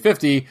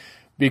 1950,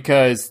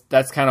 because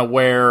that's kind of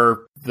where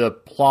the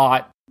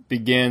plot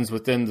begins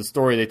within the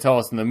story they tell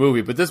us in the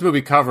movie. But this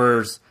movie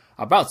covers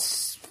about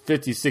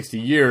 50, 60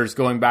 years,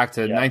 going back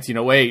to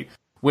 1908,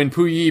 when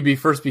Puyi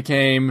first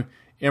became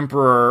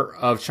Emperor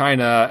of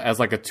China as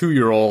like a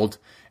 2-year-old,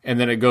 and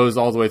then it goes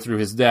all the way through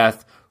his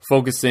death,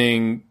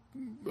 focusing,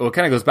 it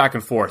kind of goes back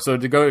and forth. So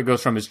it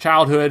goes from his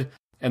childhood,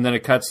 and then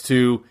it cuts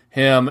to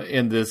him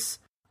in this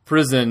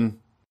prison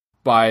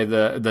by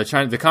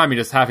the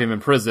communists have him in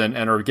prison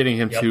and are getting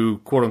him to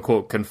quote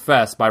unquote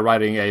confess by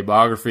writing a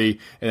biography,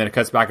 and then it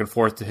cuts back and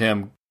forth to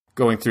him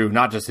going through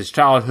not just his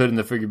childhood in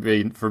the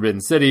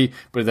Forbidden City,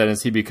 but then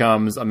as he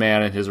becomes a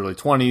man in his early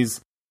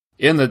 20s,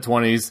 in the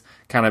 20s,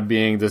 kind of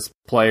being this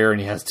player, and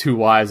he has 2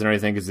 wives and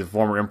everything because he's a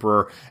former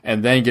emperor,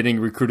 and then getting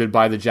recruited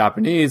by the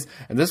Japanese.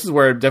 And this is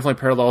where it definitely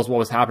parallels what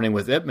was happening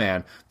with Ip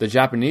Man. The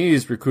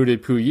Japanese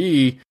recruited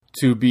Puyi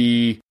to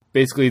be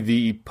basically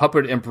the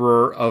puppet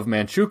emperor of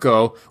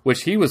Manchukuo,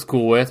 which he was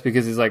cool with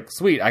because he's like,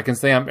 sweet, I can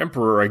say I'm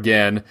emperor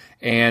again,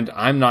 and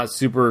I'm not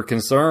super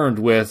concerned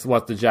with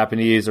what the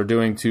Japanese are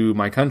doing to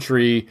my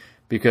country,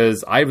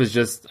 because I was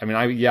just,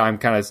 I'm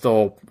kind of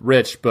still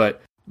rich,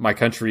 but my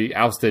country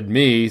ousted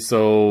me,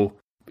 so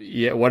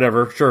yeah,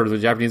 whatever. Sure, the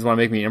Japanese want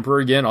to make me emperor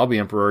again, I'll be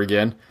emperor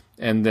again.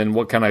 And then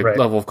what kind of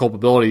level of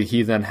culpability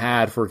he then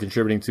had for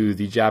contributing to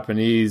the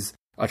Japanese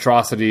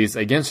atrocities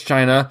against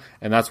China,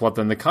 and that's what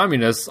then the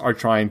communists are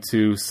trying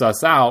to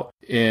suss out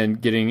in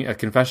getting a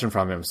confession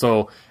from him.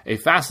 So a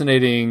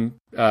fascinating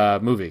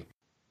movie.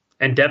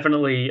 And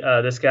definitely,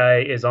 this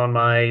guy is on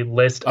my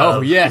list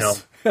of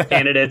yes.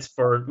 candidates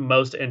for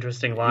most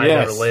interesting lines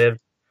Yes. ever lived.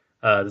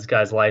 This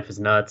guy's life is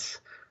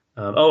nuts.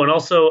 And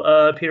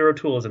also Peter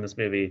O'Toole is in this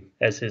movie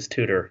as his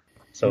tutor.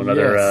 So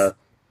another. Yes.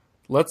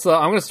 Let's. We're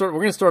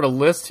gonna start a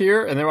list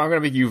here, and then I'm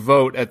gonna make you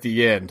vote at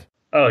the end.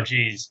 Oh,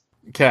 geez.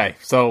 Okay,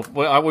 so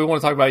we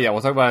want to talk about it. Yeah,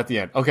 we'll talk about it at the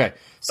end. Okay,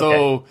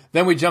 so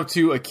Then we jump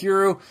to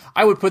Akiru.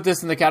 I would put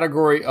this in the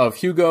category of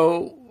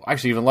Hugo.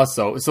 Actually, even less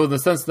so. So in the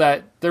sense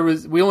that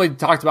we only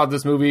talked about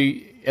this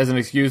movie as an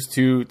excuse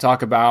to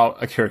talk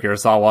about Akira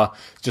Kurosawa,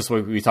 just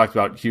like we talked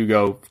about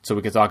Hugo, so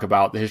we could talk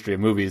about the history of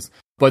movies.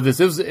 But this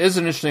is an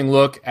interesting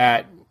look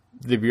at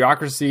the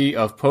bureaucracy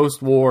of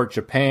post-war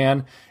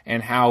Japan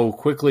and how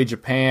quickly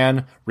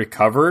Japan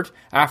recovered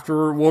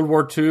after World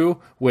War II,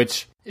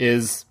 which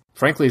is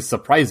frankly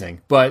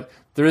surprising. But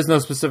there is no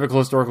specific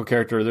historical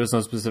character, there's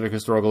no specific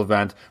historical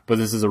event, but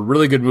this is a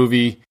really good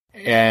movie,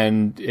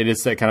 and it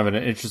is set kind of in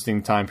an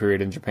interesting time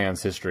period in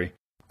Japan's history.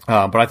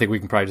 But I think we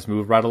can probably just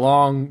move right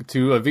along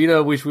to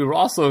Evita, which we will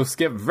also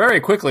skip very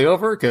quickly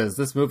over because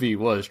this movie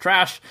was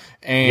trash.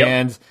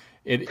 And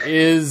It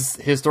is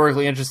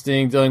historically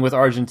interesting, dealing with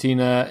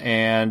Argentina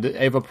and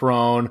Eva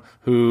Perón,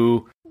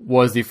 who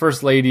was the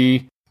first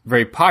lady,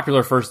 very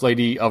popular first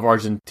lady of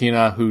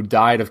Argentina, who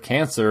died of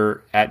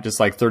cancer at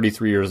just like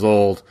 33 years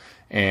old.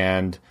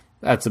 And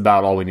that's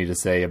about all we need to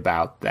say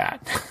about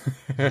that.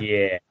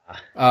 Yeah.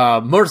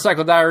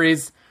 Motorcycle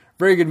Diaries,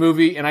 very good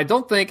movie. And I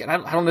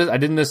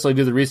didn't necessarily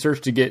do the research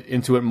to get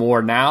into it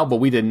more now, but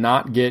we did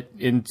not get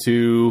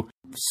into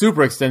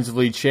super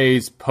extensively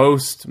Che's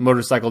post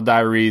Motorcycle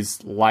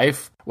Diaries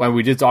life. When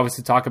we did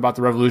obviously talk about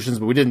the revolutions,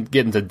 but we didn't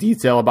get into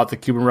detail about the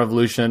Cuban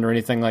Revolution or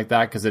anything like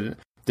that because it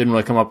didn't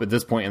really come up at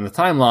this point in the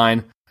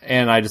timeline.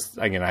 And I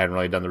hadn't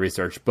really done the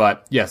research.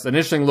 But yes, an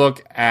interesting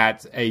look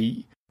at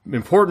a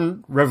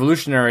important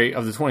revolutionary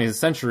of the 20th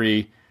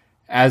century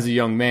as a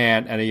young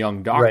man and a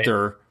young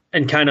doctor. Right.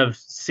 And kind of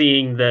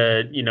seeing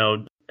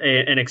an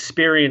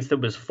experience that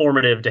was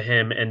formative to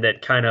him, and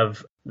that kind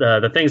of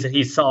the things that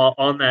he saw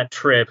on that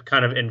trip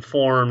kind of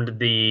informed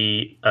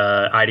the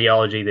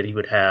ideology that he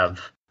would have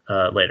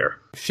later.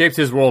 Shaped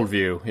his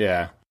worldview,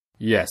 yeah.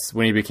 Yes,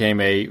 when he became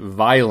a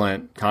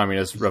violent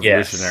communist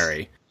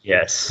revolutionary.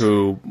 Yes.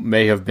 Who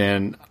may have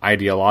been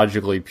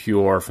ideologically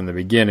pure from the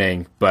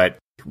beginning, but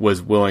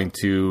was willing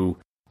to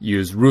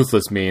use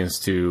ruthless means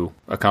to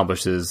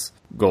accomplish his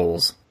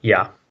goals.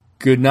 Yeah.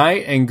 Good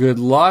Night and Good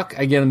Luck.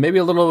 Again, maybe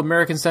a little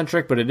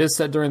American-centric, but it is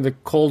set during the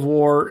Cold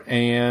War,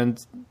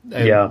 and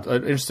an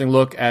interesting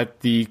look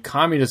at the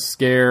communist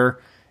scare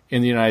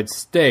in the United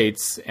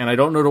States. And I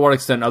don't know to what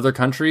extent other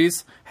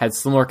countries had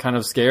similar kind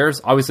of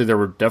scares. Obviously, there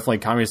were definitely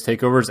communist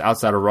takeovers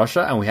outside of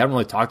Russia, and we haven't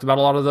really talked about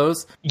a lot of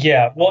those.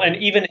 Yeah, well, and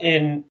even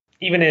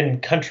in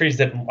countries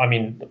that,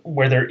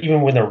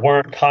 when there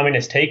weren't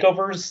communist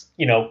takeovers,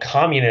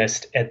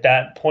 communist at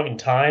that point in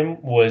time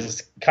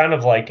was kind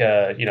of like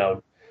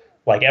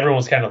like everyone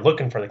was kind of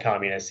looking for the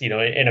communists.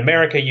 In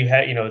America, you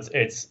had,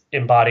 it's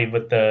embodied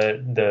with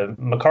the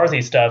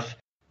McCarthy stuff,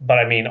 but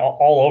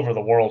all over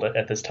the world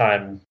at this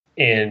time,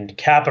 in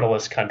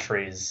capitalist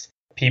countries,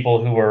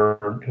 people who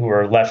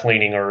were left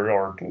leaning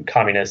or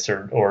communists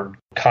or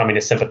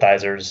communist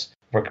sympathizers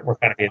were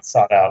kind of being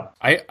sought out.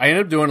 I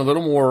ended up doing a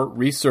little more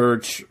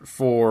research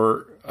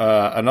for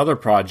another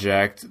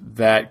project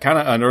that kind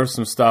of unearthed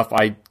some stuff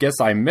I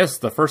guess I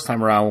missed the first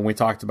time around when we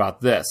talked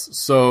about this.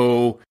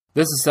 So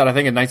this is set, I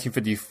think, in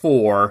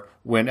 1954,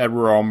 when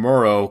Edward R.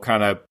 Murrow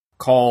kind of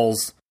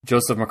calls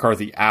Joseph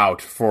McCarthy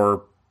out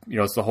for,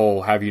 it's the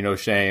whole have you no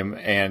shame,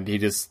 and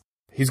he's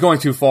going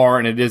too far,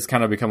 and it is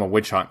kind of become a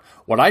witch hunt.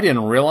 What I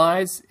didn't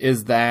realize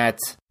is that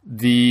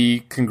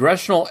the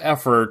congressional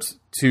effort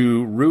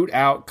to root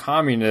out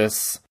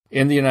communists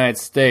in the United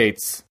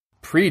States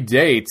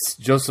predates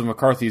Joseph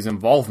McCarthy's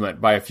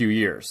involvement by a few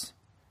years.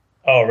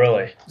 Oh,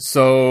 really?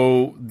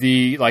 So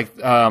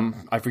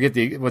I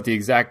forget what the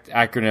exact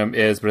acronym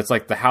is, but it's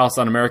like the House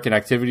Un-American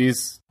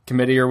Activities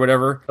Committee or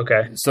whatever.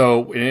 Okay.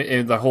 So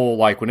in the whole,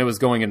 when it was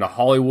going into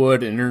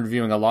Hollywood and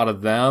interviewing a lot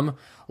of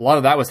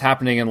that was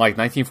happening in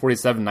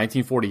 1947,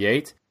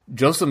 1948.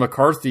 Joseph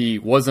McCarthy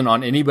wasn't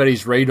on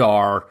anybody's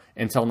radar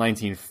until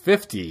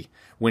 1950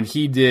 when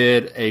he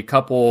did a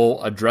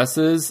couple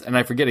addresses, and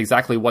I forget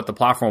exactly what the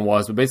platform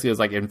was, but basically it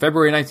was in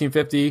February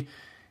 1950,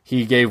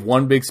 he gave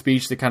one big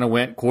speech that kind of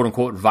went,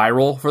 quote-unquote,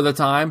 viral for the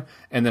time,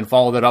 and then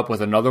followed it up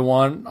with another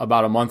one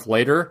about a month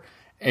later.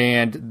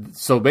 And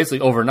so basically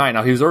overnight,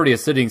 now he was already a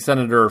sitting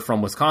senator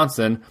from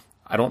Wisconsin.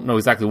 I don't know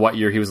exactly what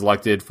year he was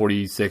elected,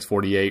 46,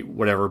 48,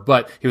 whatever,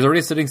 but he was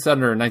already a sitting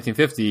senator in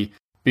 1950,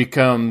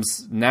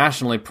 becomes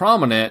nationally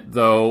prominent,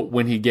 though,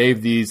 when he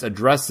gave these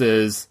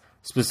addresses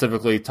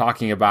specifically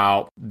talking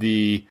about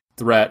the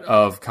threat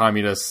of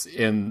communists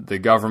in the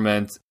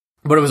government.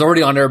 But it was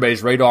already on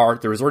everybody's radar.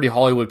 There was already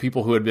Hollywood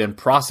people who had been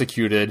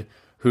prosecuted,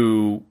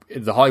 who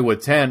the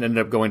Hollywood 10 ended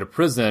up going to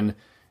prison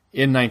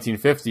in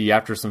 1950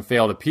 after some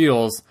failed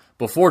appeals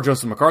before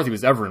Joseph McCarthy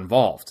was ever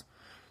involved.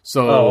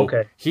 So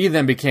He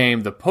then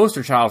became the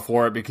poster child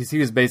for it because he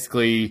was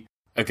basically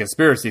a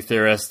conspiracy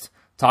theorist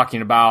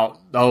talking about,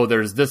 oh,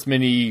 there's this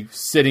many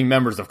sitting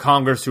members of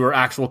Congress who are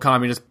actual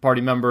Communist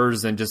Party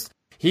members, and just,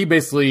 he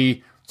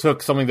basically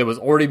took something that was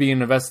already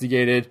being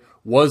investigated,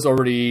 was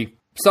already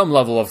some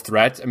level of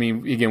threat. I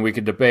mean, again, we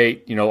could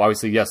debate,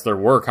 obviously, yes, there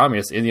were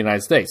communists in the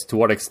United States. To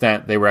what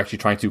extent they were actually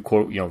trying to,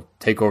 quote,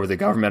 take over the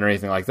government or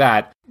anything like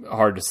that,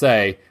 hard to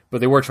say,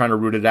 but they were trying to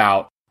root it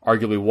out,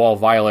 arguably while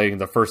violating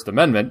the First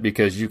Amendment,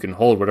 because you can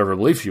hold whatever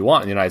beliefs you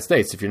want in the United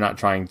States if you're not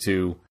trying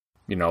to,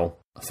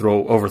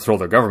 overthrow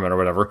their government or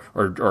whatever,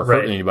 or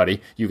hurt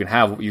anybody. You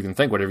can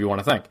think whatever you want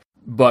to think.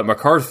 But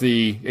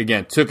McCarthy,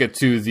 again, took it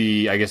to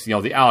the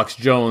Alex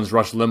Jones,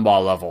 Rush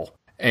Limbaugh level,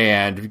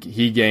 and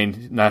he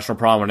gained national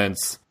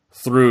prominence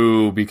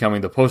through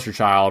becoming the poster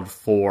child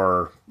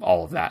for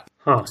all of that.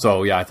 Huh.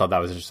 So yeah, I thought that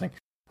was interesting.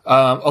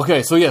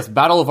 Okay, so yes,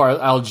 Battle of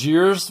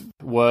Algiers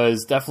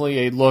was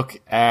definitely a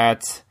look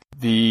at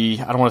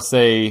I don't want to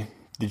say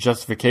the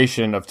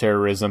justification of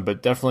terrorism,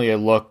 but definitely a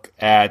look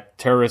at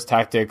terrorist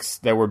tactics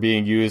that were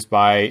being used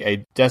by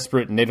a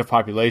desperate native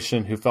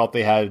population who felt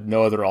they had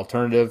no other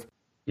alternative.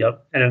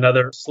 Yep. And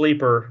another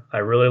sleeper. I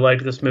really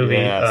liked this movie.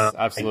 Yes,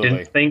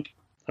 absolutely.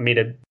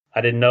 I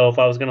didn't know if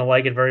I was going to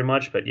like it very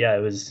much, but yeah,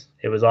 it was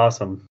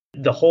awesome.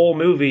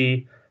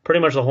 Pretty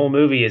much the whole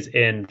movie is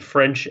in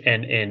French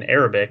and in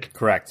Arabic.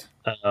 Correct.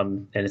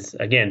 And it's,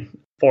 again,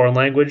 foreign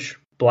language,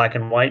 black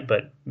and white,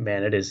 but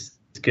man, it's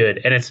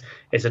good. And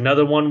it's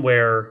another one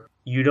where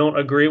you don't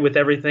agree with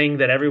everything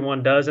that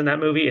everyone does in that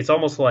movie. It's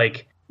almost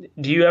like,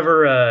 do you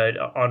ever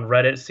on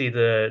Reddit see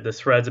the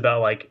threads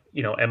about, like,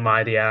 am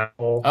I the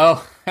asshole?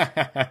 Oh,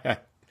 yeah,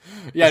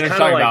 it's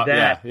kind of like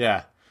that.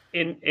 Yeah.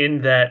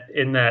 In that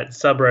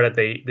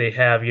subreddit, they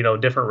have,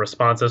 different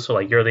responses. So,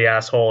 like, you're the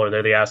asshole, or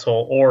they're the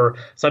asshole, or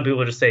some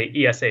people just say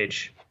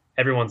ESH.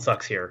 Everyone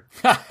sucks here.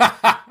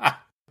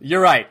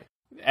 You're right.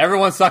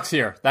 Everyone sucks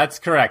here. That's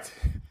correct.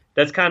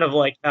 That's kind of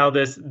like how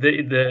this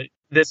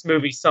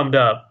movie summed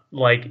up.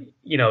 Like,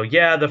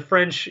 the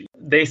French,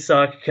 they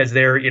suck because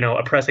they're,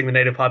 oppressing the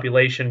native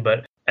population,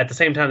 but at the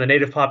same time, the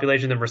native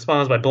population then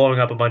responds by blowing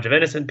up a bunch of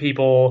innocent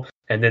people,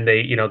 and then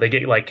they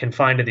get, like,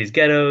 confined to these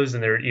ghettos,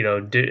 and they're,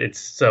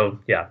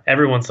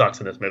 everyone sucks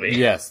in this movie.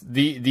 Yes,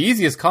 the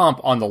easiest comp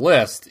on the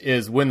list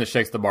is When the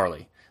Shakes the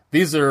Barley.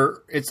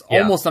 It's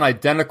almost an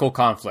identical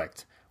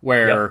conflict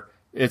where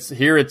it's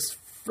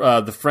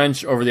the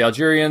French over the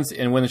Algerians,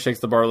 and When the Shakes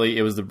the Barley,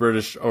 it was the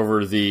British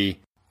over the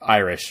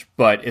Irish.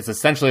 But it's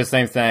essentially the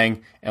same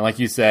thing, and like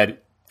you said,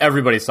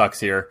 everybody sucks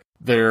here.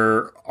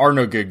 There are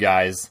no good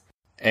guys,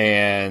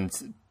 and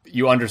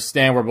you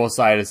understand where both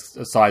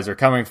sides are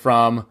coming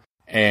from,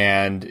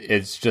 and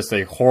it's just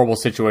a horrible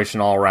situation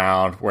all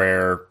around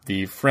where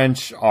the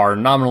French are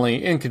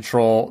nominally in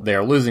control, they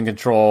are losing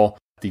control,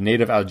 the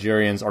native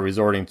Algerians are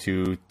resorting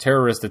to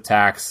terrorist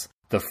attacks,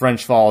 the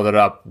French followed it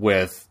up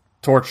with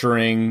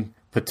torturing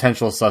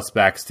potential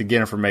suspects to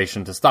get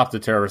information to stop the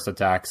terrorist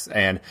attacks,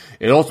 and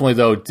it ultimately,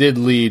 though, did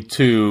lead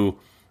to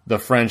the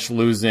French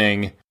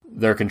losing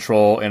their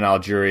control in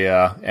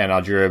Algeria and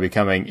Algeria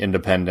becoming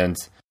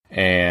independent.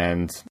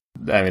 And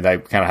I mean,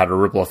 that kind of had a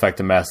ripple effect,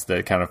 a mess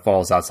that kind of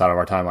falls outside of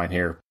our timeline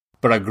here.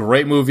 But a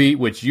great movie,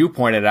 which you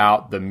pointed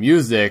out, the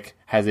music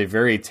has a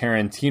very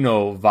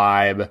Tarantino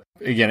vibe,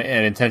 again,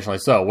 and intentionally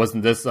so.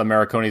 Wasn't this a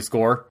Morricone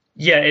score?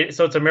 Yeah,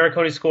 so it's a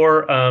Morricone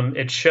score.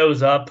 It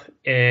shows up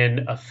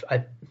in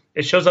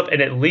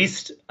at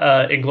least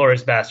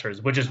Inglourious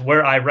Basterds, which is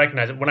where I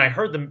recognize it. When I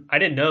heard them, I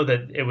didn't know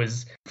that it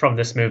was from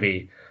this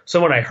movie. So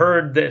when I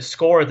heard the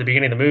score at the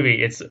beginning of the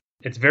movie, it's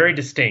very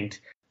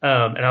distinct.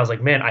 And I was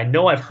like, man, I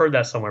know I've heard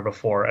that somewhere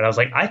before. And I was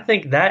like, I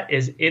think that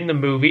is in the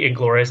movie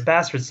Inglourious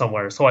Basterds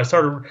somewhere. So I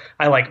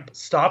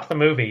stopped the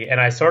movie and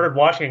I started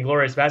watching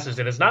Inglourious Basterds,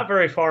 and it's not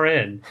very far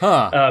in.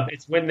 Huh.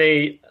 It's when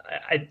it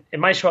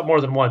might show up more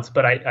than once,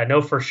 but I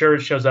know for sure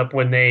it shows up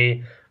when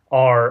they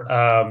are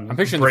I'm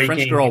picturing the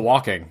French girl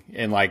walking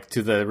in, like,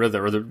 to the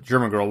rhythm, or the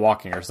German girl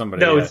walking, or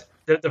somebody. No, it's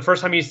the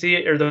first time you see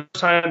it, or the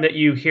first time that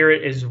you hear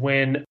it, is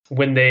when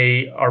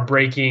they are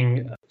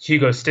breaking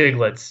Hugo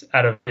Stiglitz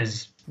out of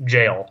his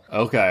jail.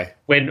 Okay.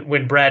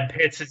 When Brad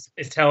Pitt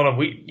is telling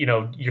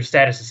him, your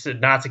status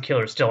as Nazi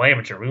killer is still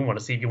amateur. We want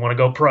to see if you want to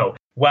go pro.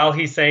 While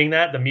he's saying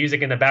that, the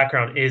music in the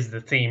background is the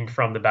theme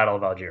from the Battle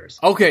of Algiers.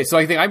 Okay, so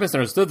I think I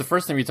misunderstood the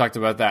first time you talked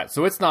about that.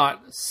 So it's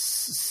not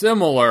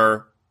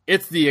similar.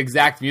 It's the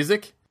exact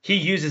music? He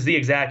uses the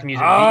exact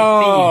music.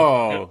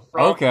 Oh, the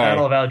from okay.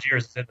 Battle of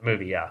Algiers is in the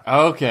movie, yeah.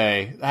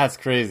 Okay, that's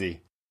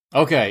crazy.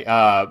 Okay,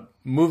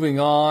 moving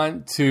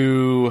on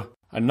to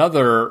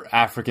another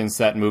African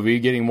set movie,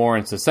 getting more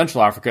into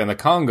Central Africa and the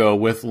Congo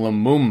with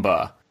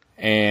Lumumba.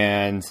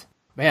 And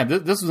man,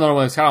 this was another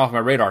one that's kind of off my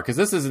radar, because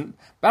this isn't...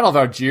 Battle of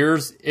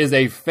Algiers is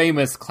a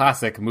famous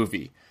classic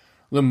movie.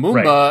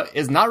 Lumumba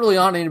is not really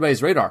on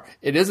anybody's radar.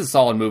 It is a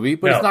solid movie,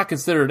 but it's not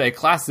considered a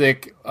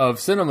classic of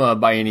cinema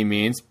by any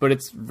means, but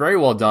it's very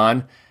well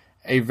done.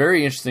 A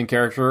very interesting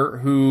character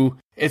who,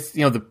 it's,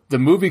 the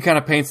movie kind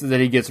of paints it that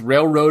he gets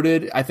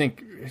railroaded. I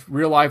think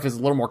real life is a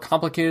little more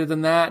complicated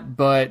than that,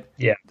 but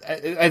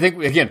I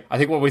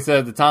think what we said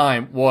at the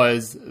time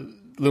was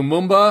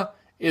Lumumba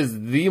is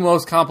the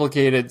most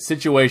complicated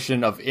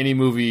situation of any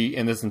movie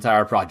in this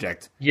entire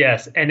project.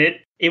 Yes, and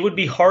it would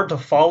be hard to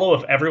follow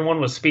if everyone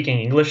was speaking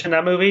English in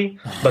that movie,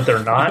 but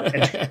they're not.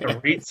 And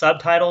to read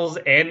subtitles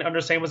and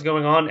understand what's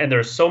going on, and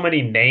there's so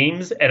many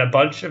names, and a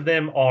bunch of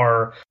them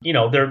are,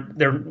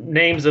 they're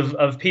names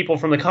of people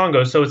from the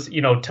Congo. So it's,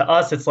 to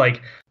us, it's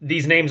like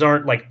these names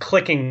aren't like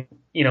clicking,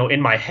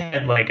 in my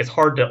head. Like it's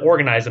hard to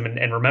organize them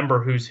and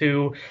remember who's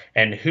who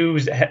and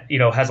who's,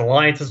 has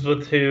alliances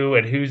with who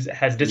and who's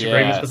has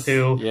disagreements with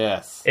who.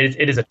 Yes.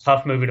 It is a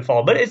tough movie to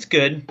follow, but it's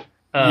good.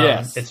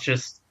 Yes. It's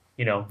just,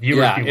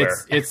 viewer beware.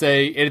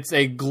 It's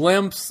a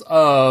glimpse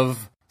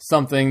of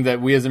something that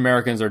we as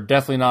Americans are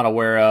definitely not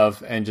aware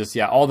of, and just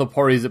all the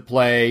parties at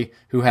play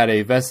who had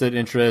a vested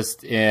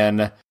interest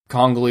in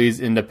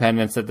Congolese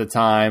independence at the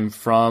time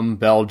from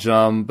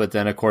Belgium, but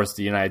then of course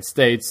the United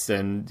States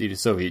and the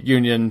Soviet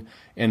Union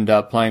end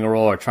up playing a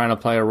role or trying to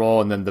play a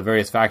role, and then the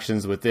various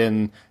factions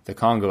within the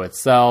Congo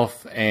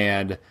itself,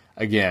 and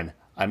again,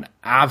 an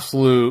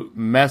absolute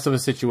mess of a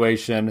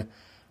situation.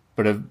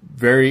 But a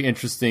very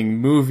interesting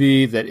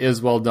movie that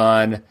is well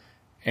done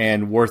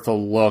and worth a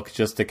look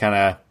just to kind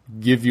of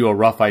give you a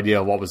rough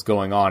idea of what was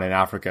going on in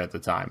Africa at the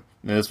time.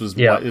 And this was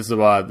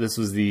this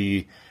was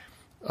the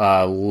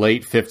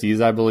late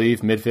 50s, I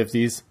believe, mid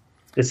 50s.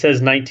 It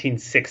says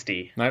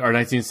 1960 or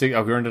 1960.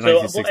 Oh, we're into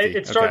 1960.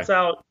 It starts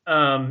out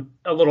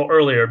a little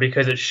earlier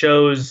because it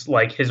shows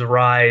like his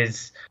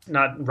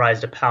not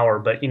rise to power,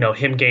 but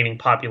him gaining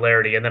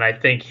popularity, and then I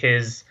think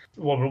his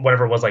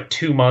whatever it was, like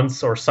 2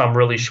 months or some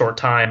really short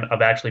time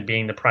of actually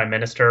being the prime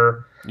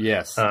minister.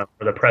 Yes. Or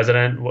the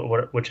president,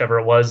 whichever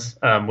it was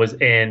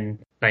in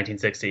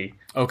 1960.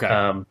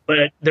 Okay.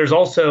 But there's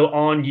also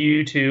on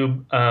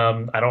YouTube,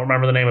 I don't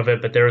remember the name of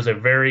it, but there was a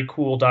very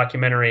cool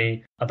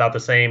documentary about the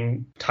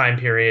same time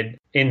period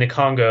in the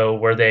Congo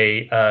where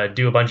they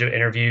do a bunch of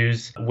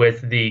interviews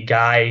with the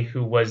guy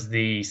who was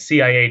the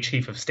CIA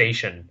chief of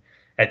station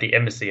at the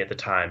embassy at the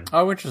time.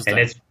 Oh, interesting.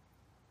 And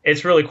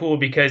it's really cool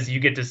because you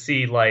get to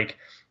see, like,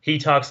 he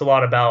talks a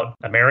lot about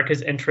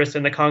America's interest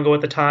in the Congo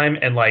at the time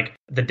and, like,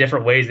 the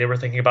different ways they were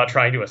thinking about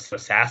trying to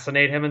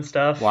assassinate him and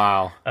stuff.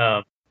 Wow.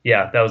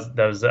 Yeah, that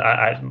was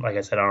I like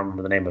I said, I don't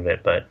remember the name of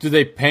it, but... Do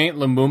they paint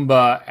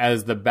Lumumba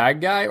as the bad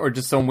guy or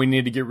just someone we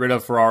need to get rid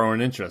of for our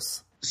own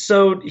interests?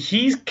 So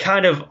he's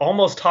kind of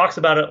almost talks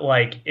about it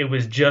like it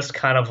was just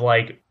kind of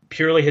like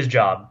purely his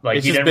job. Like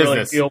it's he didn't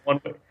business. Really feel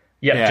one way.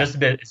 Yeah.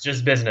 It's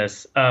just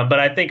business. But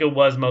I think it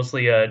was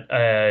mostly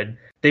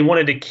they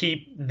wanted to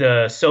keep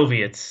the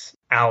Soviets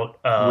out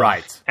of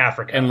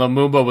Africa. And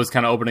Lumumba was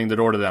kind of opening the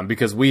door to them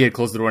because we had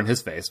closed the door in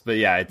his face. But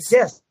it's...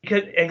 Yes,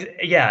 because,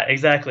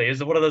 exactly. It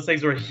was one of those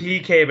things where he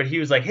came and he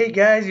was like, hey,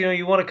 guys,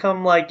 you want to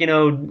come, like,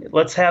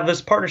 let's have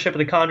this partnership in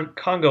the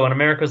Congo. And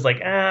America's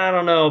like, I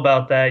don't know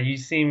about that. You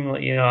seem,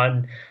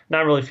 I'm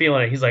not really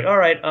feeling it. He's like, all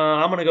right,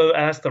 I'm going to go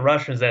ask the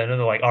Russians then. And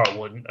they're like, all right,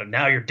 well,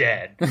 now you're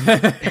dead.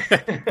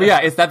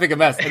 It's that big a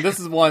mess. And this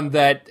is one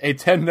that a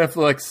 10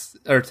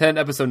 episode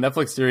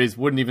Netflix series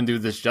wouldn't even do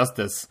this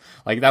justice.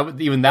 Like that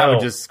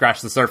would just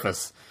scratch the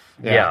surface.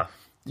 Yeah.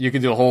 You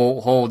could do a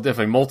whole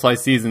different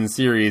multi-season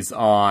series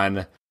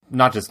on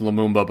not just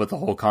Lumumba, but the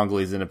whole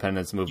Congolese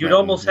independence movement. You'd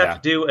almost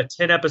have to do a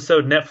 10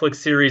 episode Netflix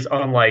series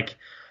on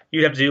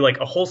you'd have to do like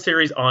a whole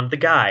series on the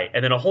guy,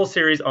 and then a whole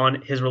series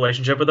on his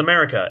relationship with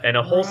America, and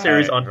a whole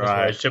series on his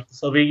relationship with the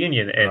Soviet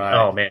Union. And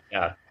oh man,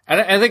 yeah. And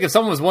I think if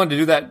someone was wanting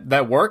to do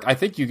that work, I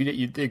think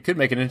it could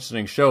make an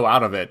interesting show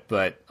out of it.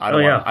 But I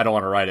don't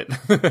want to write it.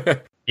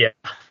 Yeah.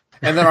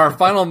 And then our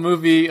final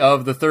movie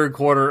of the third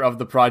quarter of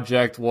the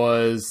project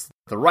was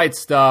The Right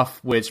Stuff,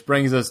 which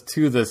brings us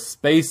to the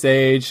space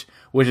age,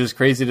 which is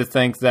crazy to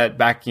think that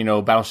back,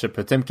 Battleship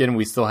Potemkin,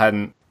 we still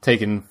hadn't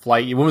taken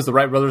flight. When was the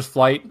Wright brothers'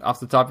 flight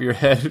off the top of your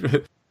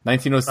head?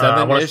 1907-ish?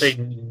 I want to say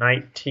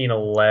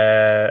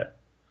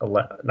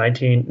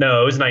 1911.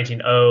 No, it was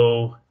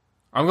 1900.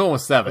 I'm going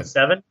with 7.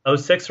 07?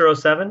 06 or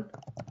 07?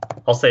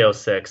 I'll say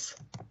 06.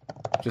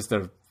 Just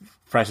to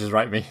fresh as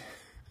right me.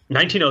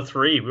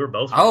 1903, we were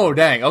both. Oh,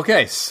 dang.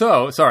 Okay,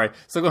 so, sorry.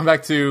 So going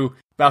back to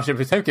Battleship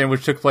Potemkin,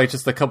 which took place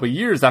just a couple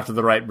years after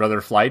the Wright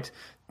brother flight,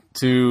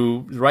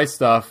 to The Right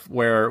Stuff,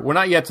 where we're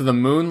not yet to the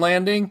moon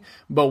landing,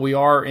 but we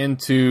are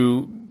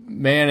into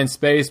man in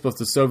space. Both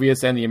the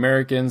Soviets and the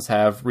Americans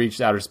have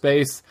reached outer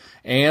space,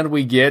 and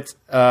we get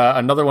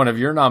another one of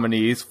your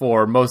nominees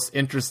for most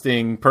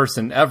interesting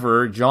person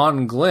ever,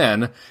 John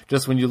Glenn.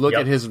 Just when you look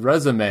at his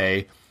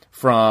resume,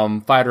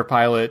 from fighter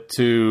pilot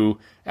to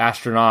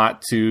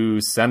astronaut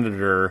to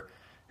senator,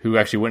 who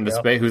actually went into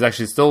space, who's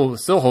actually still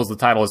holds the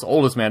title as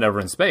oldest man ever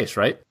in space,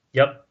 right?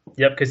 Yep,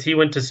 because he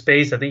went to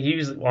space. I think he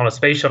was on a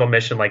space shuttle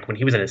mission like when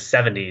he was in his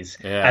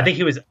 70s. Yeah. I think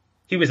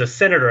he was a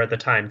senator at the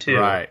time too.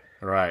 Right.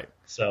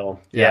 So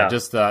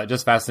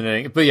just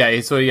fascinating. But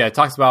it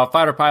talks about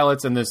fighter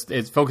pilots, and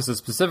it focuses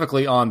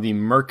specifically on the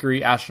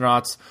Mercury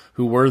astronauts,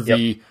 who were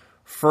the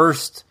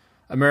first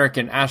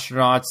American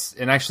astronauts,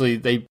 and actually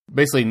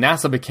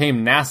NASA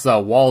became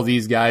NASA while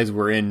these guys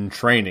were in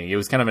training. It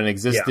was kind of an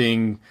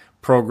existing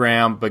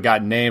program, but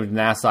got named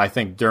NASA, I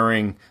think,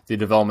 during the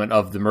development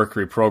of the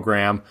Mercury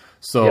program.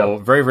 So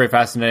very, very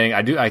fascinating.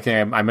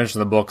 I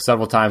mentioned the book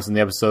several times in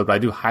the episode, but I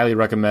do highly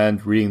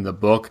recommend reading the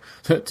book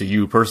to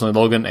you personally,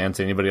 Logan, and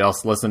to anybody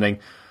else listening.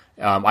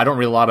 I don't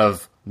read a lot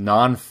of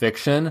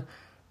nonfiction,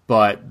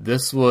 but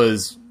this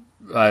was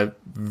a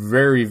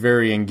very,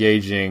 very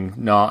engaging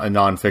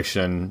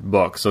nonfiction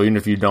book. So even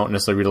if you don't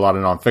necessarily read a lot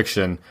of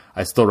nonfiction,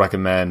 I still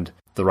recommend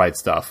The Right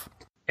Stuff.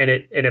 And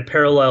it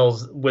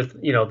parallels with,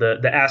 you know, the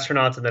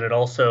astronauts, and then it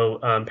also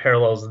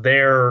parallels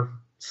their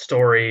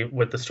story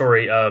with the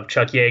story of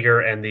Chuck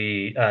Yeager and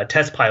the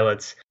test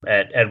pilots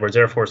at Edwards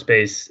Air Force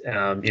Base,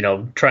 you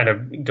know, trying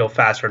to go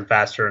faster and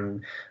faster.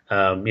 And,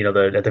 you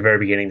know, at the very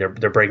beginning,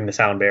 they're breaking the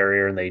sound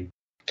barrier, and they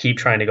keep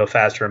trying to go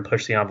faster and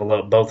push the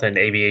envelope, both in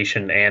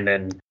aviation and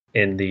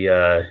in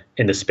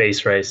the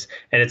space race.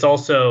 And it's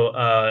also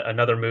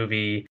another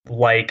movie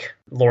like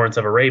Lawrence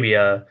of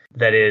Arabia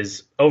that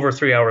is over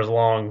 3 hours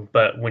long,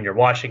 but when you're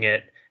watching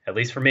it, at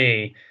least for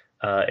me,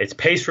 it's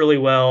paced really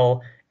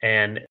well,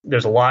 and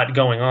there's a lot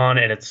going on,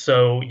 and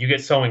you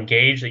get so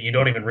engaged that you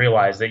don't even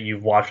realize that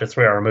you've watched a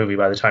 3-hour movie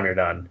by the time you're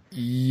done.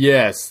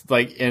 Yes,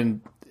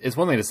 and it's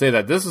one thing to say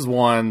that this is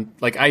one,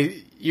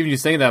 even you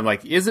saying that, I'm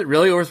like, is it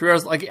really over 3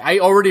 hours? I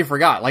already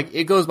forgot.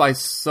 It goes by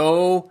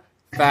so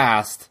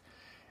fast.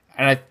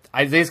 And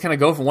I they just kind of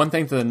go from one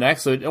thing to the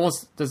next, so it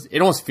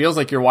almost feels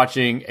like you're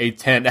watching a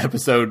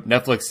 10-episode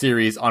Netflix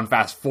series on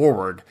fast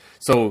forward.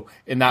 So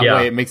in that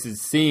way, it makes it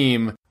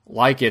seem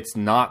like it's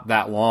not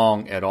that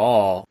long at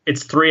all.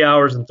 It's 3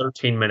 hours and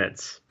 13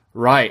 minutes.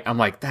 Right. I'm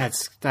like,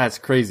 that's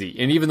crazy.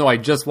 And even though I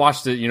just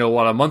watched it,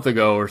 a month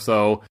ago or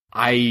so,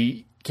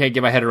 I can't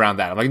get my head around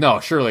that. I'm like,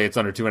 no, surely it's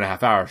under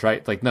 2.5 hours,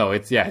 right? No,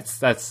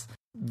 that's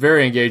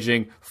very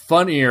engaging,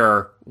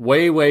 funnier,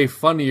 way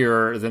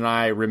funnier than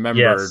I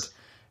remembered. Yes.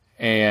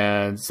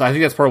 And so I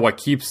think that's part of what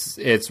keeps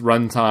its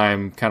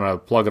runtime kind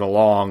of plugging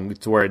along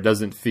to where it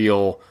doesn't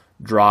feel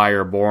dry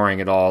or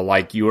boring at all.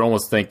 Like you would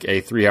almost think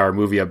a 3-hour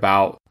movie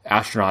about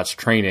astronauts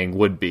training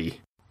would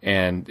be.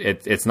 And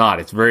it's not.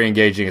 It's very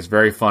engaging. It's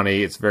very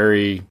funny. It's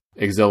very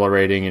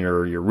exhilarating. And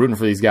you're rooting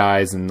for these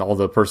guys and all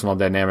the personal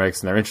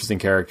dynamics, and they're interesting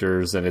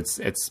characters. And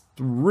it's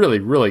really,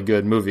 really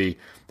good movie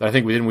that I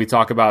think we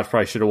talk about.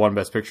 Probably should have won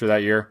Best Picture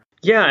that year.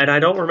 Yeah, and I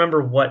don't remember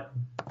what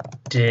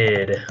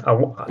did.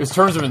 It was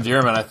Terms of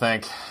Endearment, I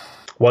think.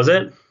 Was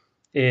it?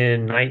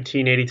 In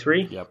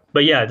 1983? Yep.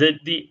 But yeah,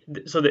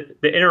 so the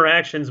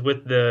interactions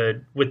with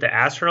the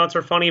astronauts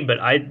are funny, but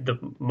I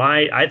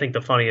think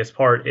the funniest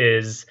part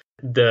is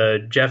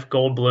the Jeff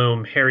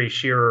Goldblum, Harry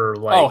Shearer,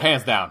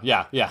 hands down,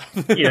 yeah.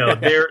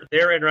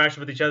 their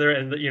interaction with each other,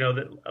 and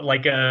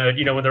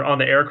when they're on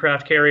the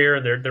aircraft carrier,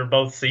 they're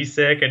both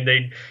seasick,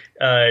 and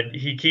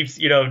he keeps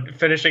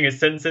finishing his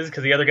sentences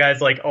because the other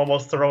guy's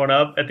almost throwing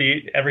up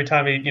every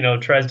time he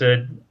tries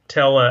to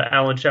tell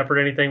Alan Shepard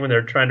anything when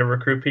they're trying to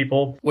recruit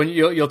people. When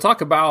you'll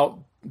talk about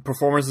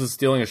performances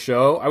stealing a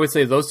show, I would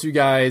say those two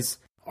guys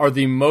are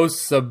the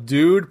most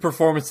subdued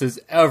performances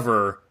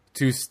ever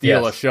to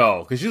steal a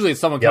show, because usually it's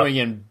someone coming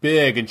in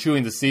big and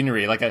chewing the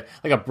scenery, like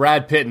a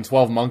Brad Pitt in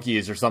 12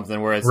 Monkeys or something,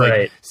 where it's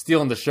like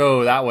stealing the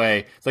show that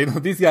way. It's like, no,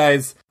 these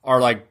guys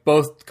are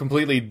both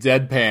completely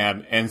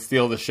deadpan and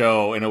steal the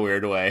show in a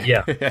weird way.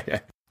 Yeah.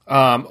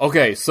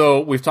 Okay, so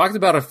we've talked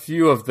about a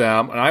few of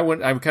them, and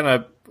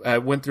I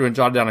went through and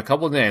jotted down a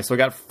couple of names. So I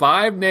got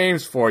 5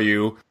 names for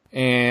you,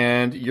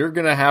 and you're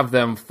gonna have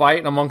them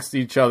fight amongst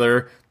each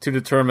other to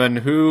determine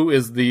who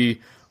is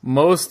the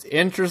most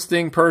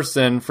interesting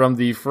person from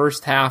the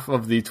first half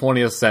of the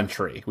 20th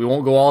century. We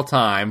won't go all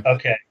time.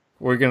 Okay.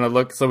 We're going to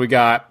look. So we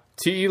got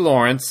T.E.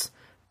 Lawrence,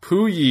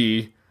 Pu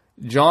Yi,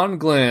 John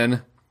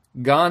Glenn,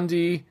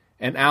 Gandhi,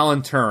 and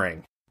Alan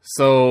Turing.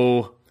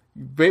 So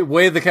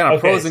weigh the kind of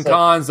pros and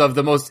cons of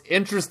the most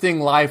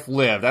interesting life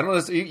lived. I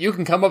don't know. You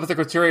can come up with the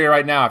criteria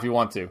right now if you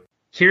want to.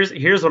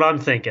 Here's what I'm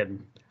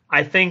thinking.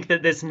 I think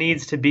that this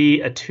needs to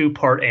be a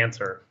 2-part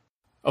answer.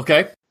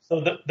 Okay. So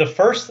the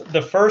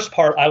first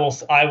part, I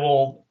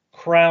will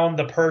crown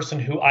the person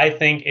who I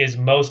think is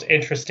most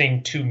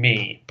interesting to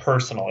me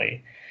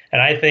personally,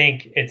 and I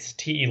think it's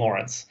T.E.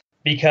 Lawrence,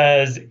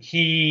 because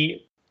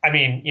he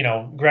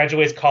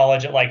graduates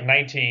college at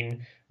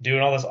 19,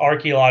 doing all this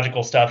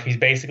archaeological stuff. He's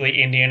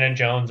basically Indiana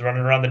Jones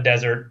running around the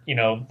desert,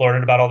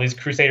 learning about all these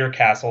Crusader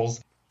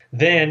castles.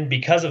 Then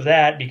because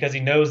he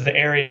knows the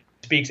area,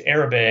 speaks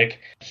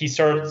Arabic, he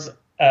starts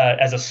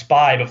as a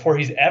spy. Before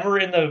he's ever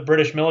in the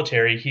British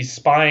military, he's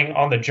spying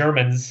on the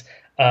Germans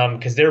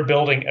because they're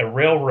building a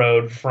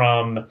railroad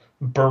from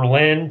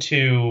Berlin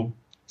to,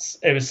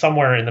 it was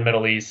somewhere in the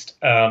Middle East,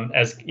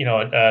 as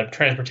a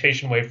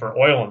transportation way for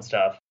oil and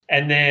stuff.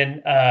 And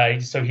then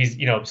so he's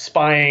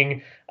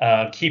spying,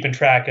 keeping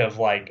track of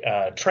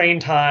train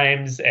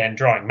times and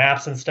drawing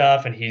maps and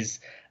stuff, and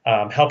he's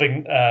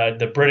helping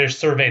the British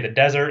survey the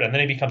desert, and then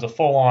he becomes a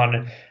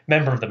full-on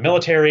member of the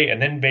military,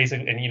 and then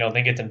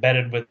then gets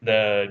embedded with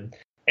the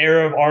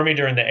Arab army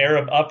during the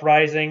Arab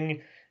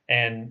uprising,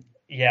 and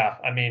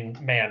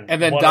man. And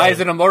then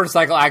dies in a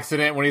motorcycle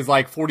accident when he's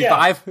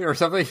 45 or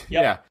something.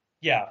 Yep.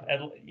 Yeah,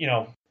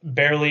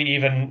 barely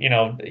even,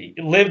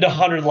 lived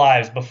 100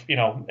 lives,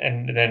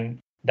 and then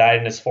died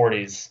in his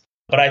 40s.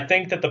 But I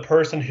think that the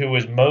person who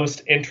was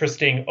most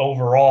interesting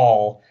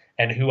overall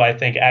and who I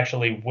think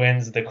actually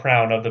wins the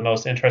crown of the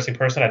most interesting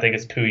person, I think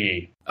is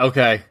Puyi.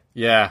 Okay,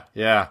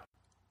 yeah.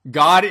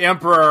 God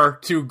Emperor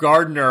to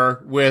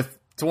Gardner with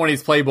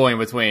 20s Playboy in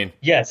between.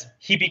 Yes,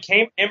 he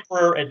became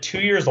emperor at 2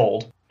 years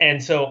old.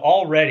 And so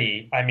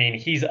already,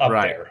 he's up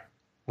there,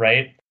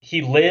 right?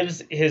 He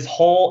lives his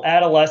whole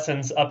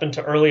adolescence up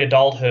into early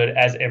adulthood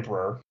as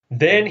emperor.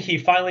 Then he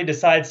finally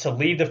decides to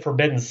leave the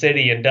Forbidden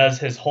City and does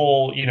his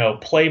whole,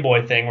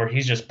 Playboy thing where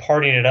he's just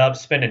partying it up,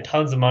 spending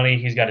tons of money.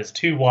 He's got his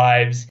 2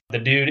 wives. The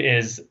dude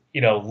is,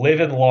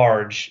 living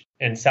large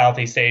in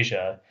Southeast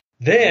Asia.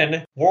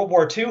 Then World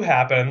War II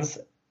happens,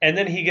 and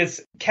then he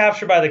gets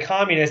captured by the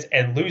communists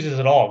and loses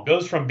it all.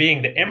 Goes from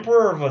being the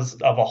emperor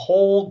of a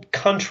whole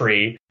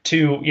country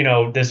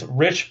to, this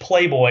rich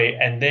playboy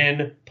and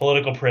then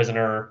political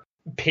prisoner,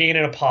 peeing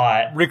in a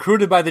pot.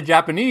 Recruited by the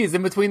Japanese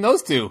in between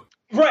those two.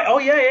 Right. Oh,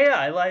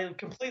 yeah. I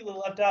completely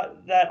left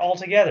out that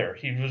altogether.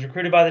 He was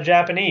recruited by the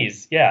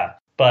Japanese. Yeah.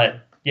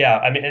 But, yeah,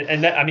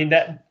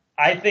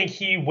 I think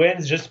he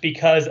wins just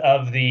because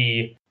of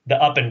the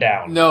up and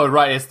down. No,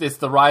 right. It's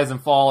the rise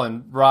and fall,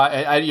 and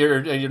I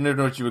don't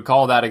know what you would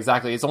call that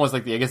exactly. It's almost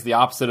like the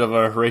opposite of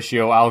a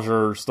Horatio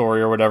Alger story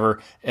or whatever.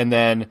 And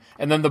then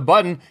the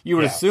button, you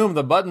would assume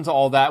the button to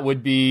all that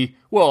would be,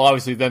 well,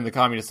 obviously then the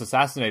communists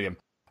assassinate him.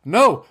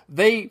 No,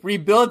 they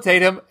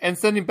rehabilitate him and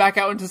send him back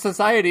out into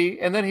society,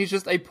 and then he's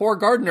just a poor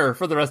gardener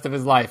for the rest of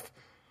his life,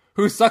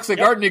 who sucks at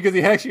gardening because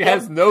he actually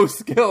has no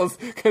skills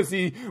because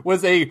he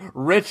was a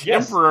rich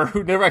emperor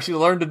who never actually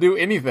learned to do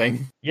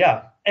anything.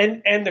 Yeah,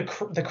 and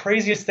the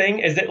craziest thing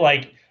is that,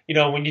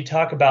 when you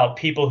talk about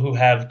people who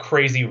have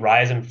crazy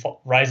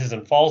rises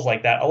and falls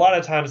like that, a lot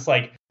of times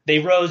they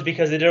rose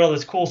because they did all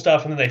this cool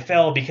stuff, and then they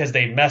fell because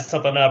they messed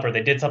something up or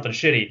they did something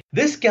shitty.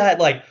 This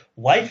guy,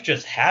 life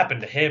just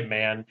happened to him,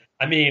 man.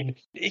 He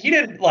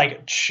didn't,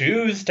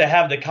 choose to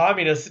have the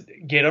communists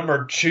get him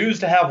or choose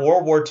to have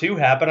World War II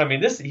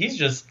happen. He's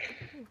just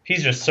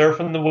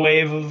surfing the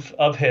wave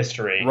of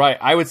history. Right.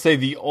 I would say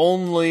the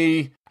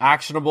only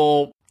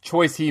actionable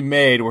choice he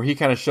made where he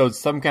kind of showed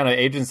some kind of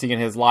agency in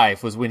his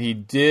life was when he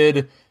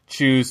did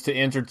choose to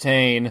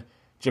entertain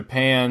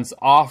Japan's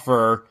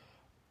offer.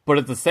 But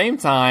at the same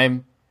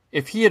time,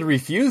 if he had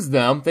refused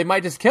them, they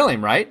might just kill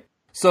him, right?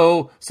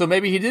 So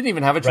maybe he didn't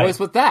even have a choice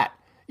with that,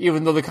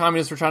 even though the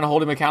communists were trying to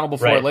hold him accountable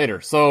for it later.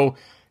 So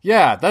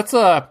yeah,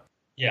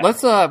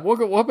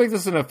 we'll make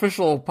this an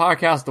official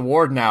podcast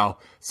award now.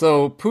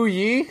 So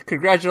Puyi,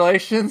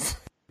 congratulations.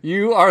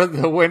 You are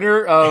the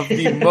winner of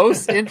the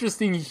most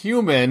interesting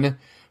human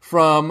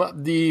from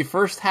the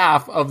first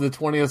half of the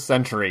 20th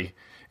century.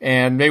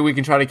 And maybe we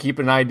can try to keep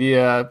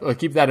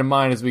that in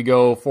mind as we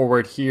go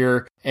forward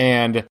here.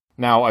 And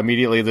now,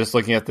 immediately, just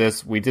looking at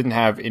this, we didn't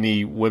have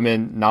any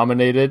women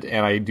nominated,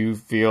 and I do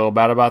feel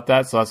bad about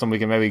that. So that's something we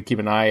can maybe keep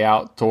an eye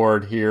out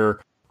toward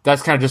here.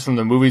 That's kind of just from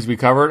the movies we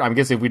covered. I'm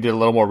guessing if we did a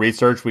little more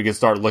research, we could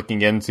start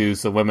looking into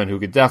some women who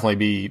could definitely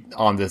be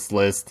on this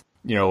list.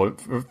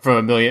 From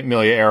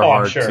Amelia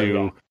Earhart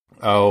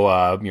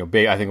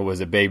I think it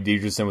was Babe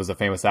Didrikson was a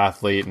famous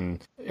athlete,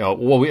 and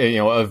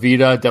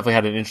Evita definitely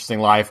had an interesting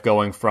life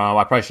going from.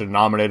 I probably should have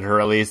nominated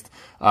her at least.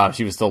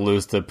 She would still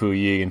lose to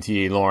Puyi and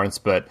T.A. Lawrence,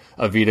 but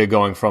Evita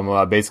going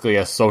from basically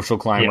a social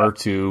climber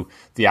to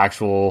the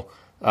actual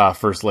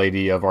first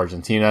lady of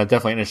Argentina.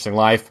 Definitely an interesting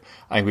life.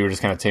 I think we were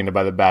just kind of tainted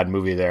by the bad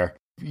movie there.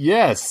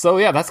 Yes, so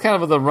yeah, that's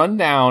kind of the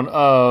rundown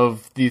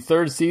of the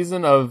 3rd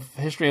season of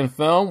History in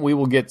Film. We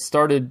will get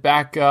started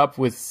back up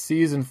with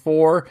season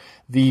 4,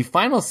 the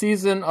final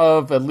season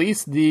of at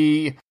least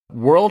the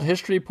world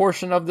history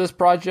portion of this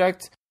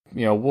project.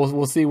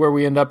 We'll see where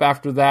we end up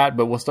after that,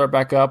 but we'll start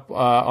back up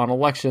on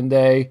Election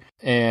Day.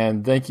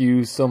 And thank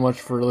you so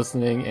much for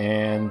listening,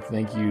 and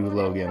thank you,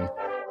 Logan.